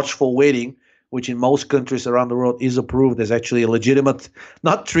do the watchful waiting, which in most countries around the world is approved as actually a legitimate,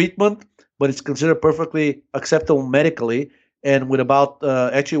 not treatment, but it's considered perfectly acceptable medically, and with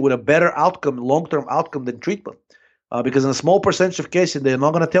a better outcome, long-term outcome than treatment. Because in a small percentage of cases, they're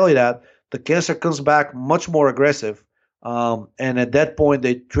not going to tell you that, the cancer comes back much more aggressive. And at that point,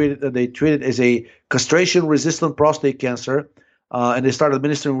 they treat it as a castration-resistant prostate cancer, and they start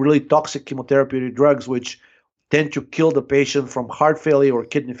administering really toxic chemotherapy drugs, which tend to kill the patient from heart failure or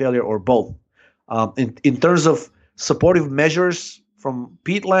kidney failure or both. In terms of supportive measures from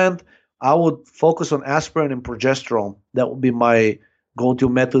peatland, I would focus on aspirin and progesterone. That would be my go-to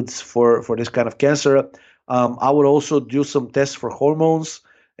methods for this kind of cancer. I would also do some tests for hormones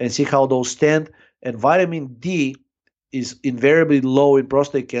and see how those stand. And vitamin D is invariably low in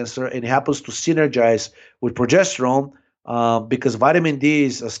prostate cancer, and it happens to synergize with progesterone because vitamin D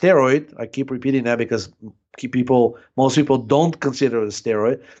is a steroid. I keep repeating that because most people don't consider it a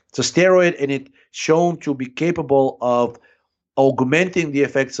steroid. It's a steroid, and it's shown to be capable of augmenting the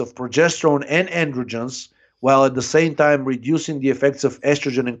effects of progesterone and androgens, while at the same time reducing the effects of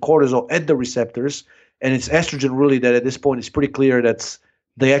estrogen and cortisol at the receptors. And it's estrogen really that at this point is pretty clear that's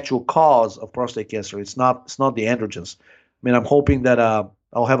the actual cause of prostate cancer. It's not the androgens. I mean, I'm hoping that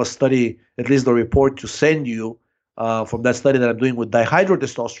I'll have a study, at least the report, to send you from that study that I'm doing with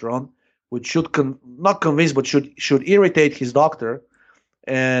dihydrotestosterone, which should not convince, but should irritate his doctor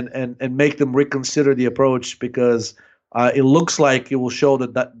and make them reconsider the approach, because it looks like it will show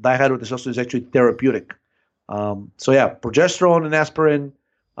that dihydrotestosterone is actually therapeutic. So yeah, progesterone and aspirin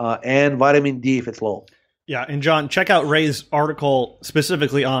and vitamin D if it's low. Yeah, and John, check out Ray's article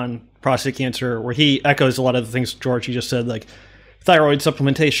specifically on prostate cancer, where he echoes a lot of the things, George, he just said, like thyroid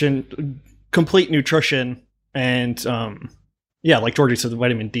supplementation, complete nutrition, and yeah, like Georgie said, the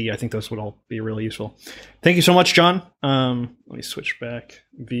vitamin D. I think those would all be really useful. Thank you so much, John. Let me switch back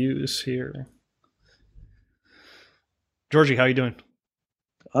views here. Georgie, how you doing?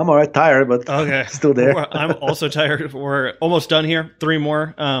 I'm all right, tired, but okay, still there. I'm also tired. We're almost done here. 3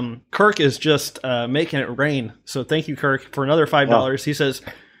 more. Kirk is just making it rain. So thank you, Kirk, for another $5. Oh. He says,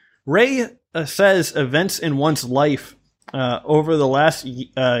 Ray says events in one's life over the last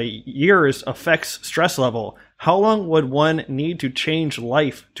years affects stress level. How long would one need to change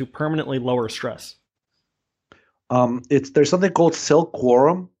life to permanently lower stress? There's something called cell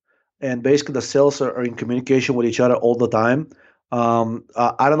quorum, and basically the cells are in communication with each other all the time.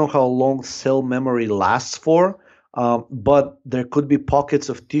 I don't know how long cell memory lasts for, but there could be pockets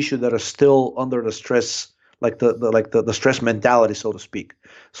of tissue that are still under the stress, like the stress mentality, so to speak.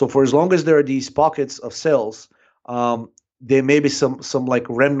 So for as long as there are these pockets of cells, there may be some like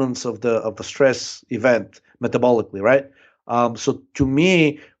remnants of the stress event metabolically, right? So to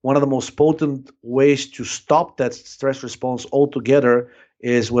me, one of the most potent ways to stop that stress response altogether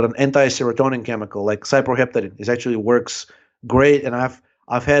is with an anti-serotonin chemical like cyproheptadine. It actually works great, and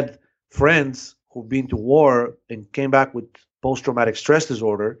I've had friends who've been to war and came back with post-traumatic stress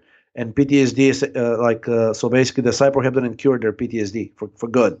disorder and PTSD. So basically, the cyproheptadine cured their PTSD for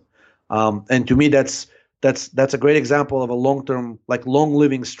good. And to me, that's a great example of a long-term, like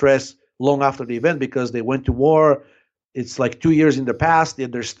long-living stress long after the event, because they went to war. It's like 2 years in the past,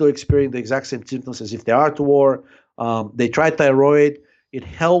 yet they're still experiencing the exact same symptoms as if they are to war. They tried thyroid. It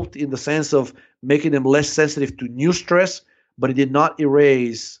helped in the sense of making them less sensitive to new stress, but it did not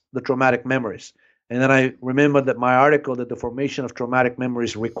erase the traumatic memories. And then I remembered that my article that the formation of traumatic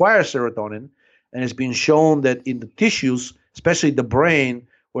memories requires serotonin, and it's been shown that in the tissues, especially the brain,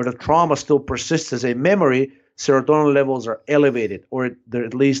 where the trauma still persists as a memory, serotonin levels are elevated, or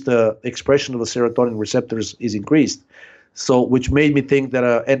at least the expression of the serotonin receptors is increased. So, which made me think that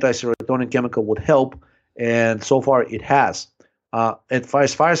an anti-serotonin chemical would help, and so far it has. As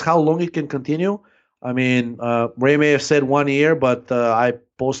far as how long it can continue, I mean, Ray may have said 1 year, but I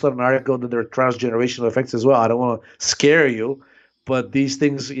posted an article that there are transgenerational effects as well. I don't want to scare you, but these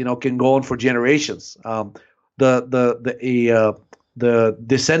things, can go on for generations. The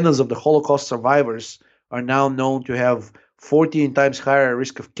descendants of the Holocaust survivors are now known to have 14 times higher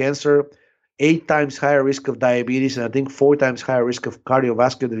risk of cancer, 8 times higher risk of diabetes, and I think 4 times higher risk of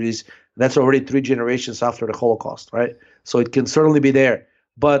cardiovascular disease. That's already 3 generations after the Holocaust, right? So it can certainly be there.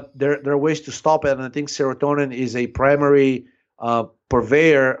 But there are ways to stop it, and I think serotonin is a primary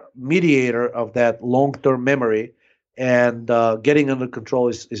purveyor, mediator of that long-term memory, and getting under control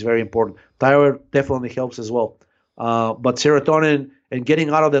is very important. Thyroid definitely helps as well. But serotonin and getting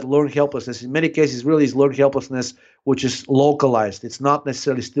out of that learned helplessness, in many cases, really is learned helplessness, which is localized. It's not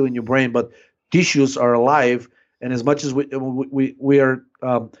necessarily still in your brain, but tissues are alive. And as much as we are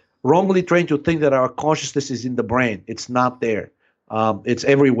wrongly trained to think that our consciousness is in the brain, it's not there. It's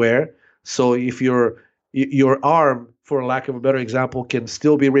everywhere. So if your arm, for lack of a better example, can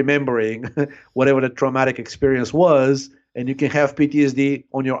still be remembering whatever the traumatic experience was, and you can have PTSD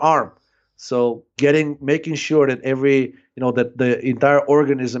on your arm. So making sure that that the entire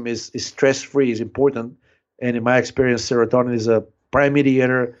organism is stress-free is important. And in my experience, serotonin is a prime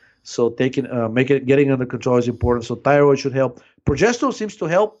mediator. So getting under control is important. So thyroid should help. Progesterone seems to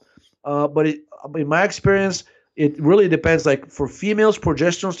help, but in my experience, it really depends. Like for females,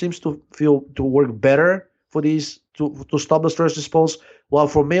 progesterone seems to work better for these to stop the stress response. While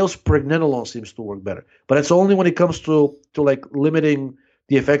for males, pregnenolone seems to work better, but it's only when it comes to like limiting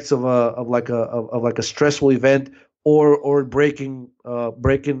the effects of like a stressful event or breaking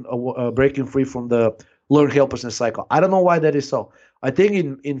free from the learned helplessness cycle. I don't know why that is so. I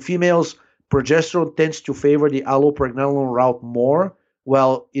think in females, progesterone tends to favor the allopregnanolone route more,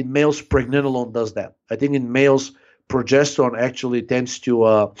 while in males, pregnenolone does that. I think in males, progesterone actually tends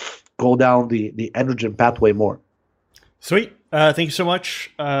to go down the androgen pathway more. Sweet. Thank you so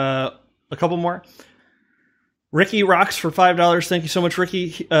much. A couple more. Ricky rocks for $5. Thank you so much,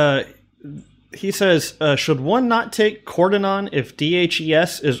 Ricky. He says, should one not take Cortinon if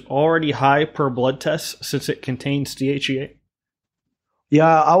DHES is already high per blood test since it contains DHEA?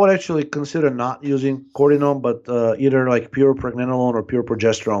 Yeah, I would actually consider not using Cortinon, but either like pure pregnenolone or pure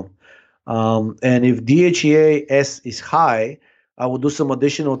progesterone. And if DHEAS is high, I would do some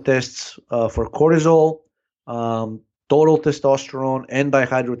additional tests for cortisol, total testosterone, and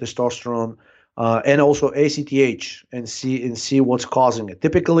dihydrotestosterone, and also ACTH, and see what's causing it.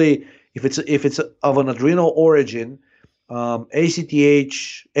 Typically, if it's of an adrenal origin,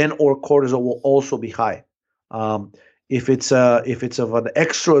 ACTH and or cortisol will also be high. If it's of an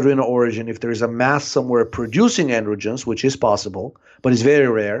extra-adrenal origin, if there is a mass somewhere producing androgens, which is possible, but it's very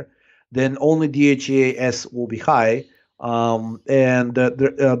rare, then only DHEAS will be high.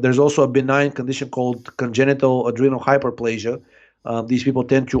 There's also a benign condition called congenital adrenal hyperplasia. These people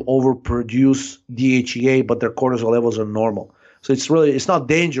tend to overproduce DHEA, but their cortisol levels are normal. So it's not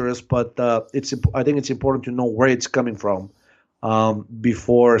dangerous, but I think it's important to know where it's coming from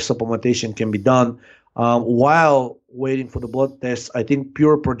before supplementation can be done. While waiting for the blood tests, I think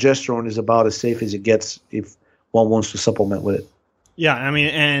pure progesterone is about as safe as it gets if one wants to supplement with it. Yeah, I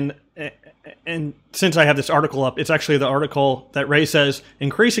mean, and since I have this article up, it's actually the article that Ray says,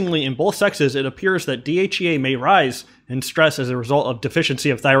 increasingly in both sexes, it appears that DHEA may rise in stress as a result of deficiency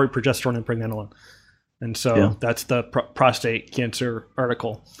of thyroid, progesterone, and pregnenolone. And so that's the prostate cancer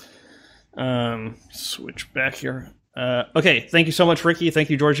article. Switch back here. Okay, thank you so much, Ricky. Thank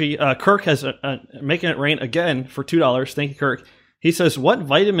you, Georgie. Kirk has making it rain again for $2. Thank you, Kirk. He says, what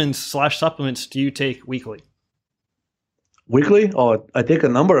vitamins/supplements do you take weekly? Weekly? Oh, I take a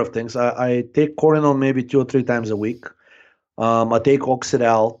number of things. I take Cortinon maybe 2 or 3 times a week. I take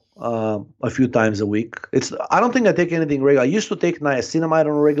Oxidal a few times a week. I don't think I take anything regular. I used to take niacinamide on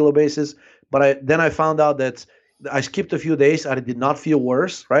a regular basis, but then I found out that I skipped a few days. I did not feel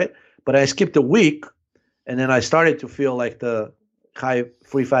worse, right? But I skipped a week, and then I started to feel like the high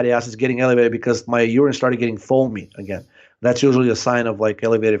free fatty acids getting elevated because my urine started getting foamy again. That's usually a sign of like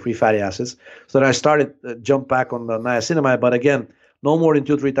elevated free fatty acids. So then I started jump back on the niacinamide, but again, no more than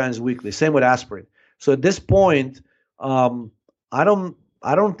 2 or 3 times weekly. Same with aspirin. So at this point, I don't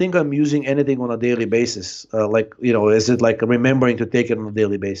think I'm using anything on a daily basis. Is it like remembering to take it on a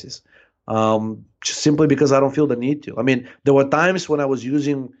daily basis? Just simply because I don't feel the need to. I mean, there were times when I was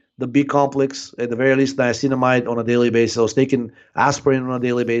using the B complex, at the very least niacinamide on a daily basis. I was taking aspirin on a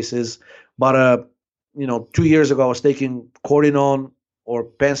daily basis, but 2 years ago, I was taking Cortinon or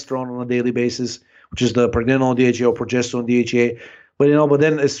Pensterone on a daily basis, which is the pregnenolone DHEA or progesterone DHEA. But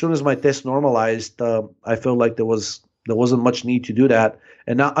then as soon as my test normalized, I felt like there wasn't much need to do that.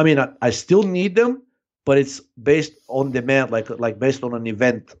 And now, I mean, I still need them, but it's based on demand, like based on an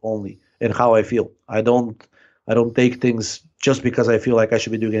event only and how I feel. I don't take things just because I feel like I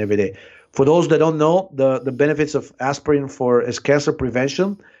should be doing it every day. For those that don't know, the benefits of aspirin as cancer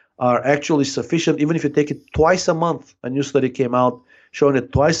prevention are actually sufficient, even if you take it twice a month. A new study came out showing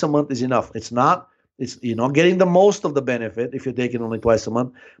that twice a month is enough. You're not getting the most of the benefit if you take it only twice a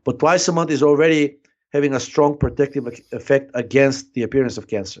month, but twice a month is already having a strong protective effect against the appearance of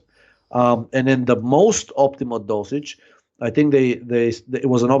cancer. And then the most optimal dosage, I think it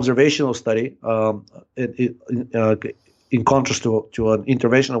was an observational study in contrast to an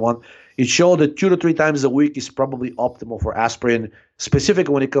interventional one. It showed that 2 to 3 times a week is probably optimal for aspirin,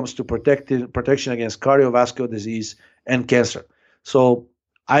 specifically when it comes to protection against cardiovascular disease and cancer. So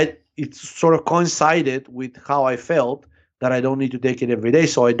it sort of coincided with how I felt that I don't need to take it every day,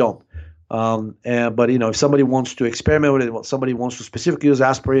 so I don't. But if somebody wants to experiment with it, somebody wants to specifically use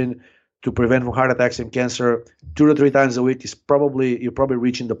aspirin to prevent from heart attacks and cancer, 2 to 3 times a week you're probably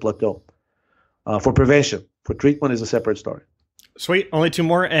reaching the plateau. For prevention, for treatment is a separate story. Sweet. Only 2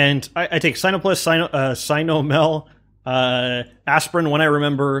 more, and I take Sinoplus, Sinomel, aspirin when I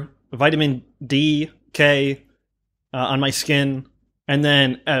remember, vitamin D, K on my skin, and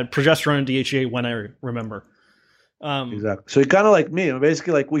then progesterone and DHEA when I remember. Exactly. So you're kind of like me.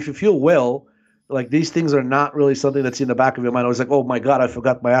 Basically, like if you feel well, like these things are not really something that's in the back of your mind. I was like, oh my God, I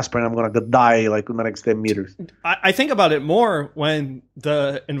forgot my aspirin. I'm going to die like in the next 10 meters. I think about it more when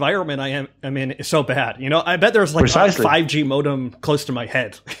the environment I'm in is so bad. You know, I bet there's like Precisely. a 5G modem close to my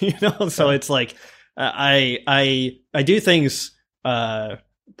head, you know? So it's like, I do things,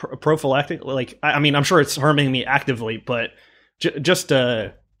 prophylactic. Like, I mean, I'm sure it's harming me actively, but just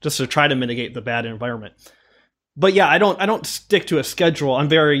to try to mitigate the bad environment. But yeah, I don't stick to a schedule. I'm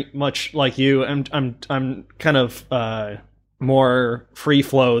very much like you. I'm kind of more free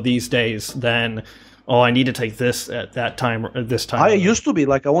flow these days than, oh, I need to take this at that time or this time. I used to be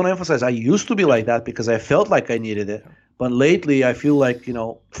like, I want to emphasize, I used to be like that because I felt like I needed it. But lately, I feel like,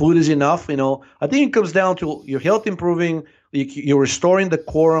 food is enough. I think it comes down to your health improving, you're restoring the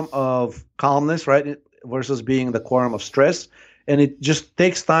quorum of calmness, right, versus being the quorum of stress. And it just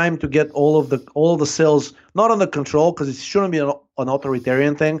takes time to get all of the cells not under control, because it shouldn't be an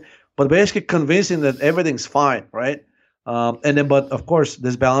authoritarian thing, but basically convincing that everything's fine, right? But of course,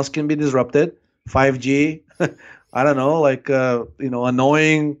 this balance can be disrupted. 5G, I don't know, like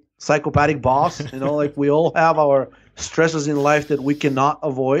annoying psychopathic boss. Like we all have our stresses in life that we cannot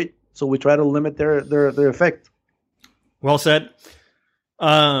avoid, so we try to limit their effect. Well said.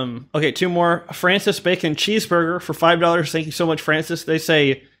 Okay, two more. Francis Bacon Cheeseburger for $5. Thank you so much, Francis. They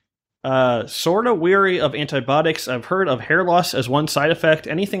say, sort of weary of antibiotics. I've heard of hair loss as one side effect.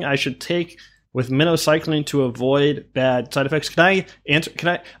 Anything I should take with minocycline to avoid bad side effects? Can I answer?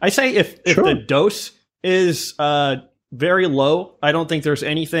 I say if Sure. the dose is very low, I don't think there's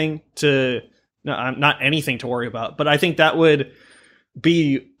anything not anything to worry about. But I think that would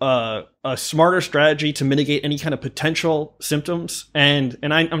be a smarter strategy to mitigate any kind of potential symptoms. And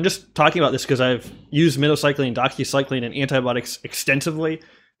I'm just talking about this because I've used minocycline, doxycycline, and antibiotics extensively,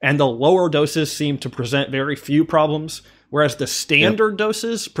 and the lower doses seem to present very few problems, whereas the standard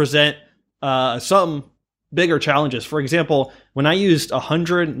doses present some bigger challenges. For example, when I used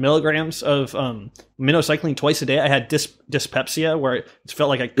 100 milligrams of minocycline twice a day, I had dyspepsia, where it felt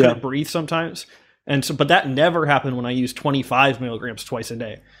like I couldn't breathe sometimes. And so, but that never happened when I used 25 milligrams twice a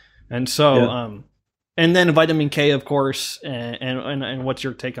day. And so, and then vitamin K, of course. And what's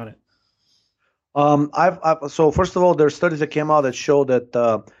your take on it? So first of all, there's studies that came out that show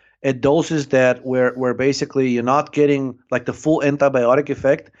that at doses that where basically you're not getting like the full antibiotic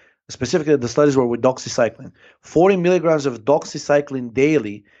effect, specifically the studies were with doxycycline. 40 milligrams of doxycycline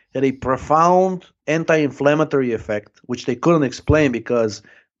daily had a profound anti-inflammatory effect, which they couldn't explain because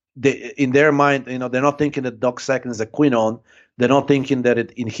in their mind, they're not thinking that doxycycline is a quinone. They're not thinking that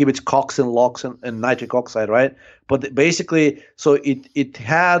it inhibits coxin, LOX, and nitric oxide, right? But basically, so it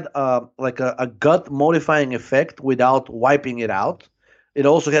had like a gut modifying effect without wiping it out. It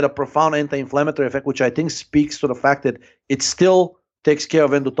also had a profound anti-inflammatory effect, which I think speaks to the fact that it still takes care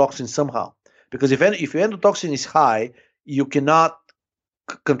of endotoxin somehow. Because if your endotoxin is high, you cannot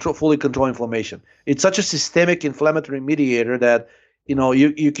fully control inflammation. It's such a systemic inflammatory mediator that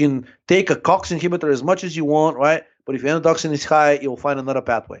you can take a COX inhibitor as much as you want, right? But if your endotoxin is high, you'll find another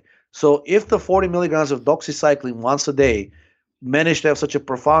pathway. So if the 40 milligrams of doxycycline once a day managed to have such a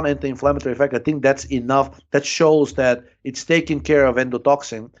profound anti-inflammatory effect, I think that's enough. That shows that it's taking care of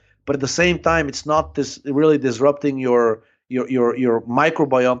endotoxin. But at the same time, it's not really disrupting your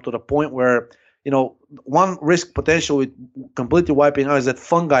microbiome to the point where, one risk potential with completely wiping out is that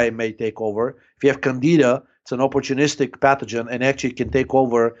fungi may take over. If you have candida, it's an opportunistic pathogen and actually can take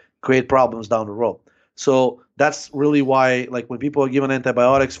over, create problems down the road. So that's really why, like when people are given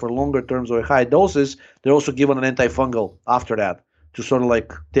antibiotics for longer terms or high doses, they're also given an antifungal after that to sort of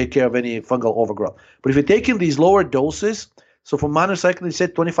like take care of any fungal overgrowth. But if you're taking these lower doses, so for minocycline, you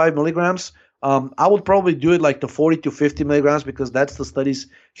said 25 milligrams, I would probably do it like the 40 to 50 milligrams because that's the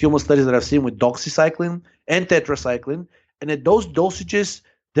human studies that I've seen with doxycycline and tetracycline. And at those dosages,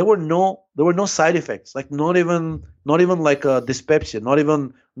 there were no side effects, like not even like dyspepsia, not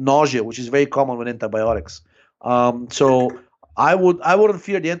even nausea, which is very common with antibiotics. So I wouldn't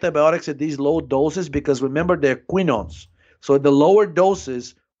fear the antibiotics at these low doses because remember they're quinones. So at the lower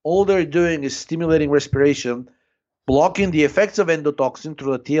doses, all they're doing is stimulating respiration, blocking the effects of endotoxin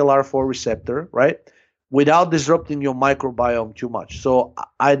through the TLR4 receptor, right? Without disrupting your microbiome too much. So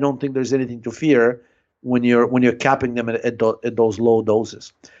I don't think there's anything to fear when you're capping them at those low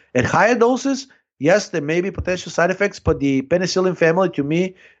doses. At higher doses, yes, there may be potential side effects, but the penicillin family, to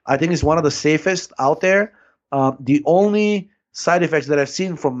me, I think is one of the safest out there. The only side effects that I've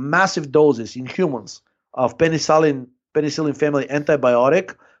seen from massive doses in humans of penicillin family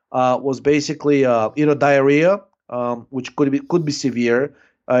antibiotic was basically diarrhea, which could be severe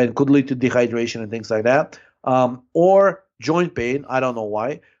and could lead to dehydration and things like that, or joint pain. I don't know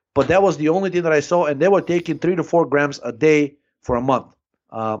why. but that was the only thing that I saw, and they were taking 3 to 4 grams a day for a month,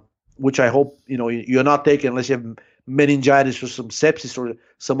 which I hope you're not taking unless you have meningitis or some sepsis or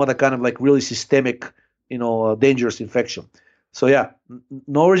some other kind of like really systemic, dangerous infection. So yeah,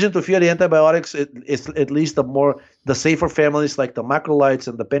 no reason to fear the antibiotics. It's at least the safer families like the macrolides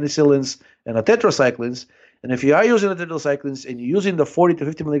and the penicillins and the tetracyclines. And if you are using the tetracyclines and you're using the 40 to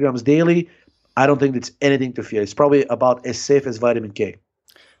 50 milligrams daily, I don't think it's anything to fear. It's probably about as safe as vitamin K.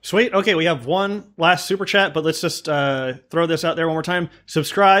 Sweet. Okay, we have one last super chat, but let's just throw this out there one more time.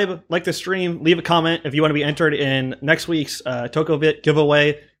 Subscribe, like the stream, leave a comment if you want to be entered in next week's TokoVit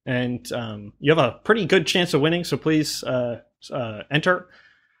giveaway, and you have a pretty good chance of winning, so please enter.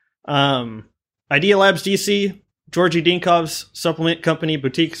 Idea Labs DC, Georgy Dinkov's supplement company,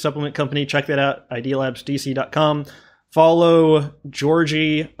 boutique supplement company. Check that out, idealabsdc.com. Follow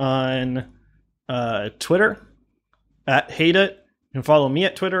Georgy on Twitter at HateIt. You can follow me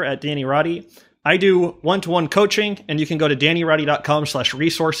at Twitter at Danny Roddy. I do one-to-one coaching, and you can go to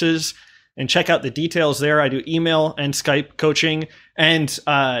dannyroddy.com/resources and check out the details there. I do email and Skype coaching. And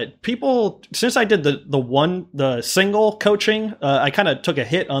people, since I did the single coaching, I kind of took a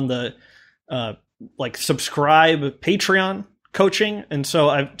hit on the subscribe Patreon coaching. And so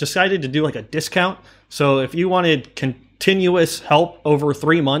I've decided to do like a discount. So if you wanted continuous help over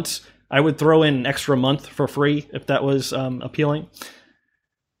 3 months, I would throw in an extra month for free if that was appealing.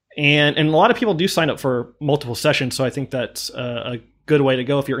 And a lot of people do sign up for multiple sessions, so I think that's a good way to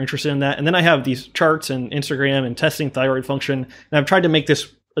go if you're interested in that. And then I have these charts and Instagram and testing thyroid function, and I've tried to make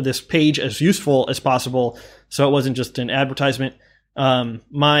this page as useful as possible, so it wasn't just an advertisement.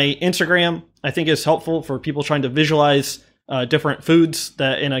 My Instagram, I think, is helpful for people trying to visualize different foods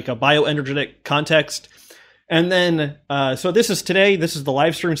that in like a bioenergetic context. And then, so this is today. This is the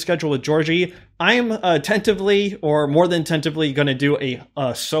live stream schedule with Georgy. I'm tentatively, or more than tentatively, going to do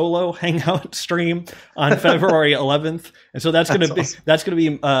a solo hangout stream on February 11th, and so that's going to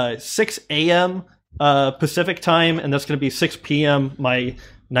be 6 a.m. Pacific time, and that's going to be 6 p.m. my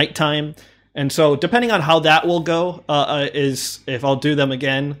nighttime. And so, depending on how that will go, is if I'll do them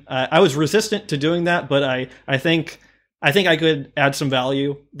again. I was resistant to doing that, but I think I could add some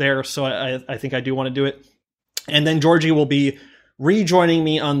value there. So I think I do want to do it. And then Georgy will be rejoining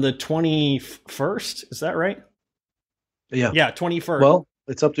me on the 21st. Is that right? Yeah. Yeah, 21st. Well,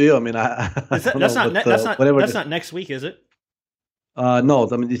 it's up to you. I mean, that's not next week, is it? No,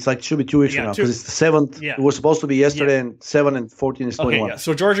 I mean, it's like, should be 2 weeks from now, because it's the 7th. Yeah. It was supposed to be yesterday, and 7 and 14 is 21. Okay, yeah.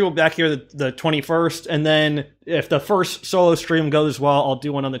 So Georgy will be back here the 21st, and then if the first solo stream goes well, I'll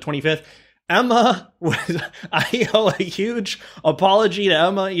do one on the 25th. Emma I owe a huge apology to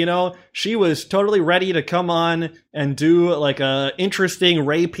Emma. She was totally ready to come on and do like a interesting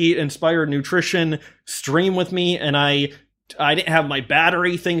Ray Peat inspired nutrition stream with me. And I didn't have my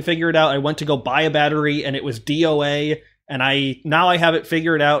battery thing figured out. I went to go buy a battery and it was DOA. And now I have it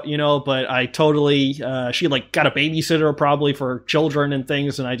figured out, but I totally, she like got a babysitter probably for children and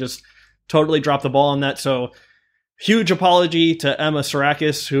things. And I just totally dropped the ball on that. So huge apology to Emma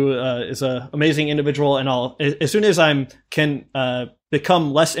Sarakis, who is an amazing individual, and as soon as I can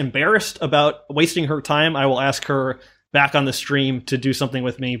become less embarrassed about wasting her time, I will ask her back on the stream to do something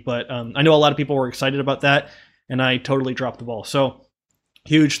with me. But I know a lot of people were excited about that, and I totally dropped the ball. So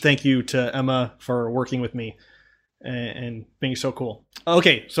huge thank you to Emma for working with me and being so cool.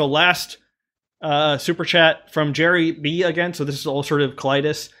 Okay, so last super chat from Jerry B again. So this is ulcerative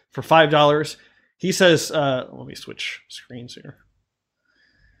colitis for $5. He says, let me switch screens here.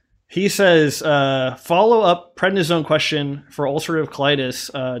 He says, follow up prednisone question for ulcerative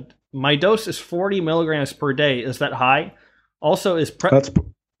colitis. My dose is 40 milligrams per day. Is that high? Also, is prednisone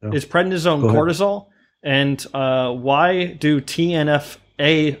cortisol? And why do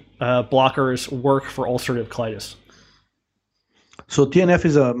TNF-A blockers work for ulcerative colitis? So TNF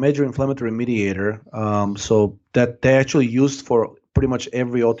is a major inflammatory mediator. So that they actually used for pretty much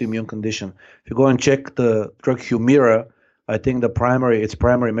every autoimmune condition. If you go and check the drug Humira, I think its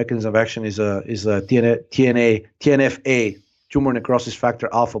primary mechanism of action is a TNF-A, tumor necrosis factor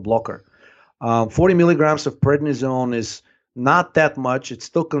alpha blocker. 40 milligrams of prednisone is not that much. It's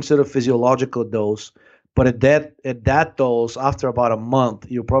still considered physiological dose, but at that dose, after about a month,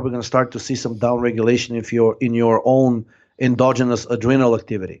 you're probably going to start to see some downregulation if you're in your own endogenous adrenal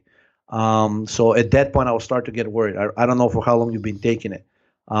activity. So at that point, I will start to get worried. I don't know for how long you've been taking it.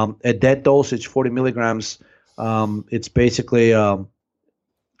 At that dosage, 40 milligrams, it's basically,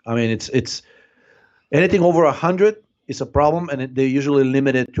 it's anything over 100 is a problem, and they're usually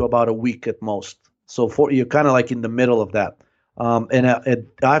limited to about a week at most. So you're kind of like in the middle of that. And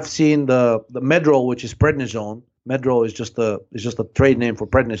I've seen the Medrol, which is prednisone, Medrol is just a trade name for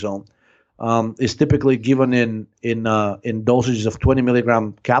prednisone. Is typically given in dosages of 20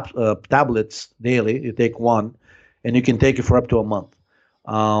 milligram tablets daily. You take one, and you can take it for up to a month.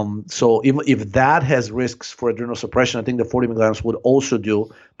 So if that has risks for adrenal suppression, I think the 40 milligrams would also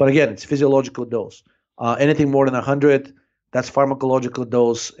do. But again, it's physiological dose. Anything more than 100, that's pharmacological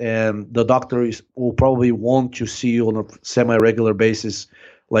dose, and the doctor will probably want to see you on a semi-regular basis,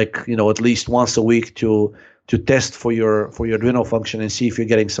 like at least once a week to test for your adrenal function and see if you're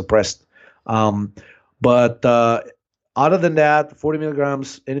getting suppressed. But other than that, 40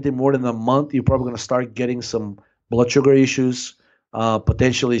 milligrams, anything more than a month, you're probably going to start getting some blood sugar issues.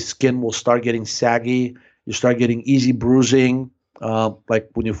 Potentially skin will start getting saggy. You start getting easy bruising. Like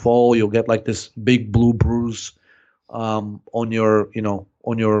when you fall, you'll get like this big blue bruise on your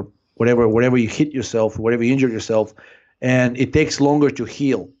wherever you hit yourself, wherever you injure yourself, and it takes longer to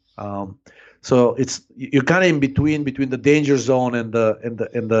heal. So you're kind of in between the danger zone and the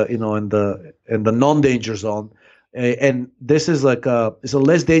non-danger zone. And this is it's a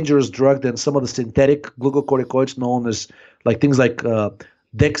less dangerous drug than some of the synthetic glucocorticoids known as things like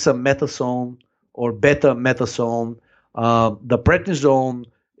dexamethasone or betamethasone. The prednisone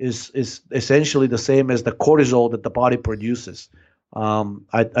is essentially the same as the cortisol that the body produces.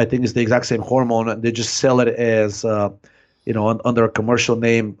 I think it's the exact same hormone, and they just sell it as under a commercial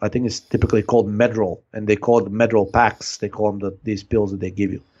name. I think it's typically called Medrol, and they call it Medrol packs. They call them these pills that they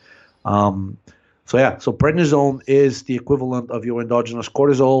give you. So prednisone is the equivalent of your endogenous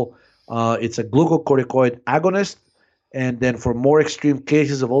cortisol. It's a glucocorticoid agonist, and then for more extreme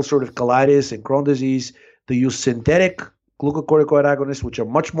cases of ulcerative colitis and Crohn's disease, they use synthetic glucocorticoid agonists, which are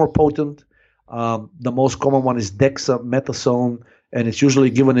much more potent. The most common one is dexamethasone, and it's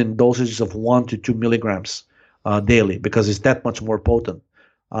usually given in dosages of 1 to 2 milligrams daily because it's that much more potent.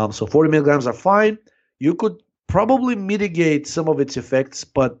 So 40 milligrams are fine. You could probably mitigate some of its effects,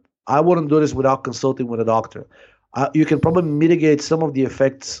 but I wouldn't do this without consulting with a doctor. You can probably mitigate some of the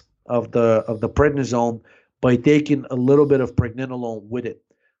effects of the prednisone by taking a little bit of pregnenolone with it.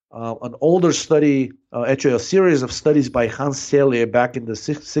 An older study, actually a series of studies by Hans Selye back in the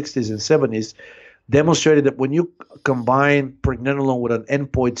 60s and 70s, demonstrated that when you combine pregnenolone with an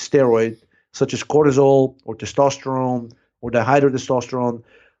endpoint steroid, such as cortisol or testosterone or dihydrotestosterone,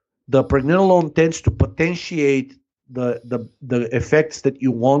 the pregnenolone tends to potentiate the effects that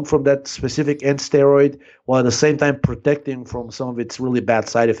you want from that specific end steroid, while at the same time protecting from some of its really bad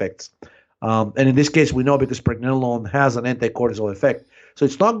side effects. And in this case, we know because pregnenolone has an anti-cortisol effect. So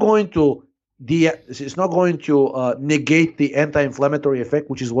it's not going to negate the anti-inflammatory effect,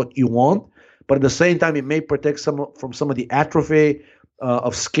 which is what you want, but at the same time, it may protect from some of the atrophy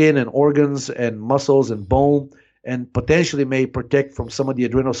of skin and organs and muscles and bone, and potentially may protect from some of the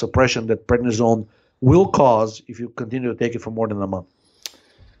adrenal suppression that prednisone will cause if you continue to take it for more than a month.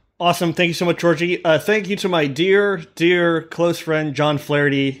 Awesome. Thank you so much, Georgi. Thank you to my dear, dear close friend, John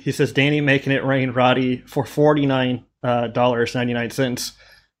Flaherty. He says, Danny making it rain, Roddy, for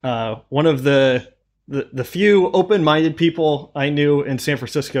 $49.99. One of the few open-minded people I knew in San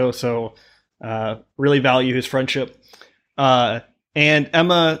Francisco, so really value his friendship. And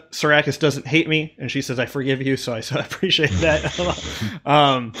Emma Sarakis doesn't hate me, and she says, I forgive you, so I appreciate that.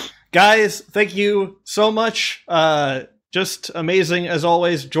 Guys, thank you so much. Just amazing as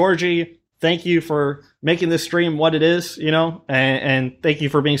always. Georgi, thank you for making this stream what it is, and thank you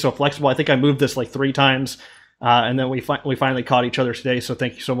for being so flexible. I think I moved this like 3 times, and then we finally caught each other today, so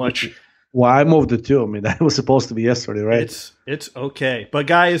thank you so much. Well, I moved it too. I mean, that was supposed to be yesterday, right? It's okay. But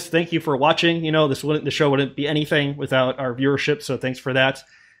guys, thank you for watching. The show wouldn't be anything without our viewership, so thanks for that.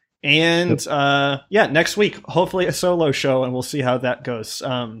 And next week, hopefully a solo show, and we'll see how that goes.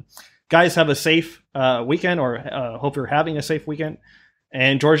 Guys, have a safe weekend, or hope you're having a safe weekend.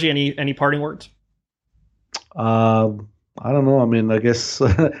 And Georgi, any parting words? I don't know. I mean, I guess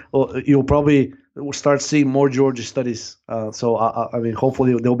you'll probably start seeing more Georgi studies. So I mean,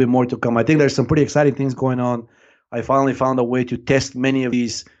 hopefully there'll be more to come. I think there's some pretty exciting things going on. I finally found a way to test many of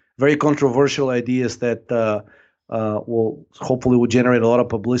these very controversial ideas that will generate a lot of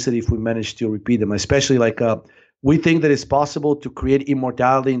publicity if we manage to repeat them. Especially we think that it's possible to create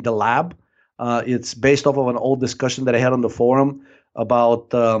immortality in the lab. It's based off of an old discussion that I had on the forum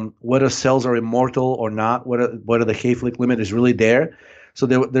about whether cells are immortal or not, whether the Hayflick limit is really there. So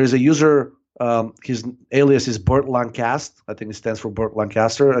there's a user, his alias is Bert Lancaster. I think it stands for Bert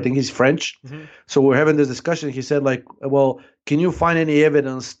Lancaster. I think he's French. Mm-hmm. So we're having this discussion. He said, well, can you find any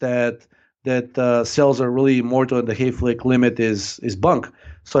evidence that cells are really immortal and the Hayflick limit is bunk?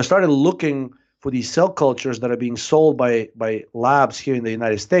 So I started looking for these cell cultures that are being sold by labs here in the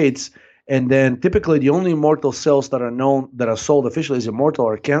United States, And then typically the only immortal cells that are known that are sold officially as immortal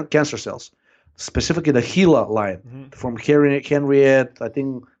are cancer cells, specifically the HeLa line from Henriette, I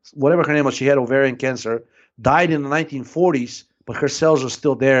think whatever her name was, she had ovarian cancer, died in the 1940s, but her cells are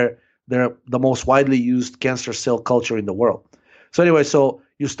still there. They're the most widely used cancer cell culture in the world. So anyway, so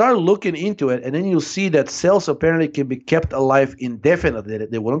you start looking into it, and then you'll see that cells apparently can be kept alive indefinitely.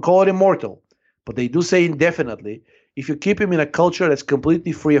 They wouldn't call it immortal, but they do say indefinitely if you keep them in a culture that's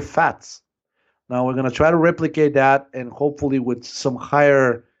completely free of fats. Now we're going to try to replicate that, and hopefully with some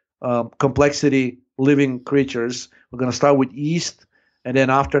higher complexity living creatures. We're going to start with yeast, and then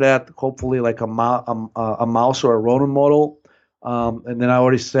after that, hopefully like a mouse or a rodent model. And then I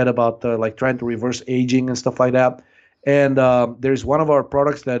already said about like trying to reverse aging and stuff like that. And there's one of our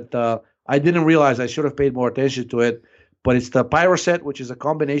products that I didn't realize, I should have paid more attention to it, but it's the Pyroset, which is a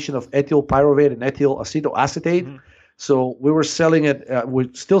combination of ethyl pyruvate and ethyl acetoacetate. Mm-hmm. So we were selling it,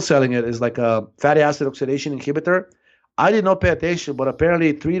 we're still selling it as like a fatty acid oxidation inhibitor. I did not pay attention, but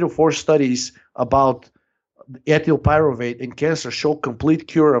apparently 3 to 4 studies about ethyl pyruvate in cancer show complete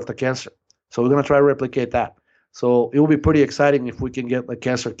cure of the cancer. So we're going to try to replicate that. So it will be pretty exciting if we can get a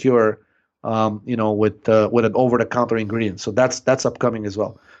cancer cure, with an over-the-counter ingredient. So that's upcoming as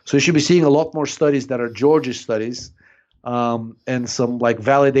well. So you should be seeing a lot more studies that are George's studies, and some like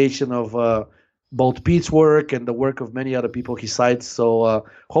validation of both Pete's work and the work of many other people he cites. So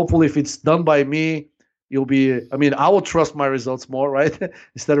hopefully, if it's done by me, I will trust my results more, right?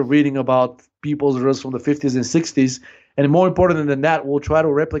 Instead of reading about people's results from the 50s and 60s. And more important than that, we'll try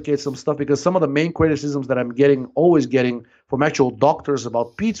to replicate some stuff, because some of the main criticisms that I'm always getting from actual doctors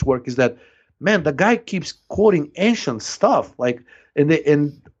about Pete's work is that, man, the guy keeps quoting ancient stuff. Like, and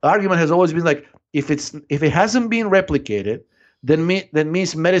the argument has always been like, if it hasn't been replicated, then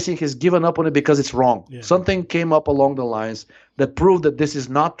means medicine has given up on it because it's wrong. Yeah. Something came up along the lines that proved that this is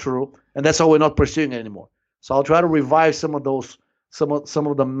not true, and that's why we're not pursuing it anymore. So I'll try to revive some of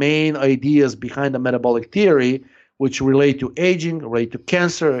the main ideas behind the metabolic theory, which relate to aging, relate to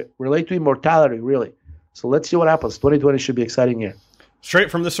cancer, relate to immortality, really. So let's see what happens. 2020 should be exciting year. Straight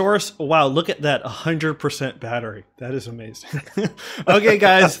from the source. Wow, look at that 100% battery. That is amazing. Okay,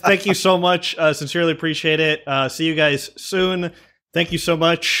 guys, thank you so much. Sincerely appreciate it. See you guys soon. Thank you so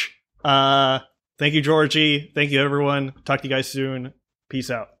much. Thank you, Georgie. Thank you, everyone. Talk to you guys soon.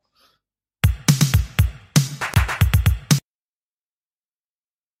 Peace out.